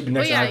 Should be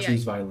next to I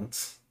Choose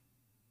Violence.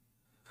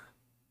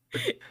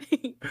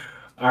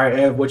 All right,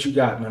 Ev, what you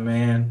got, my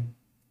man?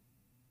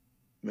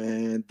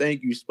 Man,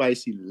 thank you,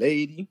 Spicy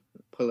Lady,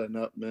 pulling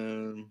up,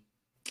 man.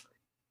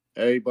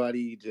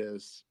 Everybody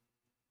just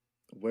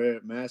wear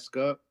a mask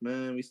up,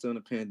 man. We still in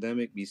a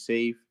pandemic. Be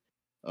safe.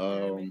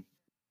 I'm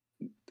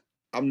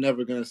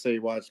never gonna say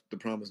watch The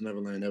Promised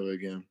Neverland ever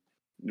again.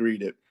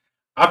 Read it.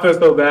 I feel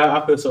so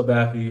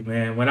bad for you,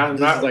 man. When I'm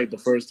not like the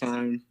first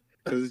time,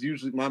 because it's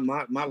usually my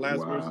last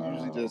words are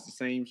usually just the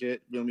same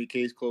shit. You know me,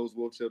 case closed,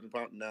 wolf children.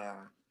 Nah.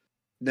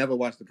 Never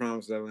watch The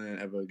Promised Neverland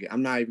ever again.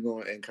 I'm not even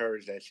going to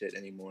encourage that shit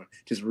anymore.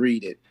 Just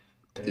read it.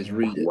 Just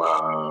read it.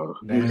 Wow.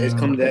 It's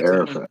come to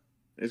that time.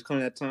 It's come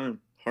to that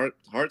time.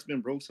 Heart's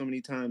been broke so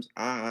many times.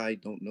 I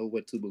don't know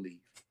what to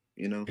believe.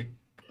 You know.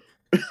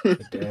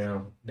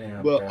 Damn.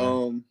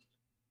 Well,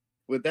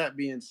 with that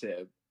being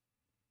said,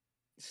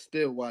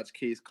 still watch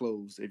Case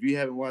Closed. If you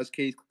haven't watched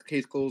Case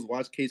Closed,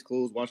 watch Case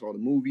Closed. Watch all the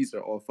movies.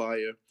 They're all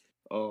fire.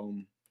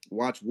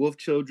 Watch Wolf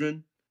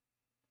Children.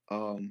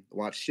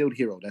 Watch Shield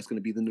Hero. That's going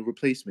to be the new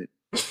replacement.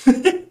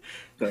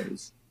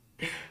 Because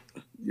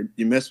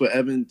you mess with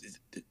Evan,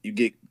 you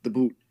get the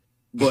boot.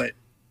 But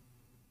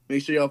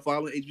make sure y'all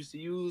follow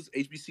HBCUs.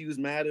 HBCUs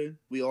matter.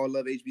 We all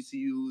love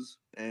HBCUs.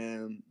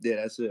 And yeah,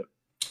 that's it.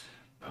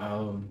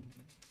 I'm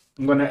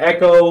going to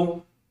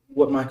echo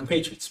what my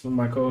compatriots, what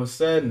my co-host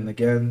said. And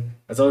again,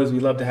 as always, we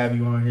love to have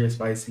you on here,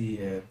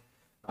 Spicy. And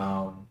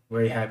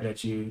very happy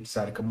that you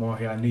decided to come on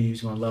here. I knew you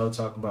was going to love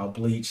talking about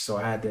Bleach, so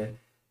I had to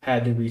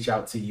had to reach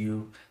out to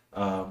you.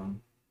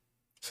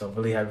 So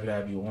really happy to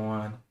have you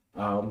on.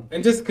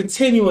 And just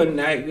continuing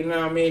that, you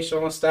know what I mean,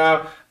 showing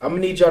style. I'm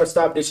gonna need y'all to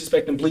stop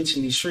disrespecting Bleach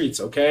in these streets,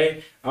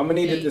 okay? I'm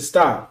gonna need it to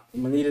stop.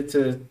 I'm gonna need it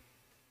to.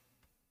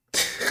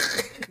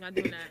 Not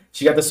doing that.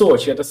 She got the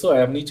sword. I'm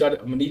gonna need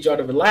y'all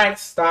to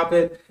relax. Stop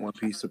it. One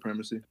Piece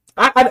supremacy.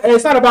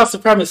 It's not about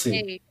supremacy.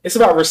 Hey. It's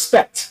about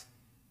respect.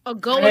 A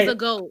goat is a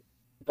goat.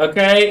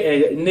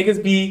 Okay, and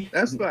niggas be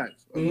That's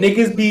facts.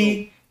 niggas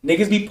be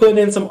putting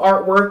in some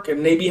artwork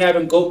and they be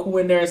having Goku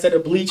in there instead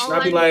of Bleach, and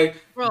I be like,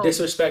 bro,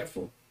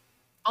 disrespectful.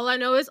 All I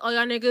know is all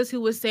y'all niggas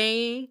who was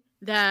saying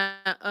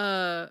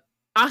that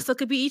Asa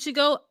could be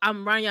Ichigo,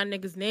 I'm writing y'all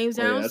niggas names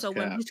down. So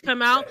when Bleach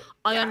come out,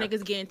 all y'all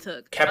niggas getting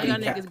took. All y'all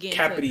niggas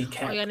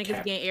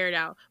getting aired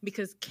out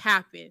because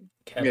capping.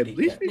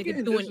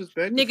 Nigga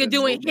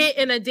doing hit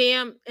in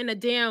a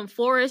damn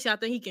forest. Y'all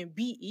think he can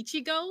beat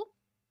Ichigo?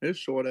 His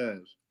short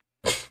ass.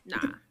 Nah.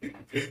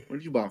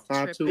 What you about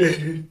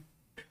 5'2"?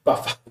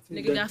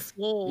 Nigga got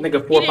swole.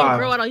 Nigga 4'5". He didn't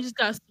grow out. He just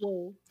got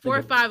swole.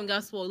 4'5" and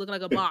got swole, looking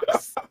like a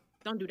box.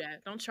 Don't do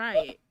that. Don't try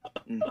it.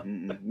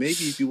 Maybe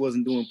if you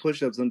wasn't doing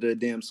push-ups under a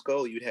damn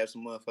skull, you'd have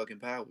some motherfucking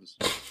powers.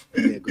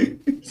 Yeah,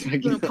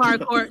 doing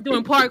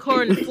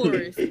parkour in the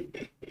forest.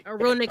 A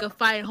real nigga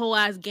fighting whole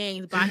ass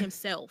gangs by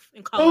himself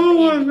and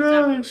calling.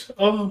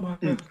 Oh my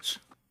gosh.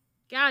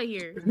 Get out of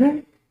here.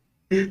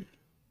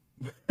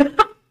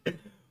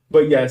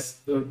 But yes,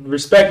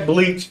 respect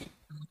Bleach.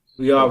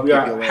 We are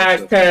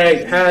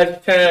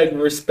hashtag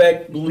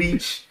respect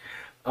Bleach.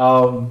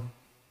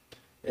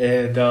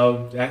 And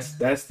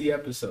that's the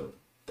episode.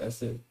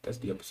 That's it. That's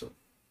the episode.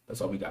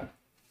 That's all we got.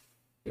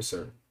 Yes,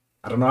 sir.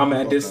 I don't know how I'm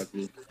gonna end this.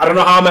 I don't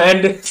know how I'm gonna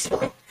end this.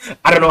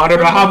 I don't know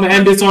how I'm gonna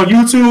end this on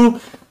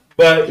YouTube.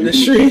 But the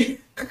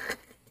street.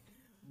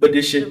 But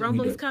this shit. The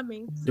rumble's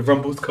coming. The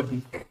rumble's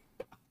coming.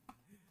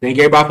 Thank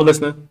you everybody for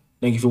listening.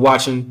 Thank you for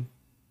watching.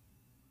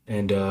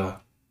 And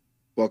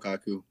fuck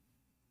Haku.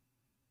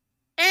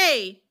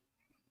 Hey.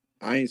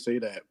 I ain't say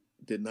that.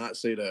 Did not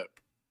say that.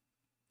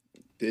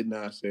 Did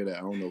not say that.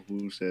 I don't know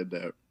who said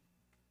that.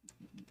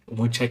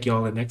 We'll check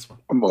y'all in the next one.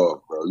 Come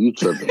on, bro. You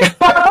tripping.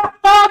 All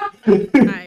right.